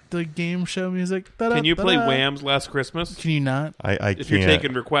doing the game show music? Can you play Wham's Last Christmas? Can you not? I If can't. you're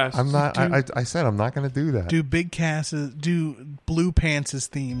taking requests. I'm not. I said I'm not going to do that. Do Big Cass's do Blue Pants'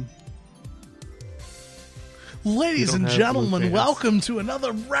 theme? Ladies and have gentlemen, Blue Pants. welcome to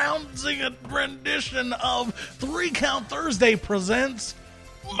another rousing rendition of 3 Count Thursday presents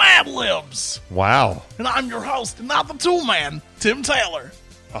Mad Libs. Wow. And I'm your host, and not the tool man, Tim Taylor.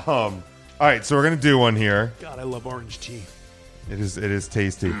 All right, so we're going to do one here. God, I love orange tea. It is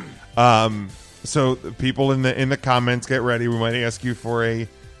tasty. So people in the comments, get ready. We might ask you for a.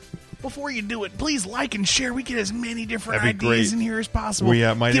 Before you do it, please like and share. We get as many different That'd be ideas great. in here as possible. We,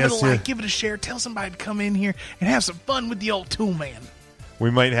 might give it a ask you- like, give it a share. Tell somebody to come in here and have some fun with the old tool man. We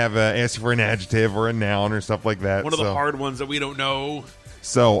might have ask you for an adjective or a noun or stuff like that. One of the hard ones that we don't know.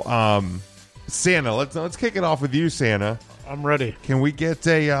 So, Santa, let's kick it off with you, Santa. I'm ready. Can we get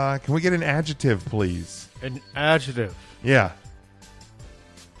an adjective, please? An adjective. Yeah.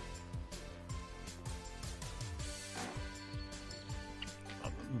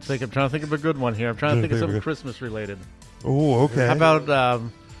 I'm trying to think of a good one here. I'm trying to think of Think of a something good- Christmas related. Oh, okay. How about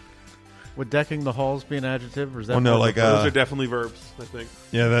would decking the halls be an adjective, or is that? Oh, no, more of a like, verb? Those are definitely verbs, I think.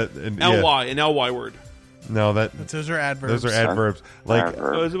 Yeah, that and, LY, an LY word. No, Those are adverbs. those are adverbs. Like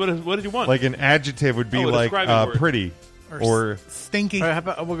Adverb. What did you want? like an adjective would be Oh, a like describing word. pretty or Stinky. All right, how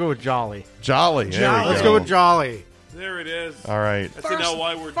about we'll go with jolly. jolly. There we Jolly. Let's go with jolly. There it is. All right. That's an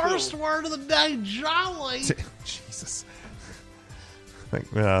LY word, First too. word of the day, jolly. Jesus. Like,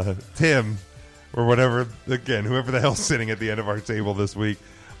 Tim, or whatever. Again, whoever the hell's sitting at the end of our table this week.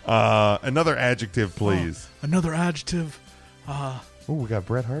 Another adjective, please. Another adjective. Oh, we got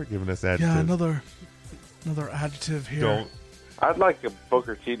Bret Hart giving us adjectives. Yeah, another adjective here. Don't. I'd like a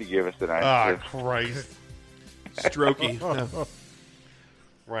Booker T to give us an Ah, adjective. Christ. Strokey. No.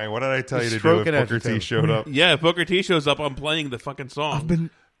 Ryan, what did I tell you to do Stroke if an Booker T adjective. showed up? Yeah, if Booker T shows up, I'm playing the fucking song.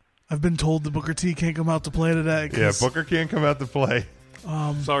 I've been told that Booker T can't come out to play today. Yeah, Booker can't come out to play.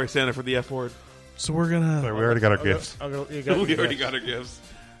 Sorry, Santa, for the F word. So we're gonna Sorry, we already got our gifts. We already got our gifts.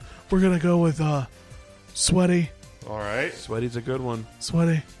 go with sweaty. All right. Sweaty's a good one.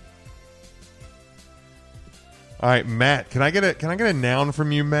 Sweaty. All right, Matt. Can I get a noun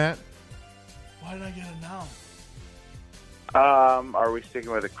from you, Matt? Why did I get it now? Are we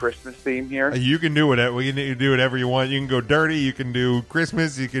sticking with a Christmas theme here? You can do whatever. You can do whatever you want. You can go dirty. You can do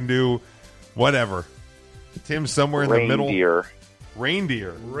Christmas. You can do whatever. Tim's somewhere in the middle. Reindeer.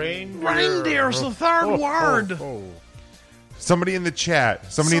 Reindeer. Reindeer's the third word. Somebody in the chat.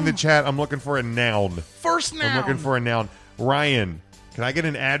 I'm looking for a noun. First noun. I'm looking for a noun. Ryan, can I get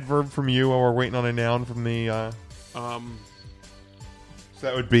an adverb from you while we're waiting on a noun from the? So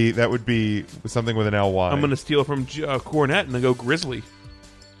that would be something with an ly. I'm going to steal from Cornette and then go Grizzly.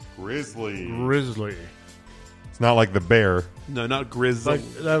 Grizzly. Grizzly. It's not like the bear. No, not Grizzly.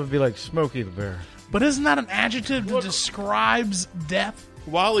 Like that would be like Smokey the Bear. But isn't that an adjective that describes death?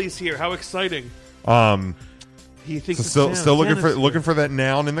 Wally's here. How exciting! He thinks it's Still looking Santa's for that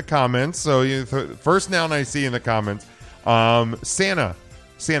noun in the comments. So first noun I see in the comments. Santa,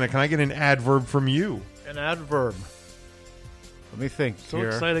 can I get an adverb from you? An adverb. Let me think So here.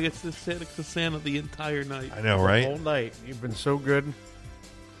 excited I get to sit next to Santa the entire night. I know, The right? whole night. You've been so good.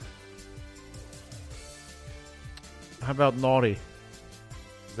 How about naughty?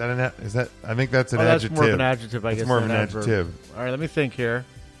 Is that I think that's an That's adjective. more of an adjective, I That's guess. more of than an adverb. adjective. All right, let me think here.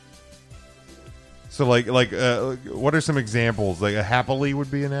 So like what are some examples? Like a happily would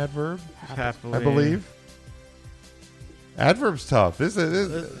be an adverb, Happily. I believe. Adverb's tough. This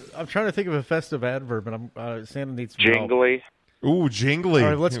is I'm trying to think of a festive adverb, and Santa needs some help. Jingly. ooh jingly. All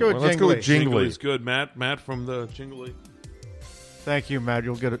right, let's go with Let's go with Jingly jingly. is good. Matt from the Jingly. Thank you, Matt.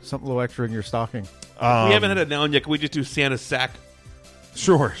 You'll get something a little extra in your stocking. We haven't had a noun yet. Can we just do Santa's sack?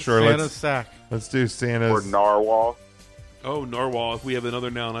 Sure. Santa's sack. Let's do Santa's. Or narwhal. Oh, narwhal. If we have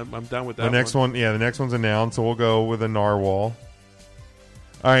another noun, I'm down with that. The next one, the next one's a noun, so we'll go with a narwhal.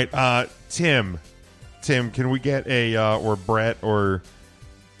 All right, Tim, can we get a or Brett or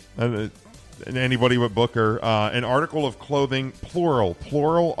anybody but Booker an article of clothing,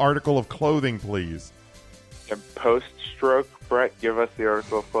 plural article of clothing, please? And post-stroke, Brett, give us the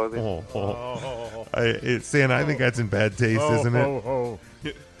article of clothing. Santa, I think that's in bad taste, isn't it? Hope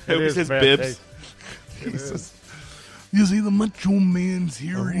It it is says bad bibs. taste. Jesus. You see, the Macho Man's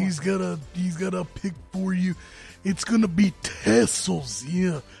here. He's got a pick for you. It's gonna be tassels,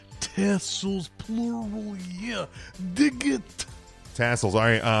 yeah. Tassels, plural, yeah. Dig it. tassels. All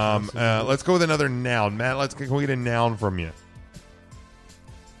right. Let's go with another noun. Matt, can we get a noun from you?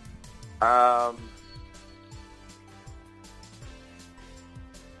 I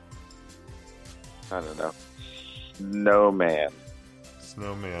don't know. Snowman.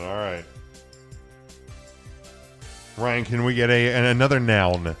 Snowman. All right. Ryan, can we get another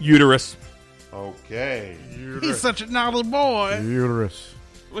noun? Uterus. Okay. He's such a naughty boy. Uterus.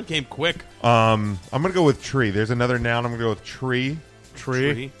 One came quick. I'm going to go with tree. There's another noun. I'm going to go with tree.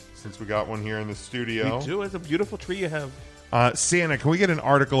 Tree. Since we got one here in the studio. We do. It's a beautiful tree you have. Santa, can we get an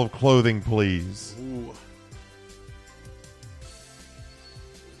article of clothing, please? Ooh.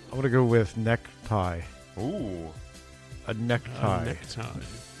 I'm going to go with necktie. Ooh. A necktie. Necktie.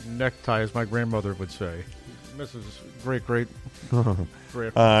 Necktie, as my grandmother would say. Mrs. Great.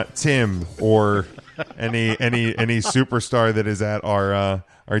 Tim, or any superstar that is at our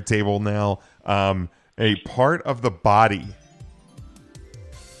table now. A part of the body.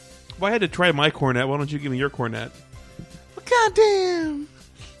 Well, I had to try my cornet. Why don't you give me your cornet? Well, goddamn.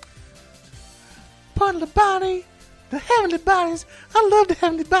 Part of the body. The heavenly bodies. I love the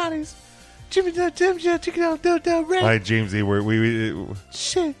heavenly bodies. Jimmy, All right, Jamesy, we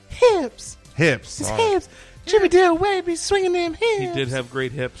shit, hips. hips. His All right. hips. Jimmy Dale Way be swinging them hips. He did have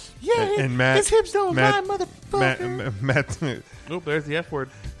great hips. Yeah, And Matt, his hips don't lie, motherfucker. Matt, Oh, there's the F word.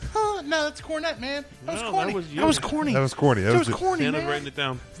 Huh? No, that's cornet, man. That was No, corny. that was you. That was corny. that was corny. That was corny, Santa's man. writing it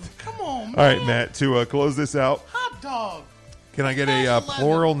down. Come on, man. All right, Matt, to close this out, Hot dog. can I get a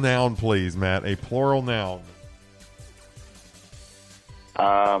plural noun, please, Matt? A plural noun.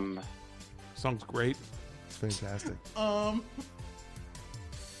 Song's great. It's fantastic.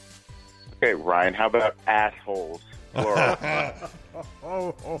 Okay, Ryan, how about assholes? Plural.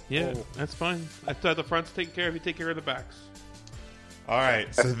 Yeah, that's fine. That's the front's taken care of. You take care of the backs. All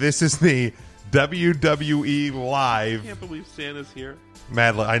right, so this is the WWE Live. I can't believe Santa's here.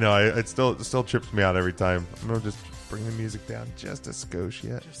 Mad, I know it still trips me out every time. I'm gonna just bring the music down just a skosh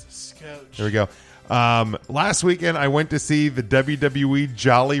yet. Just a scotch. There we go. Last weekend I went to see the WWE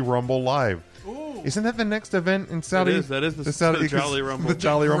Jolly Rumble live. Ooh. Isn't that the next event in Saudi? That is the Saudi Jolly Rumble. The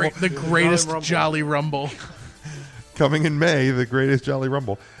Jolly Rumble The greatest Jolly Rumble. coming in May. The greatest Jolly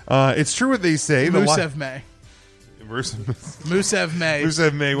Rumble. It's true what they say. Musev May. Musev May.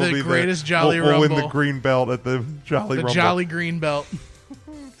 Musev May will the be greatest the, Jolly will Rumble. win the green belt at the Jolly the Rumble. Jolly Green Belt.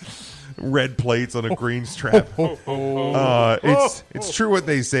 Red plates on a green strap. It's true what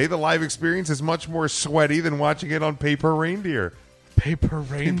they say. The live experience is much more sweaty than watching it on paper reindeer. Paper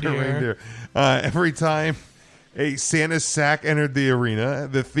reindeer. Every time a Santa's sack entered the arena,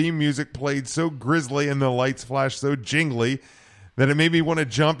 the theme music played so grisly and the lights flashed so jingly that it made me want to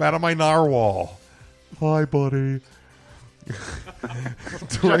jump out of my narwhal. Hi, buddy.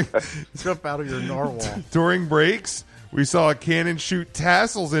 Jump out of your narwhal. During breaks, we saw a cannon shoot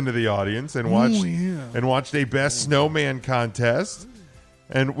tassels into the audience and watched a best snowman contest.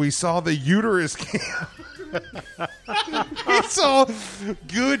 And we saw the uterus cam. It's all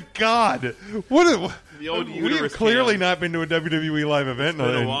good God. The old we uterus have clearly cam. not been to a WWE live event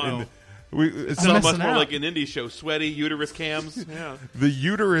It's been a while. it's So not much missing more out. like an indie show. Sweaty uterus cams. Yeah. the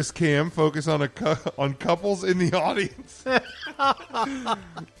uterus cam focus on on couples in the audience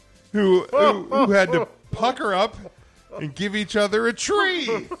who had to pucker up and give each other a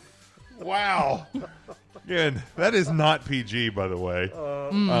tree. Wow. Again, that is not PG, by the way.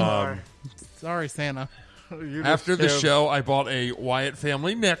 Sorry, Santa. After the show, I bought a Wyatt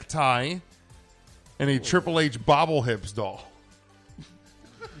family necktie and a Triple H Bobble Hips doll.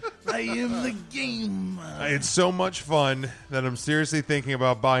 I am the game. It's so much fun that I'm seriously thinking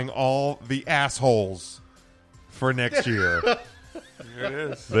about buying all the assholes for next year. There it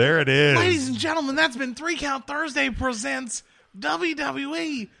is. There it is. Ladies and gentlemen, that's been 3 Count Thursday presents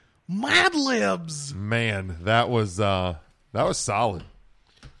WWE Mad Libs. Man, that was solid.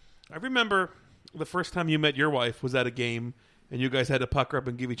 I remember the first time you met your wife was at a game, and you guys had to pucker up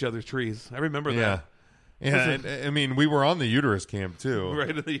and give each other trees. I remember Yeah. that. Yeah, I mean, we were on the uterus cam too.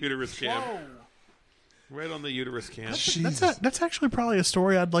 Right on the uterus cam. Right on the uterus cam. That's actually probably a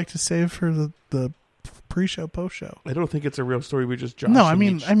story I'd like to save for the pre-show, post-show. I don't think it's a real story. We just Josh No, I and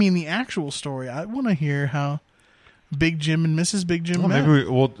mean each- the actual story. I want to hear how Big Jim and Mrs. Big Jim met. Maybe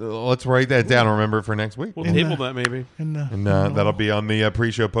let's write that down. Remember for next week. we'll in table the- that maybe. And That'll be on the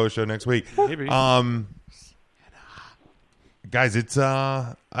pre-show, post-show next week. Maybe. Guys, it's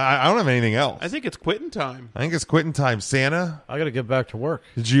I don't have anything else. I think it's quitting time. I think it's quitting time. Santa, I got to get back to work.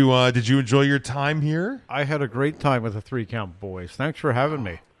 did you enjoy your time here? I had a great time with the 3 Count Boys. Thanks for having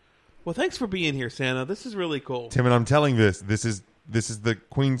me. Well, thanks for being here, Santa. This is really cool. Tim, and I'm telling you this is the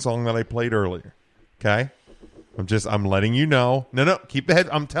Queen song that I played earlier. Okay? I'm letting you know. No, keep the head.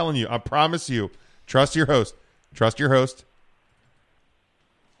 I'm telling you. I promise you. Trust your host.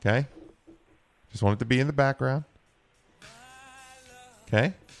 Okay? Just want it to be in the background.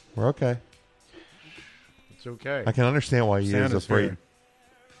 Okay? We're okay. It's okay. I can understand why he is afraid. Here.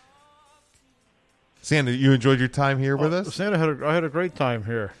 Santa, you enjoyed your time here with us? Santa, I had a great time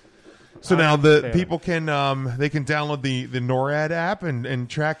here. So now the people can they can download the NORAD app and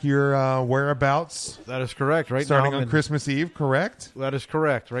track your whereabouts. That is correct. Right starting now on Christmas Eve, correct? That is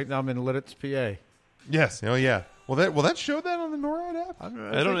correct. Right now I'm in Lidditz, PA. Yes. Oh yeah. Will that show that on the NORAD app? I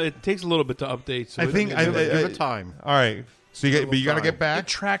don't know. It takes a little bit to update. So I think give it time. All right. So you got to get back. It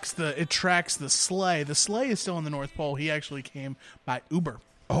tracks the sleigh. The sleigh is still in the North Pole. He actually came by Uber.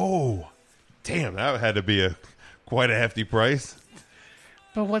 Oh, damn! That had to be quite a hefty price.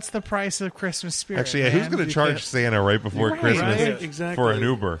 But what's the price of Christmas spirit? Actually, who's going to charge Santa right before Christmas exactly. for an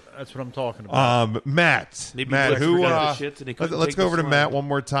Uber? That's what I'm talking about. Matt, who? Let's go over to Matt one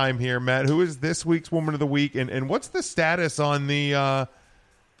more time here. Matt, who is this week's Woman of the Week, and what's the status on the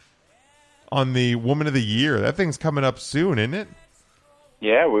Woman of the Year? That thing's coming up soon, isn't it?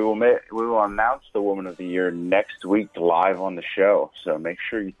 Yeah, we will announce the Woman of the Year next week live on the show. So make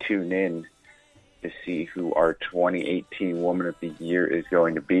sure you tune in to see who our 2018 Woman of the Year is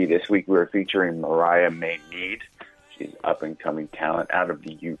going to be. This week we're featuring Mariah May Mead. She's up-and-coming talent out of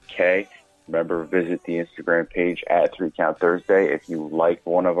the UK. Remember, visit the Instagram page at 3 Count Thursday. If you like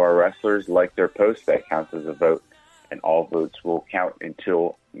one of our wrestlers, like their post, that counts as a vote. And all votes will count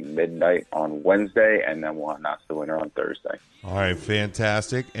until midnight on Wednesday, and then we'll announce the winner on Thursday. All right,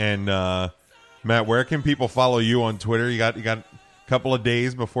 fantastic. And, Matt, where can people follow you on Twitter? You got couple of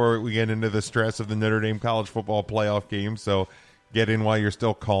days before we get into the stress of the Notre Dame college football playoff game, so get in while you're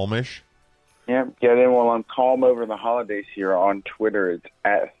still calmish. Yeah, get in while I'm calm over the holidays here on Twitter. It's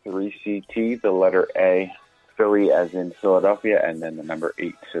at 3CT, the letter A, Philly as in Philadelphia, and then the number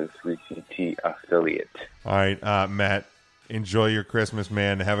 8, so 3CT affiliate. All right, Matt, enjoy your Christmas,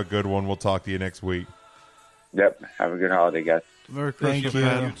 man. Have a good one. We'll talk to you next week. Yep, have a good holiday, guys. Merry Christmas,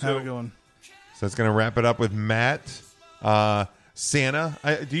 man. Have a good one. So that's going to wrap it up with Matt. Santa,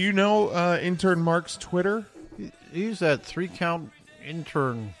 do you know intern Mark's Twitter? He's that 3 Count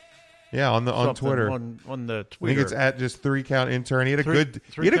intern. Yeah, on Twitter. On the Twitter. I think it's at just 3 Count intern. He had a good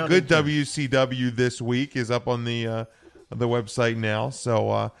WCW this week. Is up on the website now.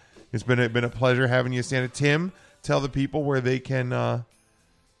 So it's been a pleasure having you, Santa. Tim, tell the people where they can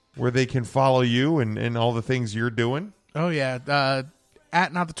follow you and all the things you're doing. Oh yeah.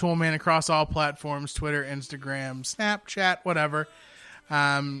 At Not the Tool Man across all platforms, Twitter, Instagram, Snapchat, whatever.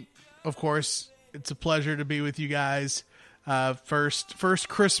 Of course, it's a pleasure to be with you guys. First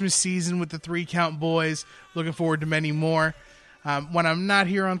Christmas season with the 3 Count Boys. Looking forward to many more. When I'm not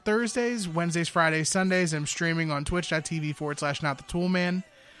here on Thursdays, Wednesdays, Fridays, Sundays, I'm streaming on twitch.tv/NotTheToolMan.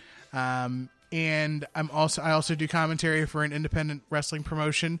 And I also do commentary for an independent wrestling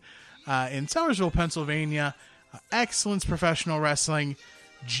promotion in Somersville, Pennsylvania. Excellence Professional Wrestling.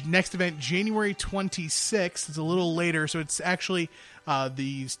 Next event, January 26th. It's a little later, so it's actually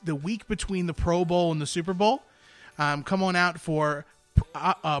the week between the Pro Bowl and the Super Bowl. Come on out for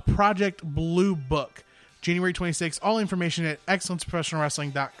Project Blue Book, January 26th. All information at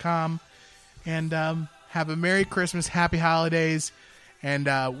excellenceprofessionalwrestling.com. And have a Merry Christmas, Happy Holidays, and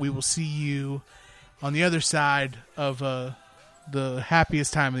we will see you on the other side of the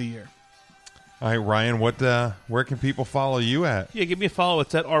happiest time of the year. All right, Ryan, where can people follow you at? Yeah, give me a follow.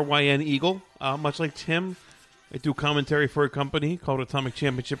 It's at RYN Eagle. Much like Tim, I do commentary for a company called Atomic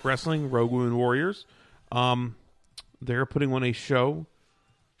Championship Wrestling, Rogue Women Warriors. They're putting on a show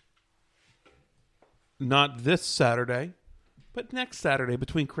not this Saturday, but next Saturday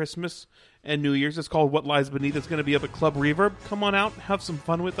between Christmas and New Year's. It's called What Lies Beneath. It's going to be up at Club Reverb. Come on out, have some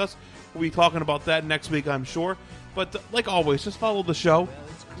fun with us. We'll be talking about that next week, I'm sure. But like always, just follow the show.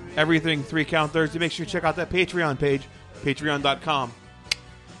 Everything 3 Count Thursday. Make sure you check out that Patreon page,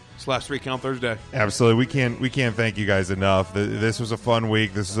 patreon.com/3 Count Thursday. Absolutely. We can't thank you guys enough. This was a fun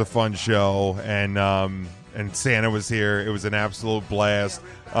week. This is a fun show. And Santa was here. It was an absolute blast.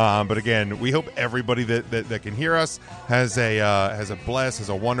 But again, we hope everybody that can hear us has a blessed, has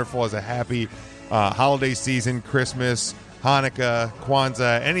a wonderful, has a happy holiday season, Christmas, Hanukkah,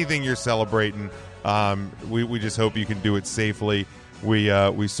 Kwanzaa, anything you're celebrating. We just hope you can do it safely.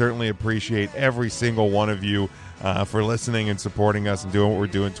 We certainly appreciate every single one of you for listening and supporting us and doing what we're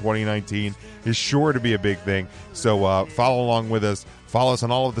doing. 2019 is sure to be a big thing. So follow along with us. Follow us on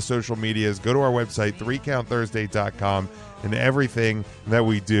all of the social medias. Go to our website, 3countthursday.com, and everything that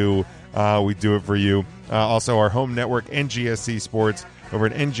we do it for you. Also, our home network, NGSC Sports, over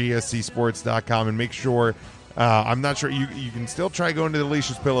at ngscsports.com. And make sure I'm not sure. You can still try going to the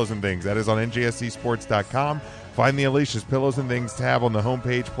Alicia's Pillows and Things. That is on njscsports.com. Find the Alicia's Pillows and Things tab on the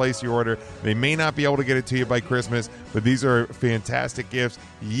homepage. Place your order. They may not be able to get it to you by Christmas, but these are fantastic gifts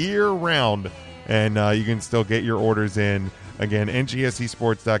year-round, and you can still get your orders in. Again,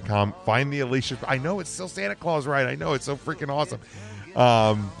 njscsports.com. Find the Alicia. I know it's still Santa Claus, right? I know it's so freaking awesome.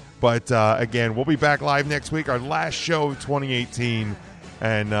 But again, we'll be back live next week, our last show of 2018.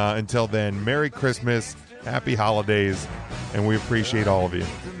 And until then, Merry Christmas, Happy Holidays, and we appreciate all of you.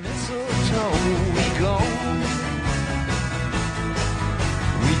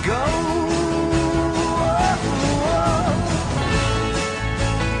 We go.